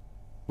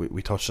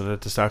 we touched on it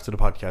at the start of the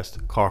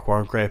podcast. Cork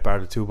weren't great, bar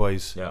the 2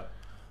 boys. Yeah.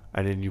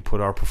 And then you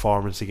put our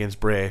performance against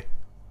Bray,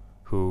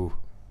 who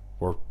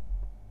were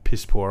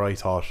piss poor, I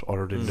thought,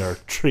 other than their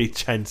 3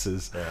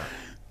 chances. Yeah.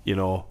 You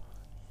know,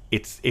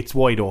 it's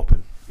wide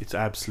open. It's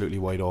absolutely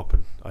wide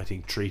open. I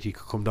think Treaty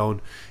could come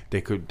down. They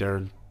could. They're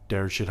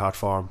in shit hot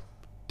form.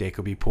 They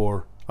could be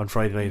poor on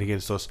Friday night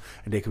against us,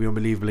 and they could be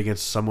unbelievable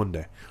against us on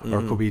Monday, or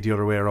it could be the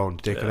other way around.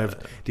 They could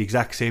have the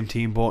exact same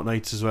team both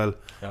nights as well,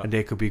 and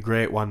they could be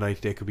great one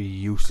night, they could be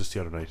useless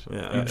the other night.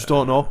 You just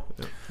don't know.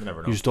 You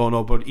never know. You just don't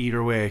know. But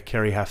either way,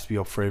 Kerry has to be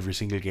up for every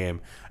single game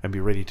and be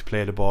ready to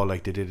play the ball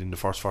like they did in the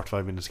first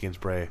 45 minutes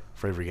against Bray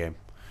for every game,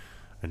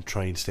 and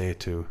try and stay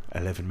to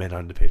 11 men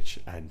on the pitch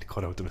and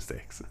cut out the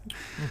mistakes.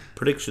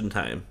 Prediction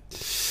time.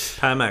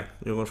 Mac,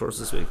 you're going first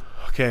this week.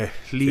 Okay,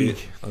 league.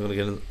 I'm going to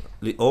get in.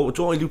 Oh,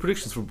 do you want to do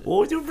predictions for?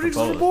 Oh, do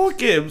predictions for both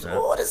games. Yeah.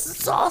 Oh, this is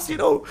sauce, you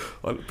know.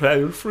 I'm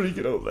playing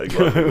freaking out like.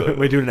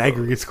 We're doing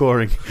aggregate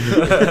scoring.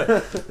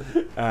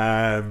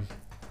 4-0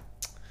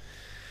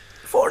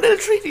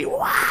 Treaty.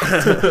 Wow.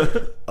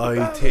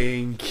 I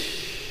think.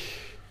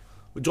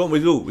 Do you want me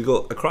to do? We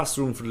go across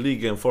the room for the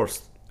league game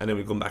first, and then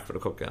we come back for the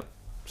cup game.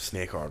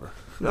 Snake order.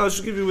 No, I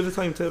should give you a bit of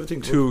time to have a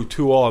think. 2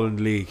 all in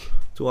the league.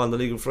 2 on the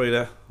league on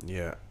Friday.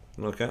 Yeah.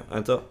 Okay,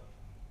 Anto.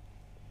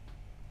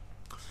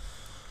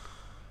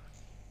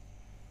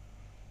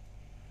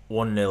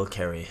 1-0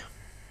 Kerry.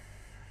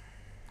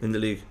 In the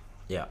league.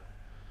 Yeah.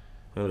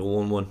 I'm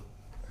going to go 1-1.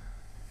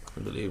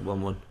 In the league,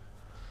 1-1.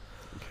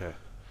 Okay.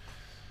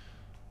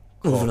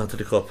 Moving on to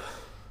the cup.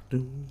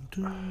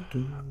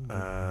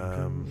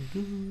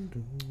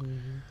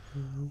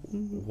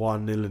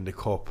 1-0 in the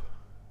cup,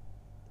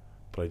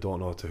 but I don't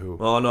know to who.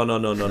 Oh no! No,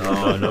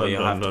 you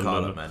have to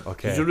call it, man.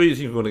 Okay. Did you really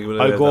think you're going to give it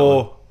away?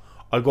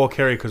 I'll go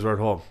Kerry because we're at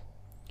home.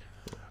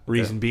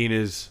 Reason being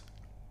is,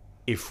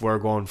 if we're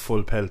going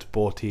full pelt,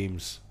 both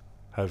teams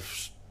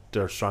have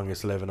their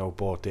strongest 11 out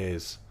both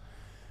days.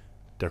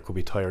 There could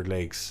be tired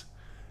legs.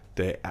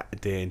 The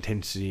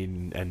intensity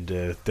and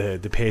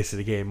the pace of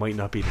the game might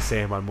not be the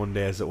same on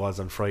Monday as it was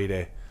on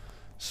Friday.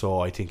 So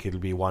I think it'll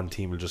be one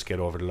team will just get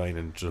over the line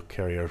and just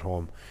carry it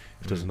home.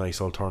 If there's a nice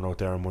old turnout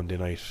there on Monday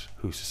night,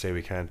 who's to say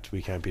we can't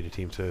be the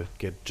team to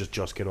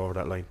just get over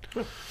that line?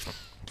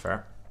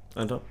 Fair.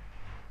 Anto?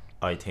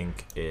 I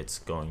think it's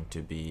going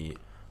to be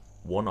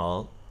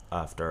 1-1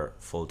 after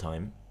full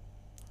time,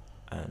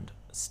 and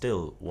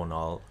still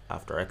 1-1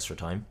 after extra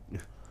time.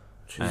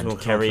 And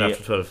Kerry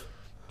after 12.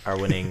 are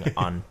winning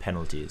on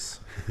penalties.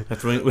 We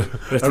have to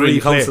ring the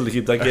council to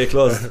keep that gate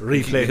closed.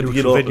 Replay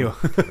neutral venue.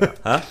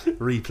 Huh?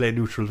 Replay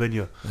neutral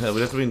venue. Yeah,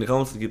 we have to ring the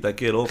council to keep that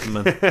gate open,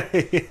 man.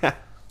 Yeah.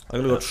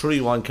 I'm going to go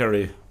 3-1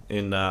 Kerry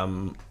in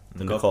the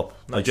cup.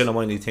 Nice. I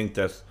genuinely think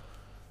that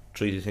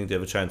Treaty think they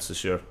have a chance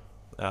this year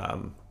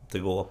to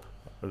go up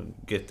or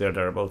get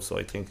thereabouts. So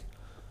I think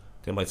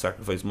they might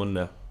sacrifice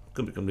Monday.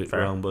 Could be completely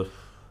wrong, but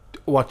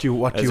What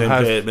you As in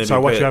have? maybe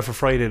Sorry, what play- you have for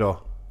Friday though?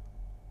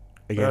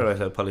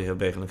 Again, I'll probably have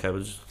bacon and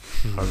cabbage.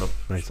 Turn up.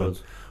 Nice So one.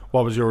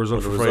 What was your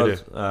result for Friday?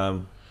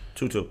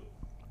 2-2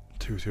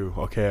 2-2.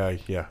 Okay,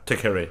 yeah. to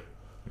Kerry.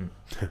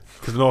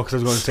 Because I was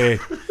going to say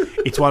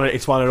it's one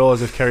of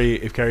those. If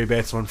Kerry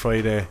bets on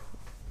Friday,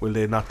 will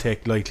they not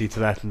take lightly to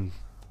that and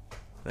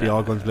be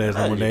all guns blazing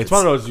on Monday? It's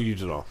one of those you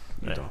don't know.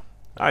 You don't.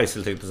 I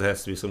still think there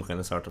has to be some kind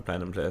of sort of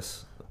plan in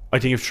place. I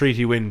think if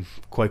Treaty win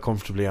quite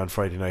comfortably on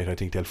Friday night, I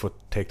think they'll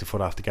take the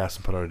foot off the gas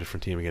and put out a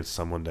different team against us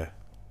on Monday.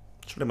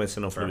 Sure, they might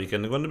sit off for the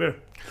weekend. They're going to beer.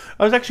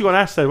 I was actually going to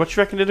ask that. What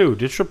you reckon they do?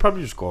 They should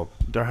probably just go.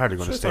 They're hardly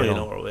going to stay in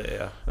home. Norway,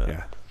 yeah.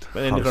 Yeah.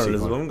 But in the Obviously girl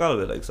is going- going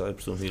Galway, like, so I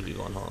presume he'll be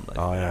going home. Like.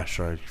 Oh yeah,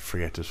 sure. I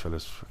forget this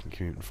fella's fucking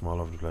commuting from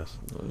all over the place.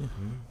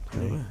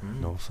 Hey,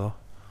 no, so.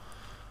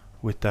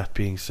 With that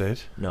being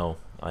said, No,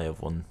 I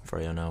have one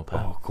for you now, Pat.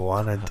 oh, go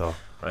on, Ento.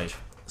 Right.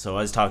 So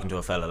I was talking to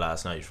a fella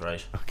last night,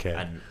 right? Okay.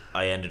 And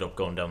I ended up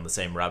going down the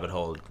same rabbit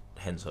hole,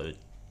 hence I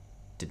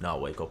did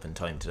not wake up in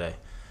time today.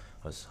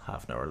 I was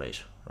half an hour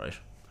late, right?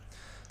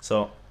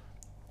 So,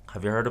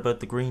 have you heard about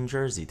the green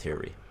jersey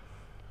theory?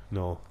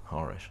 No.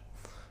 Alright.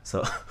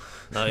 So,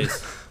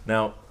 Nice.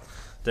 now,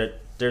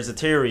 there's a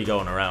theory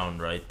going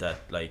around, right, that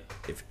like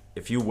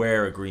if you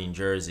wear a green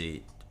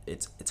jersey,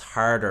 it's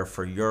harder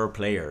for your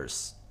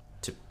players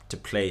to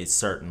play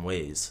certain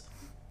ways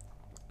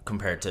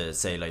compared to,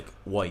 say, like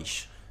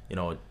white, you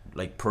know,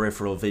 like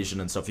peripheral vision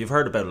and stuff. You've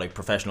heard about like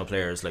professional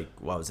players, like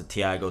what was it,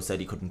 Thiago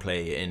said he couldn't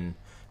play in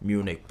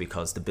Munich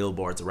because the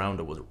billboards around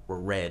it were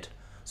red,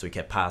 so he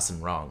kept passing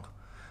wrong.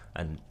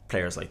 And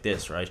players like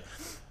this, right?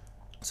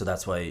 So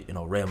that's why, you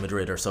know, Real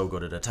Madrid are so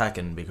good at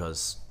attacking,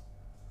 because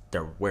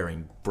they're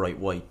wearing bright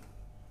white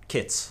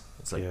kits.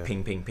 It's like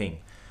ping, ping,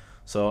 ping.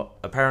 So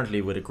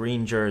apparently with a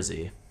green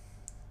jersey,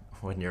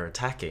 when you're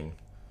attacking,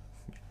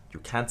 you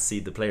can't see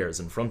the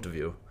players in front of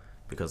you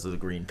because of the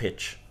green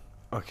pitch,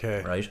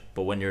 Okay. right?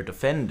 But when you're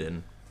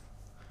defending,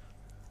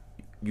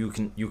 you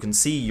can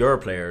see your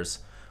players,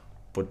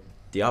 but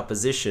the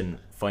opposition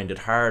find it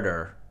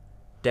harder,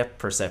 depth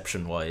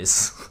perception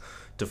wise,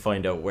 to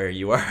find out where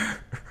you are.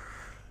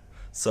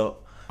 So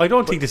I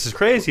don't think this is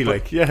crazy. I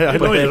but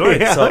don't, then-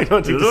 right, so- I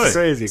don't think this is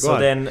crazy. Go so on.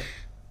 then,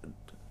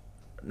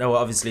 now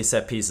obviously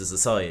set pieces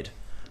aside,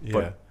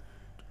 but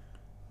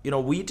you know,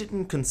 we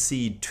didn't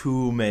concede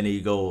too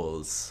many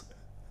goals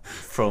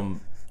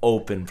from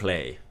open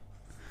play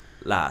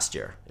last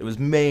year. It was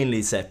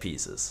mainly set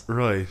pieces,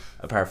 right.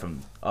 apart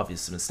from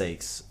obvious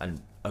mistakes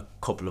and a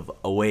couple of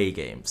away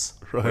games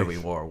where Right. we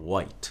wore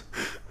white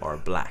or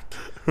black,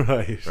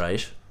 Right.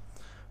 right?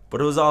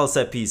 But it was all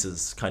set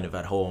pieces kind of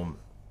at home.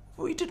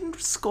 We didn't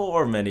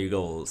score many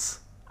goals.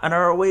 And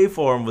our away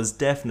form was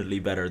definitely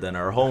better than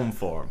our home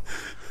form.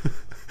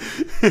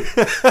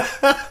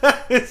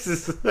 This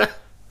is.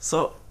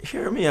 So,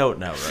 hear me out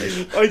now,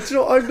 right?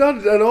 I'm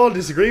not at all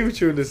disagreeing with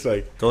you in this.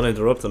 Like, Don't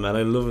interrupt them, man.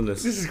 I'm loving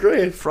this. this is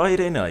great.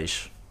 Friday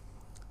night,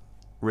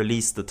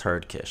 release the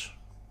third kit.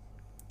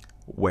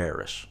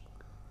 Wear it.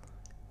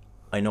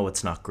 I know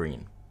it's not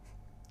green.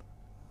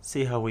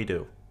 See how we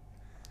do.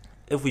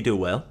 If we do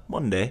well,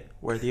 Monday,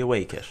 wear the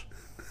away kit.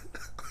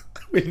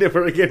 We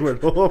never again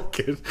went home,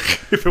 kid.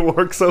 If it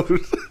works out.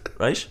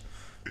 Right?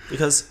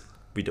 Because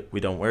we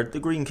don't wear the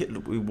green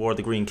kit. We wore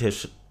the green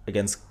kit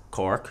against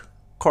Cork.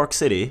 Cork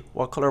City,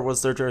 what colour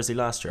was their jersey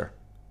last year?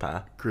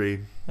 Pa?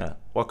 Green. Yeah.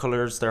 What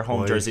colour is their home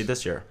White. jersey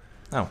this year?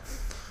 Now,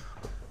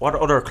 what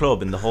other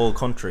club in the whole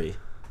country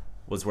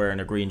was wearing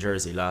a green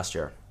jersey last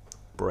year?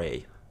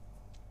 Bray.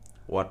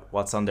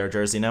 What's on their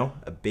jersey now?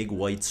 A big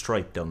white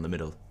stripe down the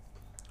middle.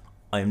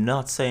 I'm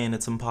not saying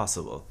it's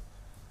impossible,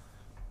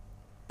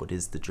 but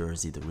is the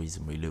jersey the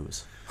reason we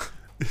lose?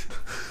 Do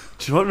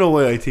you want to know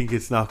why I think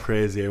it's not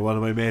crazy? One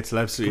of my mates will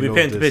Can absolutely we love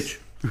paint the this. pitch?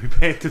 We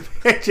paint the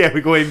pitch, yeah, we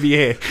go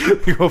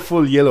NBA. We go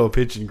full yellow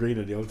pitch and green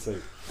on the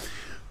outside.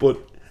 But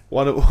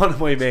one of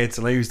my mates,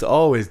 and I used to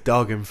always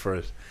dog him for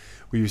it,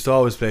 we used to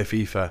always play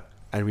FIFA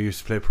and we used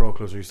to play Pro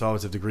Clubs, we used to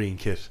always have the green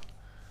kit.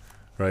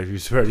 Right, we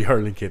used to wear the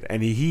hurling kit.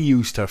 And he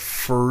used to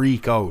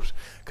freak out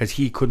because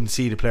he couldn't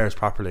see the players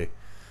properly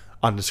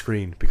on the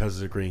screen because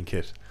of the green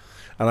kit.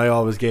 And I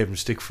always gave him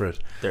stick for it.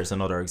 There's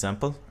another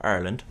example.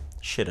 Ireland.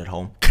 Shit at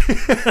home. You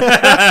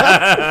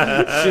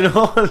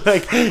know,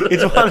 like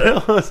it's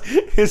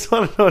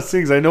one of those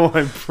things. I know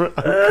I'm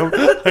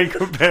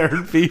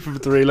comparing FIFA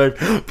with the real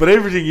life, but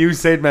everything you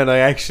said, man,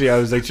 I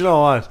was like, you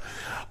know what,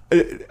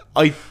 you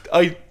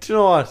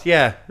know what,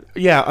 yeah,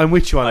 I'm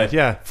with you on it.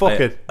 Yeah, fuck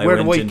it. I Wear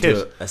the went white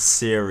into kit. a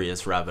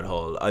serious rabbit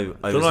hole. I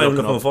Don't was know, I'm looking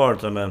looking up. forward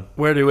to it, man.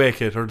 Wear the away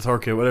kit or the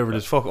third kit, whatever it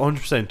is. Fuck,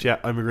 100%. Yeah,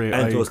 I'm agreeing.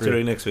 And I to us agree.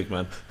 Terry next week,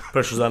 man.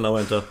 Pressure's on now,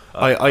 Ento.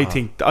 I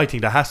think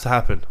that has to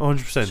happen.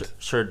 100%.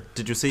 Sure.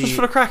 Did you see? Just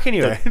for the crack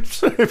anyway.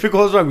 If it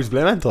goes wrong, we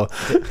blame Anto.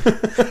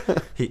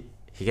 He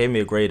gave me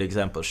a great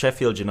example.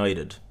 Sheffield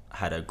United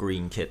had a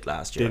green kit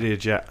last year. They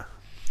did, yeah.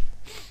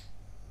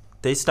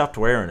 They stopped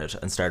wearing it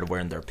and started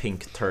wearing their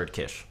pink third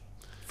kit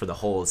for the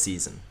whole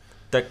season.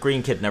 That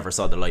green kit never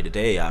saw the light of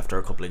day after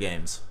a couple of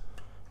games.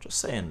 Just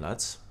saying,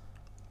 lads.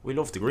 We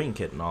love the green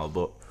kit and all,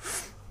 but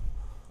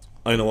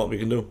I know what we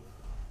can do.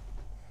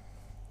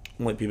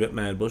 Might be a bit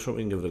mad, but sure,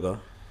 we can give it a go.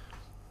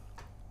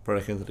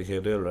 Break into the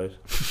KDL, right?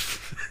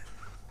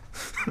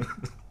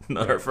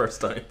 not our first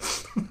time.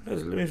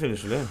 Let me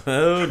finish it then.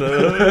 Oh no!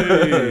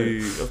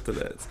 Up to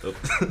that. Up.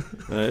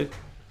 Right.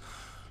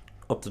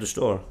 Up to the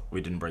store.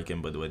 We didn't break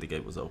in, by the way, the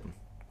gate was open.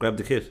 Grab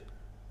the kit.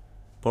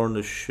 Burn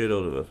the shit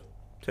out of it.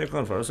 Take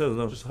on for ourselves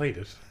now. Just hide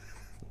it.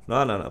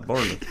 No.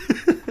 Burn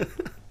it.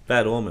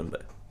 Bad omen,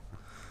 but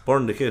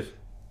burn the kit.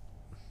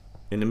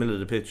 In the middle of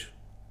the pitch.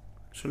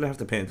 Should I have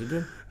to paint it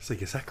then? It's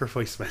like a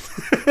sacrifice, man.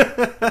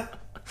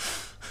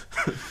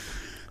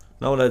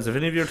 No, lads, if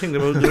any of you are thinking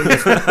about doing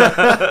this,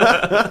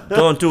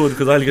 don't do it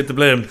because I'll get the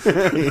blame.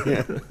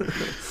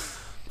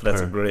 That's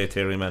a great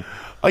theory, man.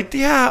 I like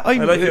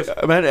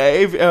it,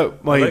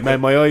 man.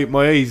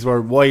 My eyes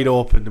were wide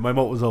open. My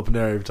mouth was open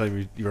there every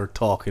time you were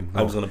talking.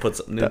 I was going to put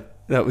something in.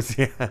 That was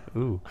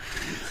Ooh.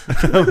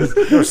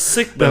 You're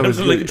sick, man. That was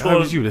like that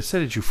was you that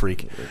said it, you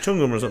freak.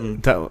 Chungum or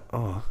something.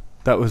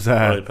 That was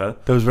Right, pal.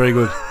 that was very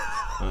good.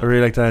 I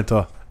really like that,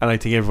 Anto. And I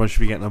think everyone should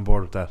be getting on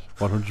board with that.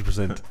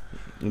 100%.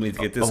 We need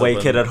to get this Away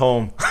up kid at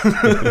home.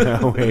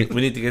 We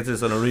need to get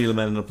this on a reel,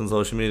 man, up on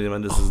social media,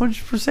 man. This is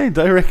 100%.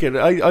 I reckon.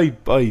 I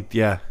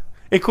yeah.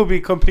 It could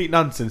be complete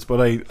nonsense, but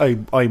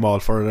I'm all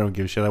for it. I don't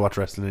give a shit. I watch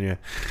wrestling anyway.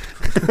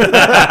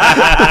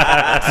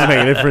 Doesn't make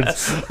a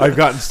difference. I've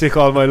gotten stick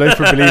all my life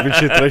for believing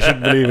shit that I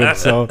shouldn't believe in.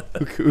 So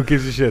who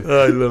gives a shit?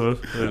 I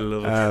love it. I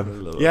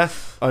love it. Yeah.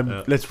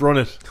 Let's run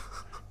it.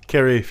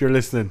 Kerry, if you're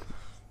listening,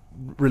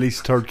 release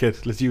third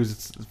kit. Let's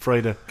use it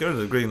Friday. Get rid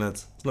of the green,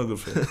 lads. It's not good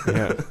for you.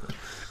 Yeah.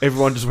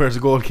 Everyone just wears a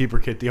goalkeeper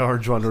kit, the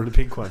orange one or the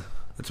pink one.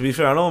 To be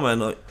fair, no,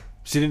 man.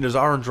 See, there's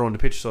orange around the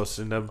pitch, so I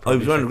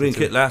was wearing a green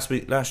kit last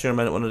year,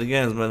 man, at one of the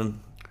games,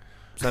 man.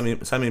 Sammy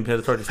played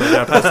a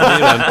 35-yard pass to me,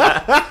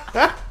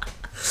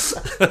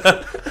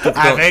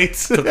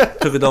 man.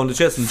 Took it down the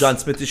chest and John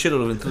Smith the shit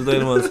out of it until the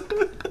Dynamos.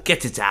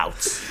 Get it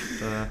out.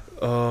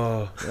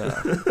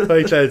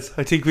 Right, lads.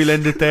 I think we'll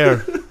end it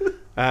there.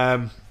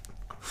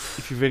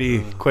 If you've any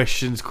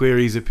questions,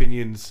 queries,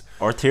 opinions,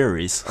 Or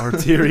theories. or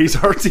theories,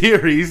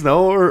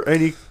 or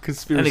any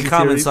conspiracy Any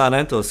comments theories, on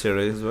Anto's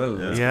theory as well?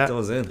 Yeah.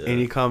 Those in.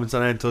 any comments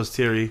on Anto's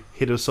theory,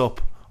 hit us up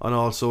on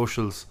all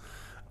socials.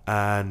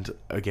 And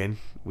again,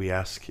 we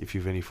ask if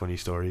you've any funny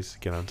stories,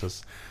 get on to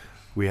us.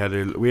 We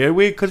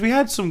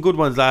had some good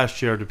ones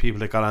last year. The people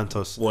that got on to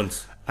us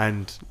Once.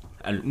 and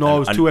And, no, it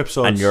was 2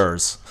 episodes. And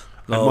yours.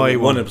 No, my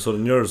one episode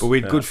in yours. But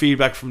we had good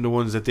feedback from the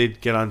ones that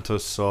did get onto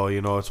us. So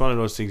it's one of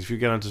those things. If you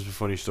get onto us with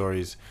funny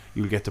stories,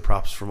 you'll get the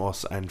props from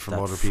us and from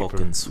That other people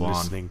fucking swan.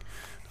 listening.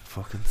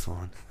 Fucking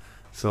swan.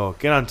 So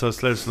get onto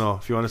us. Let us know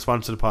if you want to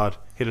sponsor the pod.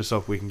 Hit us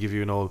up. We can give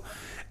you an old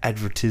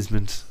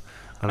advertisement.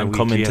 And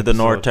come into the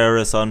North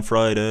Terrace on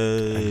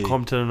Friday. And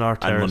come to the North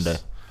And Terrace Monday.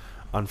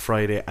 on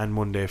Friday and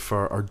Monday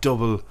for our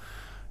double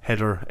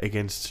header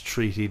against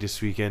Treaty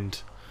this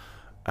weekend.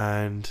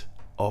 And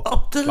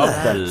up the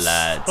lads.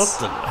 Up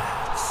the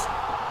lads.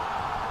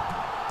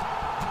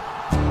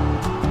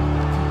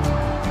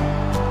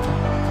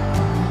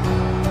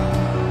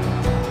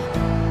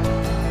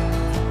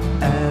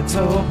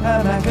 Anto,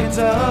 Pamac and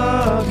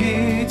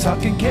Dougie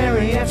talking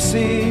Kerry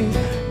FC.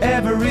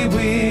 Every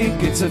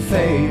week it's a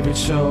favourite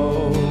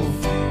show.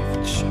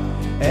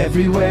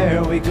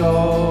 Everywhere we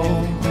go,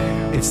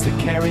 it's the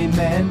Kerry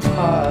Men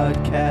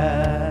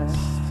Podcast.